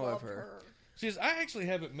love love her. her. See, I actually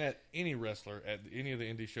haven't met any wrestler at any of the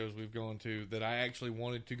indie shows we've gone to that I actually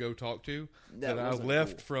wanted to go talk to. That That I wasn't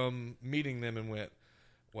left cool. from meeting them and went,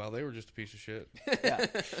 wow, they were just a piece of shit. Yeah,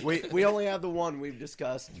 we only have the one we've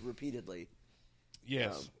discussed repeatedly.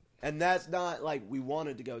 Yes. And that's not like we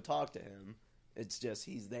wanted to go talk to him. It's just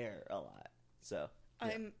he's there a lot. So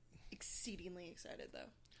I'm exceedingly excited, though.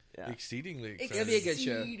 yeah. Exceedingly excited. It'll be a good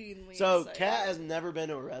show. Exceedingly So excited. Kat has never been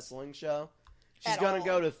to a wrestling show. She's At gonna all.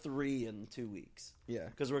 go to 3 in 2 weeks Yeah.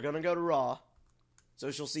 because we're gonna go to Raw. So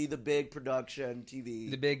she'll see the big production TV,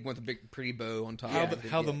 The big with the big pretty bow on top.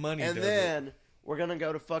 How the money and does then we're gonna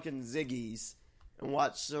go to fucking Ziggy's and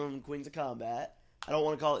watch some Queens of Combat. I don't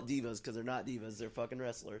want to call it divas because they're not divas; they're fucking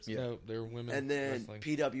wrestlers. it. No, they're women And then wrestling.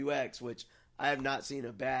 PWX, which I have not seen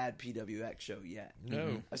a bad PWX show yet.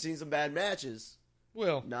 No. I've seen some bad matches,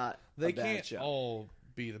 Well, not they a bad can't show. all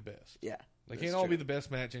be the best. Yeah, They that's can't all true. be the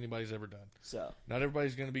best match anybody's ever done. So Not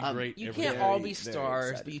everybody's going to be great You every can't day. all be very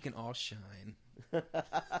stars, excited. but you can all shine.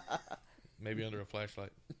 Maybe under a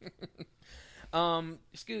flashlight.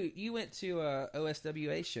 Scoot, you went to a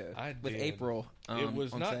OSWA show I with did. April. It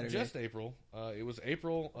was on not Saturday. just April. It was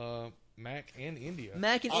April, Mac, and India.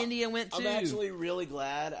 Mac and India went too. I'm actually really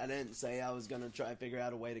glad I didn't say I was gonna try and figure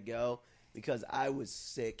out a way to go because I was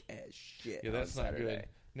sick as shit. Yeah, that's on not Saturday. good.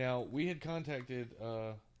 Now, we had contacted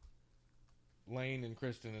Lane and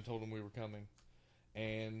Kristen and told them we were coming.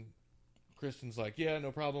 And Kristen's like, yeah,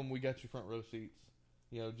 no problem. We got you front row seats.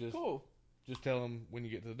 You know, just tell them when you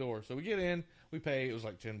get to the door. So we get in, we pay. It was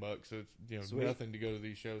like $10, so it's Sweet. nothing to go to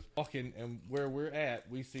these shows. Walking, and where we're at,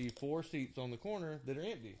 we see 4 seats on the corner that are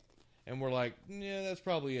empty. And we're like, yeah, that's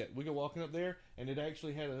probably it. We go walking up there, and it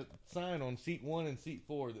actually had a sign on seat 1 and seat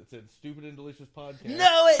 4 that said "Stupid and Delicious Podcast."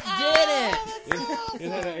 No, it Oh, didn't. that's It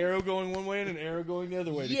had an arrow going one way and an arrow going the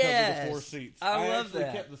other way to cover Yes. the 4 seats. I love actually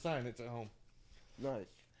that. kept the sign. It's at home. Nice.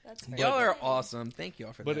 That's Y'all are awesome. Thank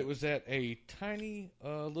y'all for But that. it was at a tiny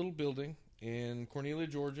little building in Cornelia,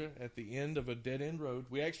 Georgia, at the end of a dead-end road.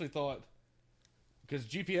 We actually thought, because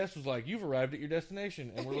GPS was like, you've arrived at your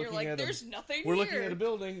destination. And we're You're looking like, at there's nothing We're here. looking at a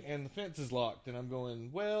building, and the fence is locked. And I'm going,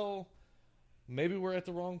 well, maybe we're at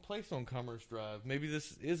the wrong place on Commerce Drive. Maybe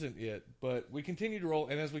this isn't it. But we continue to roll,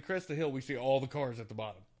 and as we crest the hill, we see all the cars at the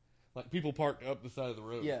bottom. Like, people parked up the side of the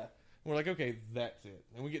road. Yeah. And we're like, okay, that's it.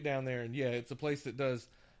 And we get down there, and yeah, it's a place that does,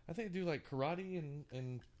 I think they do like karate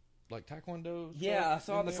and like taekwondo. Yeah, I stuff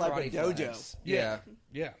saw in the there. like a karate dojo. flags. Yeah.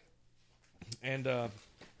 Yeah. And,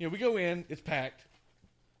 we go in, it's packed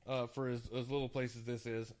for as little a place as this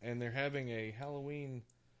is, and they're having a Halloween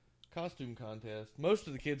costume contest. Most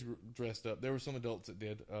of the kids were dressed up. There were some adults that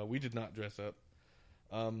did. We did not dress up.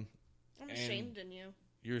 I'm ashamed in you.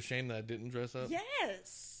 You're ashamed that I didn't dress up?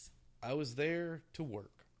 Yes. I was there to work.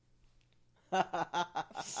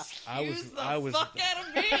 Use the fuck out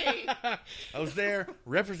of me. I was there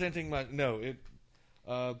representing my. No,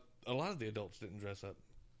 A lot of the adults didn't dress up.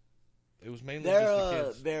 It was mainly They're just the a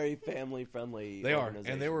kids. very family-friendly They are,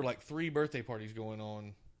 organization. and there were like 3 birthday parties going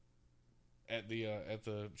on at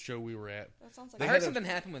the show we were at. That sounds I like heard something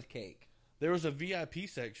happened with cake. There was a VIP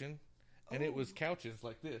section, and it was couches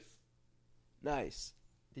like this. Nice.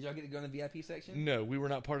 Did y'all get to go in the VIP section? No, we were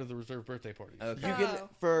not part of the reserved birthday parties. Okay. You can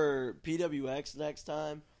for PWX next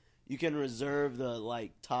time. You can reserve the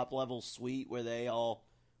like top level suite where they all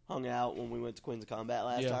hung out when we went to Queens of Combat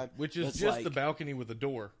last time. Which is It's just like- the balcony with a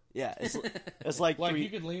door. Yeah, it's like Like three, you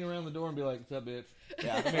could lean around the door and be like, "What's up, bitch?"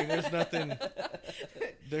 yeah. I mean, there's nothing.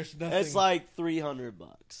 There's nothing. It's like $300.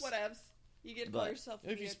 whatevs. You get to But call yourself.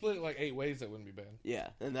 if you VIP. split it like 8 ways, that wouldn't be bad. Yeah,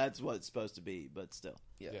 and that's what it's supposed to be, but still.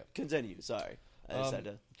 Yeah. Yeah. Continue. Sorry, I just had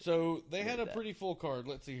to. So they had a that. pretty full card.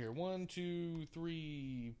 Let's see here: 1, 2,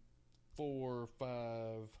 3, 4, 5,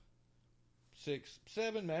 6,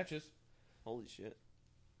 7 matches. Holy shit!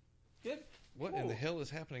 Good. What in the hell is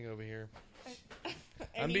happening over here?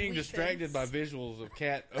 I'm Any being wee distracted by things? visuals of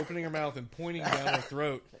Kat opening her mouth and pointing down her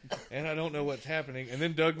throat, and I don't know what's happening. And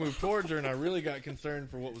then Doug moved towards her, and I really got concerned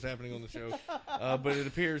for what was happening on the show. But it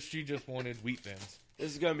appears she just wanted wheat thins.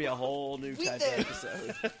 This is going to be a whole new We type did. of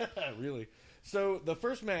episode. Really. So the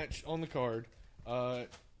first match on the card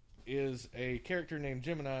is a character named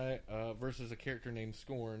Gemini versus a character named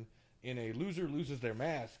Scorn in a loser loses their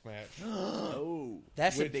mask match. Oh,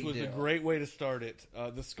 That's a Which big was deal. a great way to start it.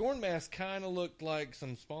 The Scorn mask kind of looked like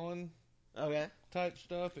some Spawn okay. type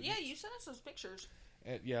stuff. Yeah, you sent us those pictures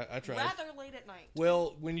Yeah, I tried. rather late at night.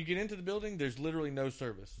 Well, when you get into the building, there's literally no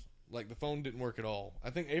service. Like, the phone didn't work at all.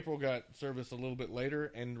 I think April got service a little bit later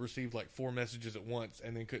and received like 4 messages at once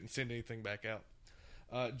and then couldn't send anything back out.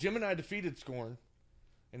 Gemini defeated Scorn,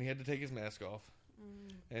 and he had to take his mask off.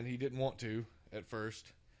 And he didn't want to at first.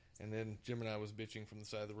 And then Gemini was bitching from the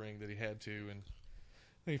side of the ring that he had to, and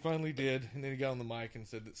he finally did. And then he got on the mic and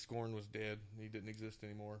said that Scorn was dead. He didn't exist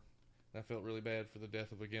anymore. And I felt really bad for the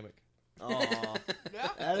death of a gimmick. Aw, Yeah.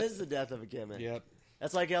 that is the death of a gimmick. Yep.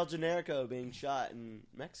 That's like El Generico being shot in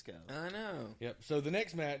Mexico. I know. Yep. So the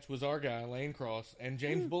next match was our guy, Lane Cross, and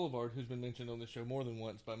James Boulevard, who's been mentioned on this show more than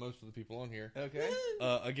once by most of the people on here, Okay.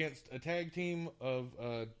 against a tag team of,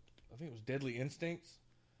 I think it was Deadly Instincts.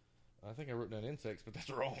 I think I wrote down insects, but that's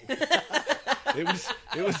wrong. it was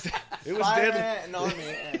Fire deadly. ant and army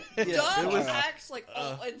ant. Yeah, Doug it was- acts like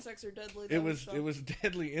all insects are deadly. It was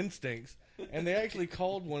Deadly Instincts, and they actually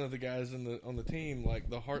called one of the guys on the team like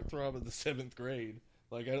the heartthrob of the 7th grade.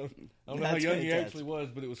 Like I don't know how That's young he fantastic. actually was,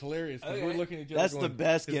 but it was hilarious because Okay. we're looking at each other. That's going, the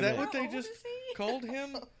best Is that gimmick. what they How old just is he? called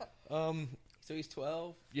him? So he's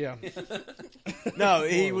 12? Yeah. No,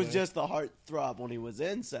 he More or was less. just the heartthrob when he was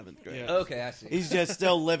in 7th grade. Yeah. Okay, I see. He's just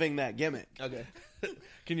still living that gimmick. Okay.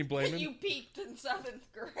 Can you blame him? You peaked in 7th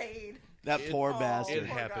grade. That poor Oh, bastard. It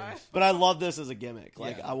poor happens. guy. But I love this as a gimmick.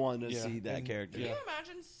 Like, Yeah. I wanted to Yeah. see that And- character. Can yeah. you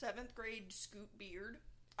imagine 7th grade Scoot Beard?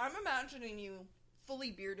 I'm imagining you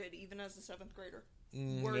fully bearded even as a 7th grader.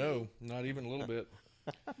 Were No, you? not even a little bit.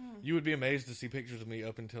 You would be amazed to see pictures of me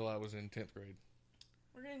up until I was in 10th grade.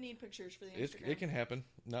 We're gonna need pictures for the It Instagram. can happen.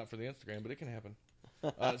 Not for the Instagram, but it can happen.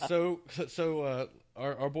 So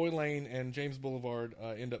our boy Lane and James Boulevard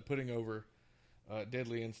end up putting over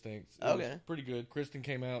Deadly Instincts. It was Okay. pretty good. Kristen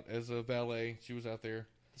came out as a valet. She was out there.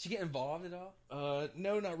 Did she get involved at all?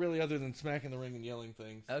 No, not really, other than smacking the ring and yelling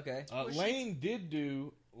things. Okay. Was Lane did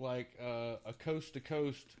do like a coast to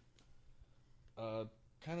coast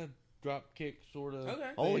kind of drop kick sort of. Okay.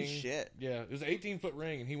 Holy shit. Yeah, it was an 18-foot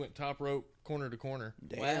ring, and he went top rope, corner to corner.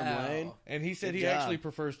 Damn, Wow. Lane. And he said Good he job. actually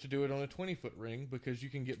prefers to do it on a 20-foot ring because you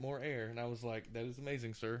can get more air. And I was like, that is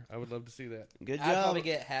amazing, sir. I would love to see that. Good I'd job. probably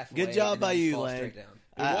get halfway. Good job and by then you, fall Lane. straight down.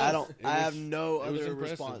 I was- don't. it I was- have no it was other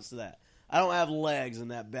impressive. response to that. I don't have legs, and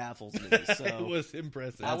that baffles me. So It was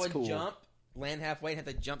impressive. I would cool. jump, land halfway, and have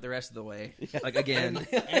to jump the rest of the way. Like, again. to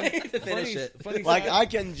finish funny, it. funny like side- I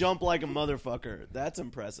can jump like a motherfucker. That's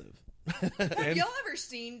impressive. Have and- y'all ever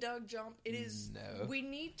seen Doug jump? It is. No. We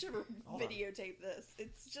need to videotape this.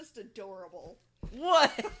 It's just adorable.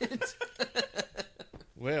 What?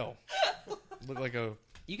 Well, look like a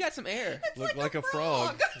You got some air. look like like a a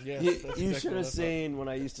frog. frog. Yes, You, that's you exactly should what I have thought. seen when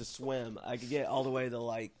I used to swim. I could get all the way to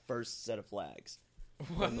like first set of flags.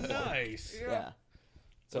 Well, nice. Yeah.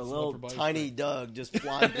 So That's a little upper body tiny strength. Doug just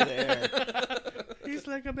flying through the air. He's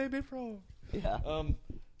like a baby frog. Yeah.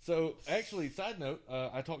 So actually, side note,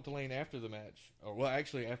 I talked to Lane after the match, or well,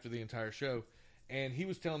 actually after the entire show, and he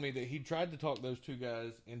was telling me that he tried to talk those two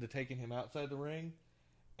guys into taking him outside the ring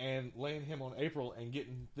and laying him on April and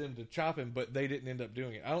getting them to chop him, but they didn't end up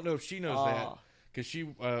doing it. I don't know if she knows that Aw. because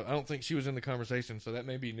I don't think she was in the conversation, so that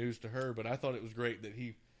may be news to her. But I thought it was great that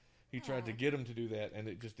he He tried to get him to do that, and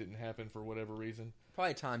it just didn't happen for whatever reason.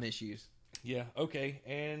 Probably time issues. Yeah, okay.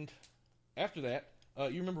 And after that,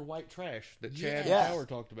 you remember White Trash that Chad Yes. and Tower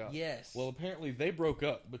talked about? Yes. Well, apparently they broke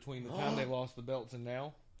up between the time they lost the belts and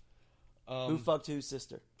now. Who fucked whose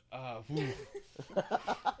sister? Whew,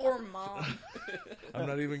 Or mom. I'm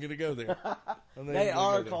not even going to go there. They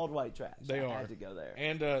are called White Trash. They I are. had to go there.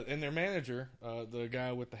 And their manager, the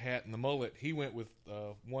guy with the hat and the mullet, he went with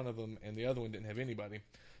one of them, and the other one didn't have anybody.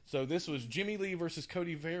 So this was Jimmy Lee versus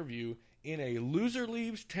Cody Fairview in a loser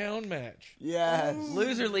leaves town match. Yes.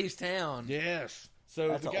 Loser leaves town. Yes. So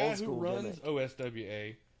That's the an guy old who school runs gimmick.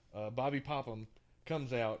 OSWA, Bobby Popham,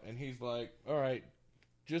 comes out, and he's like, all right,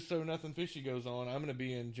 just so nothing fishy goes on, I'm going to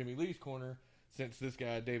be in Jimmy Lee's corner since this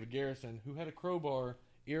guy, David Garrison, who had a crowbar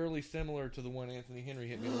eerily similar to the one Anthony Henry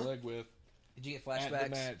hit me in the leg with Did you get at flashbacks? the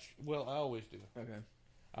match. Well, I always do. Okay.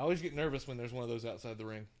 I always get nervous when there's one of those outside the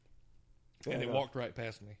ring. Fair And it enough. walked right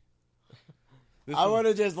past me. This I one- would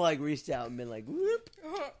have just reached out and been like, whoop,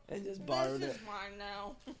 and just borrowed This it. is mine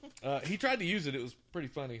now. he tried to use it. It was pretty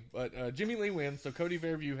funny. But Jimmy Lee wins, so Cody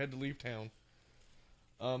Fairview had to leave town.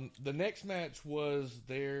 The next match was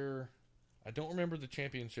their... I don't remember the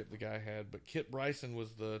championship the guy had, but Kit Bryson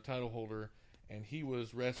was the title holder, and he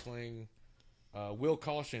was wrestling Will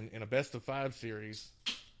Caution in a best-of-5 series.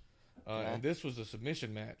 And this was a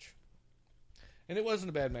submission match. And it wasn't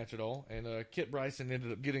a bad match at all, and Kit Bryson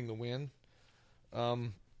ended up getting the win.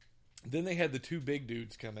 Then they had the two big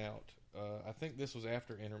dudes come out. I think this was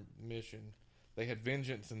after intermission. They had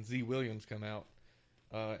Vengeance and Z Williams come out.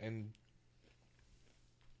 And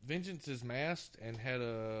Vengeance is masked and had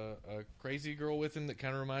a crazy girl with him that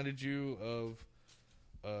kind of reminded you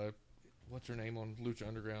of, what's her name on Lucha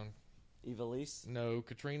Underground? Evilise? No,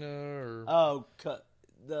 Katrina or... Oh,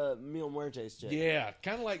 the Mil Muertes chick. yeah,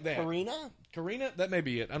 kind of like that. Karina? That may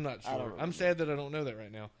be it. I'm not I don't sure. remember. I'm sad that I don't know that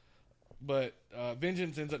right now. But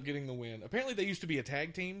Vengeance ends up getting the win. Apparently they used to be a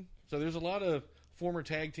tag team, so there's a lot of former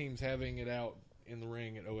tag teams having it out in the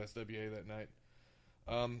ring at OSWA that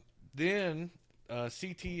night. Then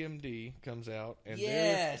CTMD comes out, and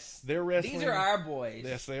Yes. they're wrestling. These are our boys.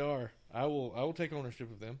 Yes, they are. I will take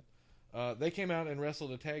ownership of them. They came out and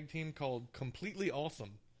wrestled a tag team called Completely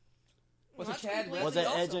Awesome. Was Well, it Chad? that's Was Wesley? it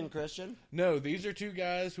Awesome. Edge and Christian? No, these are two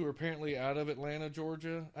guys who are apparently out of Atlanta,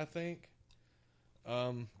 Georgia, I think.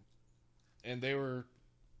 And they were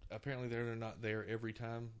apparently they're not there every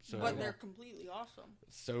time. So But they're completely awesome.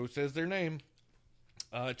 so says their name.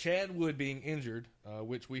 Chad Wood being injured,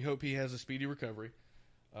 which we hope he has a speedy recovery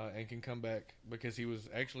and can come back because he was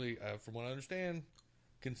actually, from what I understand,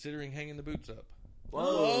 considering hanging the boots up.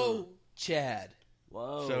 Whoa. Chad.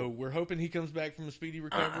 Whoa. So we're hoping he comes back from a speedy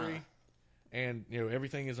recovery, and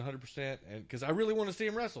everything is 100%. And because I really want to see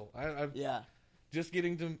him wrestle, I've yeah. just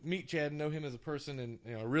getting to meet Chad and know him as a person, and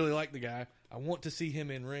I really like the guy. I want to see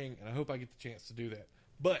him in ring, and I hope I get the chance to do that.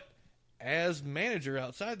 But as manager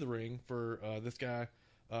outside the ring for this guy,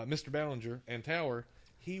 Mr. Ballinger and Tower,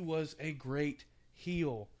 he was a great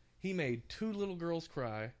heel. He made two little girls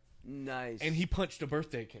cry, Nice. and he punched a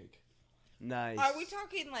birthday cake. Nice. Are we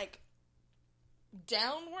talking like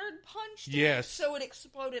downward punched it, Yes. so it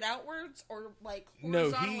exploded outwards, or like No,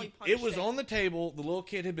 horizontally punched it was on the table. The little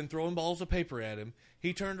kid had been throwing balls of paper at him.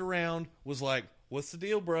 He turned around, was like, "What's the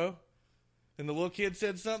deal, bro?" And the little kid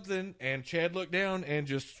said something, and Chad looked down and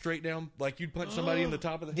just straight down like you'd punch somebody in the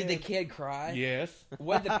top of the Did head. the kid cry? Yes.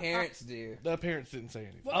 What did the parents do? The parents didn't say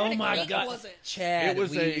anything. What Oh kind of my cake God. was it? Chad, It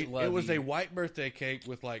was we love it was you. a white birthday cake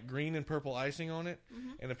with like green and purple icing on it,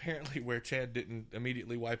 and apparently where Chad didn't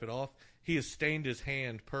immediately wipe it off, he has stained his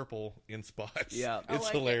hand purple in spots. Yeah. I it's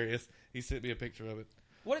like it. hilarious. He sent me a picture of it.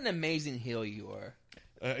 What an amazing heel you are.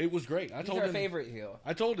 It was great. I He's told our him. favorite heel.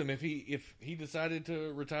 I told him if he decided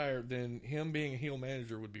to retire, then him being a heel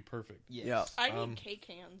manager would be perfect. Yes. Yeah. I need cake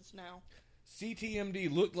hands now.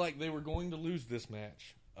 CTMD looked like they were going to lose this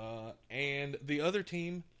match, and the other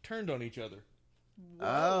team turned on each other.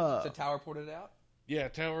 Oh. So Tower pulled it out? Yeah,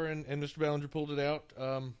 Tower and Mr. Ballinger pulled it out.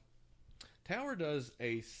 Tower does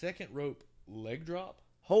a second rope leg drop.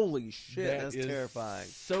 Holy shit, that that's is terrifying.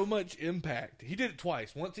 So much impact. He did it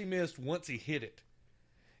twice. Once he missed, once he hit it.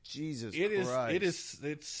 Jesus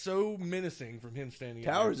It's so menacing from him standing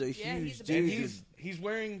up. Tower's a Yeah, huge he's a dude. And he's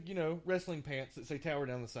wearing, wrestling pants that say Tower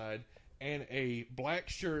down the side and a black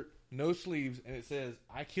shirt, no sleeves, and it says,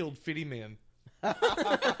 "I killed 50 men."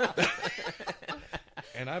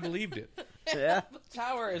 And I believed it. Yeah.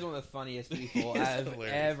 Tower is one of the funniest people He is I've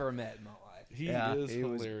hilarious. ever met in my life. He Yeah, is he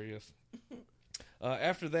was- hilarious.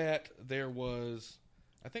 After that, there was,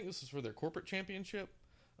 I think this was for their corporate championship.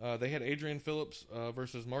 They had Adrian Phillips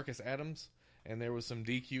versus Marcus Adams, and there was some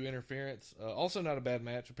DQ interference. Also not a bad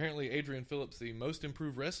match. Apparently Adrian Phillips, the most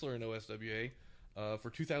improved wrestler in OSWA for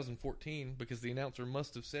 2014, because the announcer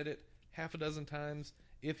must have said it half a dozen times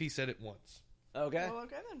if he said it once. Okay. Well,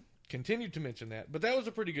 okay then. Continued to mention that, but that was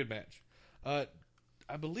a pretty good match.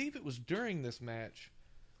 I believe it was during this match,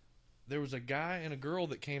 there was a guy and a girl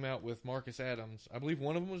that came out with Marcus Adams. I believe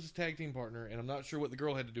one of them was his tag team partner, and I'm not sure what the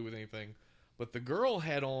girl had to do with anything, but the girl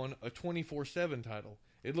had on a 24/7 title.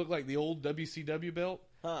 It looked like the old WCW belt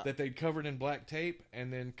that they'd covered in black tape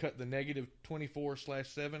and then cut the negative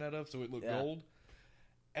 24/7 out of, so it looked gold.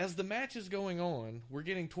 As the match is going on, we're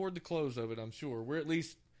getting toward the close of it, I'm sure. We're at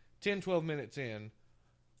least 10, 12 minutes in.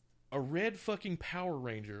 A red fucking Power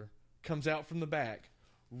Ranger comes out from the back,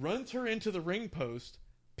 runs her into the ring post,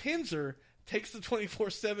 pins her, takes the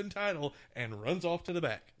 24/7 title, and runs off to the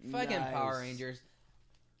back. Fucking Nice. Power Rangers.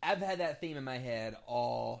 I've had that theme in my head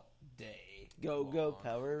all day. Go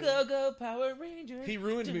Power. Go Power Rangers. He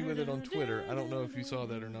ruined me with it on Twitter. I don't know if you saw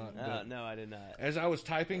that or not. But No, I did not. as I was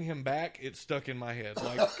typing him back, it stuck in my head.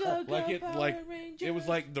 Like Power it was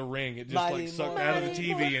like The Ring. It just Mighty sucked out of the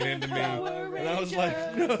Mighty TV and into me. Power And I was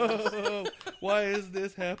like, no, why is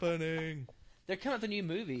this happening? They're coming with a new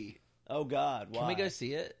movie. Oh God, why? Can we go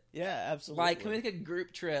see it? Yeah, absolutely. Like, can we make a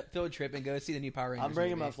group trip, field trip, and go see the new Power Rangers I'm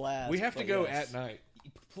bringing movie? my flask. We have to but go yes. at night.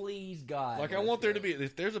 Please, God. Like, I let's want there go. to be,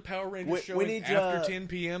 if there's a Power Rangers We showing need after to- 10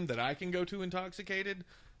 p.m. that I can go to intoxicated,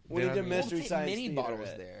 We then need to I'm in. Mystery take Science mini Theater. bottles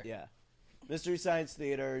it. there. Yeah, Mystery Science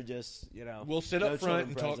Theater. Just We'll sit no up front children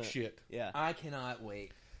and talk present. shit. Yeah, I cannot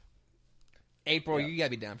wait. April, Yeah. you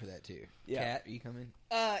gotta be down for that too. Yeah. Kat, are you coming?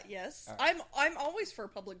 Yes. All right. I'm always for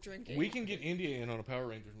public drinking. We can get India in on a Power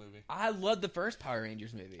Rangers movie. I loved the first Power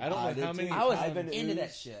Rangers movie. I don't I know did how many. too. I was Ivan into Ooze.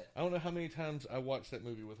 that shit. I don't know how many times I watched that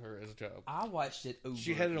movie with her as a child. I watched it over.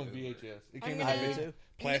 She had it on and over. VHS. It I'm came in gonna- a big too. I'm gonna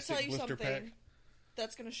plastic tell you blister something pack.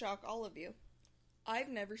 that's gonna shock all of you. I've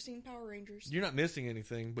never seen Power Rangers. You're not missing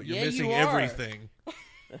anything, but you're Yeah, missing you are. everything.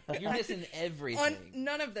 You're missing everything On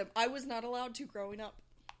none of them. I was not allowed to growing up.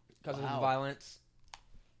 because of the Wow. violence.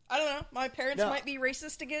 I don't know. My parents No. might be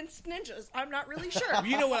racist against ninjas. I'm not really sure.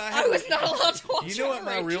 You know what I was not allowed to watch. You know what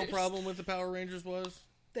my Power real Rangers. problem with the Power Rangers was?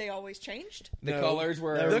 They always changed. The No. colors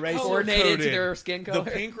were They're The color coordinated to coded. their skin color.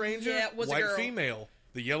 The Pink Ranger, Yeah, it was a white girl. female.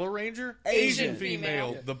 The Yellow Ranger, Asian Asian female.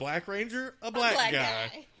 female. The Black Ranger, a A black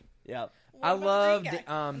guy. Yep. What I about the loved red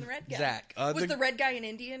guy and the red guy? Zach. Was the red guy an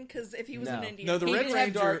Indian? Because if he was an No. Indian, No, the He Red didn't have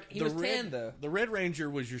Ranger. dark- he the was red, tan, though. The Red Ranger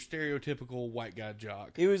was your stereotypical white guy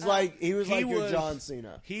jock. He was like your was- John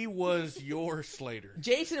Cena. He was your Slater.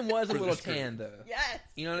 Jason was a For the little screen. tan though. yes.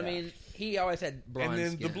 You know what I Yeah. mean? He always had bronze And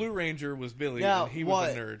then skin. the Blue Ranger was Billy, Now, and he what,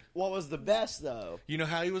 was a nerd. What was the best though? You know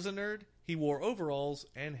how he was a nerd? He wore overalls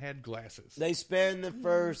and had glasses. They spend the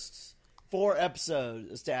first 4 episodes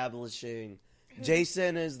establishing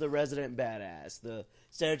Jason is the resident badass, the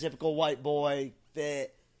stereotypical white boy,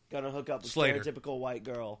 fit, gonna hook up with Slater. stereotypical white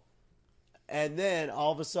girl. And then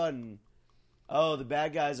all of a sudden, oh, the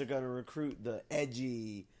bad guys are gonna recruit the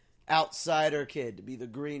edgy outsider kid to be the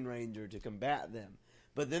Green Ranger to combat them.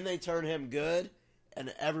 But then they turn him good,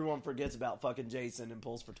 and everyone forgets about fucking Jason and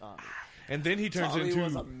pulls for Tommy. And then he turns Tommy was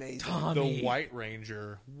into amazing. the White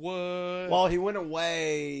Ranger. What? Well, he went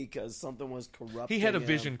away because something was corrupting he had a him.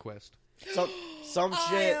 vision quest. Some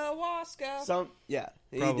shit. Ayahuasca.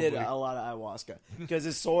 He Probably. did a lot of ayahuasca because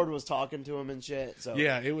his sword was talking to him and shit. So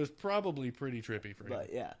Yeah, it was probably pretty trippy for him.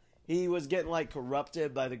 but yeah, he was getting like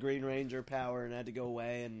corrupted by the Green Ranger power and had to go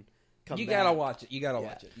away and come. You back. gotta watch it. You gotta Yeah.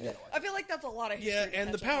 watch it. You gotta watch I feel like that's a lot of history. Yeah, to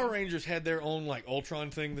and the catch up Power on. Rangers had their own like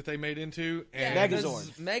Ultron thing that they made into, and Yeah. it.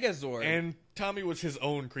 Megazord. Megazord. and Tommy was his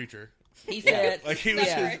own creature. he said, Like he was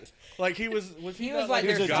yeah. his, like he was he, He not was like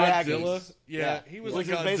his their Godzilla? Jaggies. Yeah, he was Which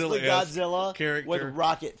like was basically Godzilla character with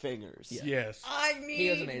rocket fingers. Yes, I He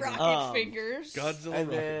was need amazing. rocket fingers. Godzilla. And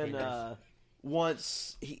rocket then fingers.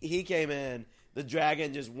 once he came in, the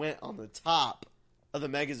dragon just went on the top of the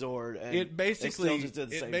Megazord, and it basically still just did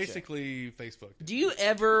the same shit. face fucked it. Do you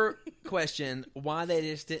ever question why they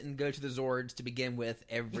just didn't go to the Zords to begin with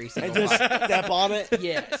every and single just fight? step on it.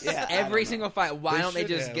 Yes. Yeah, I every don't single fight. Why They don't they should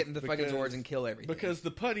just have, get in the fucking because- Zords and kill everything? Because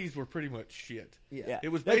the putties were pretty much shit. Yeah, It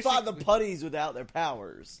was they fought the basic- putties without their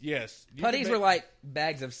powers. Yes, You Putties could were like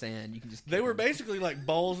bags of sand. You can just. they kick were them. basically like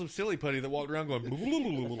balls of silly putty that walked around going.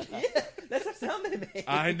 That's the sound they made.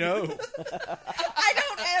 I know. I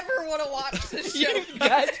don't ever want to watch this show. You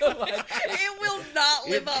got to watch it. It will not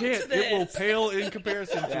live It up can't. to this. It will pale in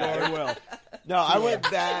comparison to Yeah, our it will. No, I went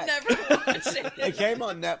I'll back. never watch it. It came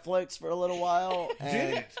on Netflix for a little while, and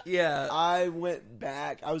Did it? Yeah, I went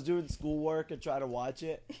back. I was doing schoolwork and tried to watch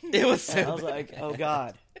it. it was so. And I was bad. like, "Oh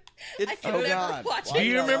God, I can oh, never God. watch it. Do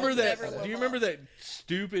you remember I'll that? never Do you live remember that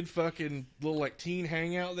stupid fucking little like teen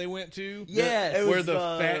hangout they went to? Yes. It Where was the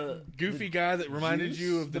the fat goofy guy that reminded Juice?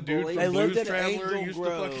 you of the The dude bully? from They lived Blues in Traveler Angel used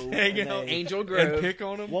Grove, to fucking hang and out they- Angel and Grove. pick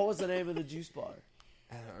on him. What was the name of the juice bar?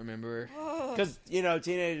 I don't remember. Because,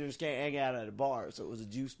 teenagers can't hang out at a bar, so it was a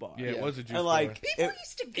juice bar. Yeah, it Yeah. was a juice And, like, bar. People it,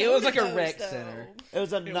 used to go It was to like a those, rec though. center. it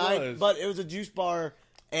was a It night, was. but it was a juice bar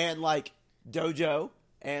and, like, dojo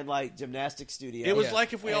and, like, gymnastics studio. It was Yeah.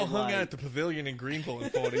 like if we all And, hung like- out at the pavilion in Greenville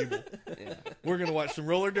and fought evil. Yeah. We're gonna watch some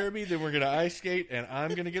roller derby, then we're gonna ice skate, and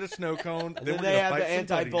I'm gonna get a snow cone. And Then then we're they gonna have fight the some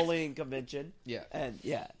buddies. anti-bullying convention. Yeah. And,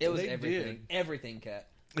 yeah. It was They everything. did. Everything, Cat.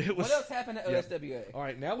 It was, What else happened at yeah. OSWA? All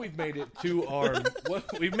right, now we've made it to our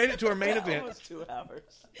we've made it to our main event, Almost 2 hours.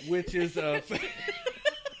 which is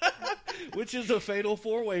which is a fatal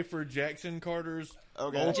four-way for Jackson Carter's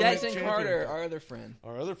Okay. Ultimate Jackson Champion. Carter, our other friend.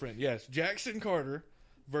 Our other friend, yes, Jackson Carter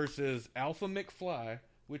versus Alpha McFly,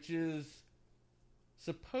 which is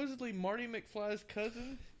supposedly Marty McFly's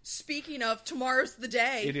cousin. Speaking of, tomorrow's the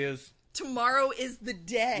day. It is. Tomorrow is the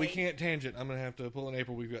day. We can't tangent. I'm gonna have to pull an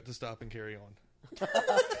April. We've got to stop and carry on.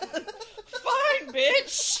 Fine,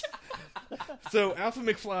 bitch. So Alpha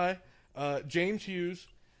McFly, James Hughes,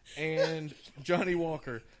 and Johnny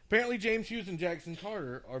Walker. Apparently, James Hughes and Jackson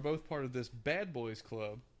Carter are both part of this Bad Boys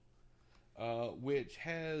Club, which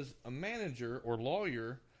has a manager or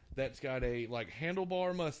lawyer that's got a like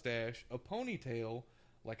handlebar mustache, a ponytail,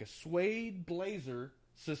 like a suede blazer,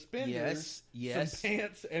 suspenders, Yes. some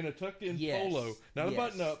pants, and a tucked-in Yes. polo. Not a Yes.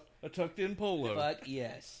 button-up, a tucked-in polo. Fuck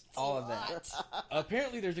yes. All of that.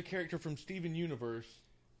 Apparently, there's a character from Steven Universe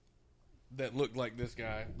that looked like this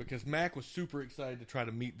guy because Mac was super excited to try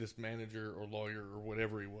to meet this manager or lawyer or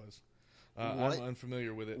whatever he was. What? I'm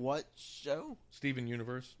unfamiliar with it. What show? Steven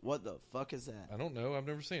Universe? What the fuck is that? I don't know. I've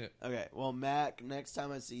never seen it. Okay, well, Mac, next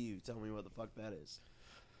time I see you, tell me what the fuck that is.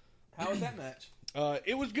 How was that match?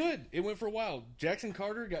 It was good. It went for a while. Jackson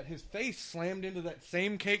Carter got his face slammed into that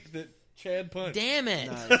same cake that Chad punched. Damn it.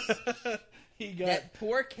 Nice. He got That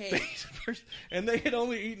poor cake. face first, and they had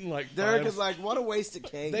only eaten like Derrick five. is like, what a waste of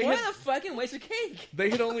cake. They What had- a fucking waste of cake. They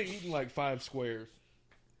had only eaten like 5 squares.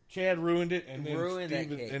 Chad ruined it, and then Ruined that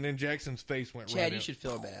Steven- cake. and then Jackson's face went right Chad, in. you should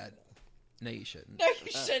feel bad. No, you shouldn't. No,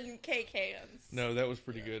 you shouldn't. Cake hands. No, that was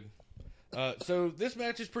pretty good. So this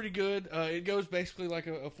match is pretty good. It goes basically like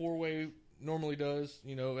a 4-way normally does.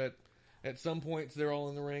 You know, at some points they're all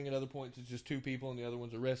in the ring, at other points it's just 2 people and the other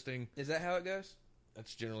one's are resting. Is that how it goes?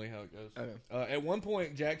 That's generally how it goes. Okay. At one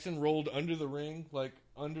point, Jackson rolled under the ring, like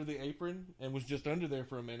under the apron, and was just under there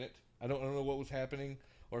for a minute. I don't know what was happening,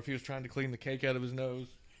 or if he was trying to clean the cake out of his nose.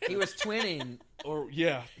 He was twinning. Or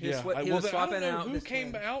yeah. He was I swapping don't know out who this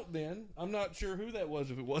came twin. out then. I'm not sure who that was.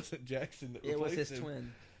 If it wasn't Jackson that It was replaced his him.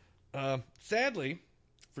 twin. Sadly,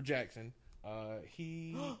 for Jackson,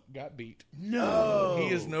 he got beat. no!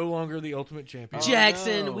 He is no longer the Ultimate Champion.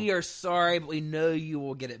 Jackson, no. we are sorry, but we know you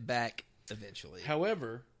will get it back eventually.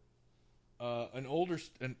 However, an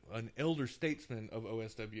elder statesman of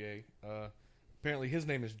OSWA, apparently his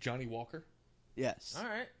name is Johnny Walker. Yes. All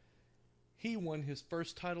right. He won his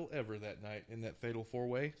first title ever that night in that fatal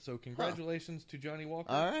 4-way. So congratulations to Johnny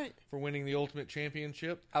Walker All right. for winning the Ultimate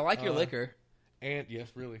Championship. I like your liquor. And yes,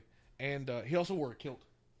 really. And he also wore a kilt.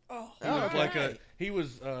 Oh, He was okay. like he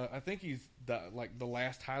was I think he's the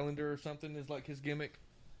last Highlander or something is like his gimmick.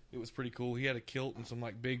 It was pretty cool. He had a kilt and some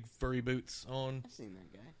like big furry boots on I've seen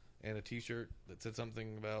that guy. and a t-shirt that said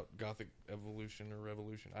something about Gothic evolution or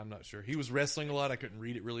revolution. I'm not sure. He was wrestling a lot. I couldn't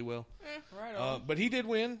read it really well. Right on. But he did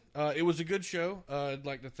win. It was a good show. I'd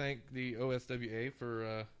like to thank the OSWA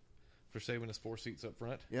for saving us 4 seats up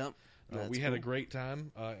front. Yep. We had a great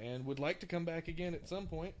time and would like to come back again at some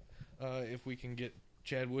point if we can get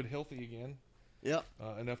Chad Wood healthy again. Yep.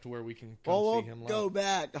 Enough to where we can come Well, see him we'll live. go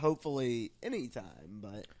back hopefully anytime,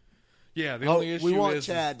 but Yeah, the only issue we want is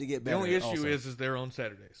Chad to get better. the only issue also. is they're on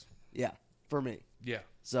Saturdays. yeah, for me. Yeah,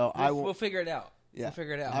 So I We'll won't. figure it out. Yeah, We'll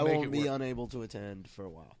figure it out. I Make won't it be work. unable to attend for a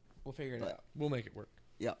while. We'll figure it But- out. we'll make it work.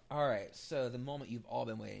 Yep. All right. So the moment you've all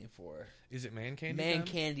been waiting for, Is it Man Candy? Man time?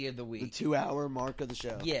 Candy of the The Week. 2-hour mark of the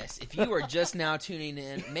show. Yes, if you are just now tuning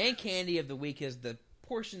in, Man Candy of the Week is the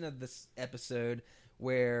portion of this episode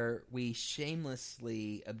where we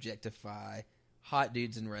shamelessly objectify hot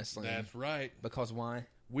dudes in wrestling. That's right. Because why?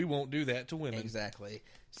 We won't do that to women. Exactly.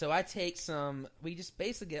 So I take we just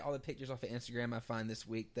basically get all the pictures off of Instagram I find this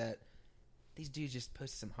week that these dudes just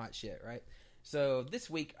posted some hot shit, right? So this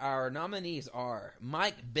week our nominees are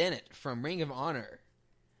Mike Bennett from Ring of Honor,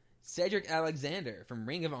 Cedric Alexander from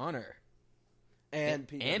Ring of Honor, And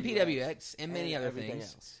PWX, and many other everything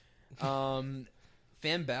things. else.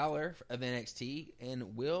 Finn Balor of NXT,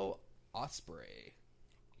 and Will Ospreay.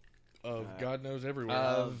 of God knows everywhere.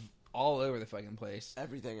 Of all over the fucking place.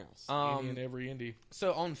 Everything else. Any and every indie.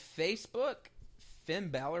 So on Facebook, Finn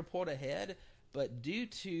Balor pulled ahead, but due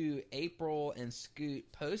to April and Scoot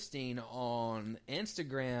posting on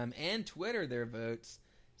Instagram and Twitter their votes,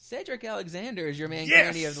 Cedric Alexander is your man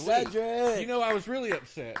candy of the week. Cedric! You know, I was really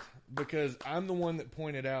upset because I'm the one that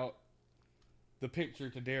pointed out the picture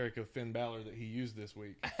to Derrick of Finn Balor that he used this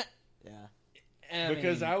week. Yeah.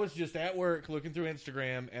 Because I was just at work looking through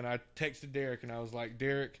Instagram, and I texted Derrick, and I was like,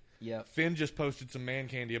 Derrick, Yep. Finn just posted some man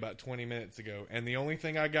candy about 20 minutes ago, and the only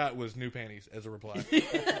thing I got was new panties as a reply.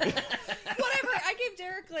 Whatever. I gave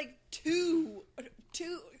Derrick like two,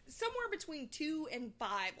 somewhere between 2 and 5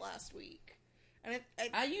 last week, and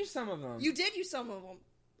I used some of them. you did use some of them.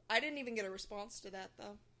 I didn't even get a response to that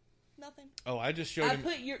though. Nothing. Oh, I just showed I him.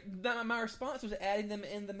 put my response was adding them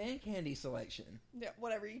in the man candy selection. Yeah,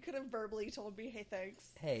 whatever. You could have verbally told me, "Hey, thanks."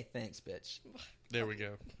 Hey, thanks, bitch. There we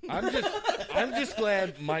go. I'm just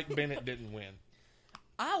glad Mike Bennett didn't win.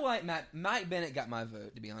 I like Mike Bennett got my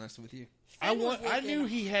vote, to be honest with you. I knew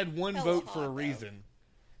he had one hella vote hot, for a though. reason.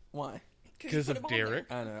 Why? you 'Cause put of him on there.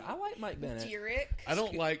 Derrick. I know. I like Mike Bennett. Derrick. I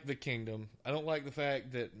don't like the kingdom. I don't like the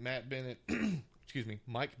fact that Matt Bennett,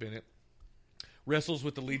 Mike Bennett, wrestles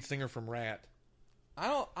with the lead singer from Rat.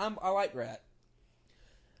 I like Rat.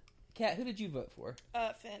 Kat, who did you vote for?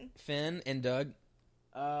 Finn. Finn and Doug.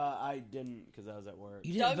 I didn't because I was at work.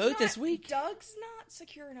 You didn't vote this week. Doug's not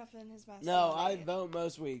secure enough in his masculinity. No, I vote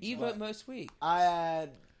most weeks. You but vote most week. I had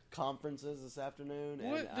conferences this afternoon.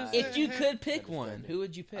 What and does I, that If you have- could pick one, who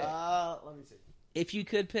would you pick? let me see. If you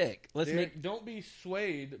could pick, Derrick, don't be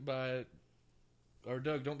swayed by, or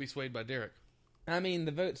Doug, don't be swayed by Derrick. I mean,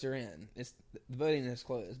 the votes are in. It's the voting is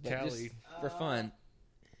closed, but Tally. just for fun.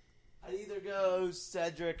 I'd either go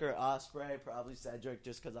Cedric or Osprey. Probably Cedric,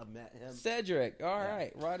 just because I've met him. Cedric, all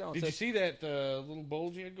right, right on. Did So you see that little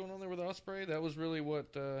bulge he had going on there with Osprey? That was really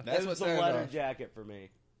what. That's That what was the started letter off. jacket for me.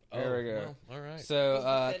 There we go. Well, all right.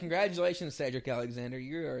 So, congratulations, Cedric Alexander.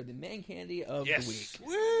 You are the man candy of the week.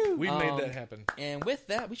 Woo! We made Um, that happen. And with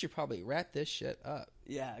that, we should probably wrap this shit up.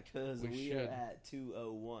 Yeah, because We we should. are at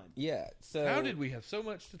 2:01. Yeah. So How did we have so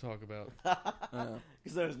much to talk about?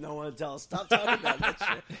 Because there's no one to tell us stop talking about that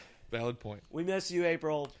shit. Valid point. We miss you,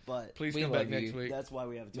 April, but Please We come back love next you. week. that's why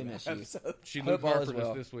we have a We 2 miss you. episode. She Hope Luke all Harper is was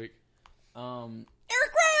well. this week. Eric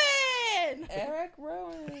Rowan. Eric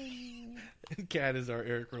Rowan. Cat is our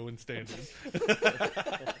Eric Rowan stand-in.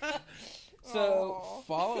 So Aw.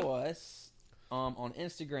 follow us on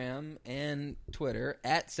Instagram and Twitter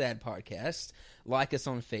at Sad Podcast. Like us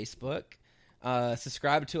on Facebook.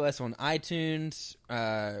 Subscribe to us on iTunes.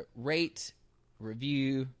 Rate,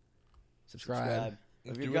 review, subscribe.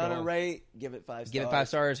 If Do you're it gonna all. rate, give it 5 stars. Give it 5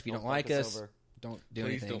 stars. If you don't fuck like us, over. don't do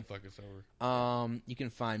Please anything. don't fuck us over. You can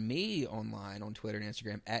find me online on Twitter and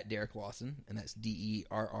Instagram at Derrick Lawson, and that's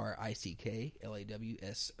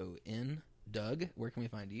DerrickLawson. Doug, where can we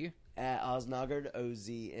find you? At Oznogard,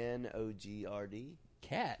 OZNOGRD.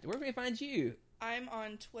 Kat, where can we find you? I'm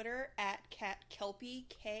on Twitter at KatKelpie,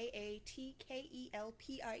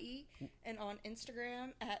 KatKelpie, and on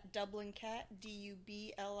Instagram at DublinCat,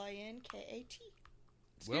 DUBLINKAT.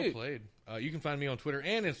 Well Scoot. played. You can find me on Twitter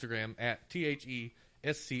and Instagram at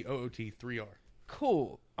THESCOOT3R.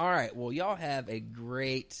 Cool. All right. Well, y'all have a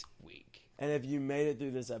great week. And if you made it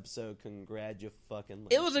through this episode, congratulations.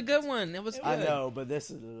 It was a good one. It was good. I know, but this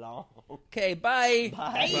is long. Okay, bye.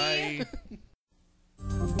 Bye. Bye.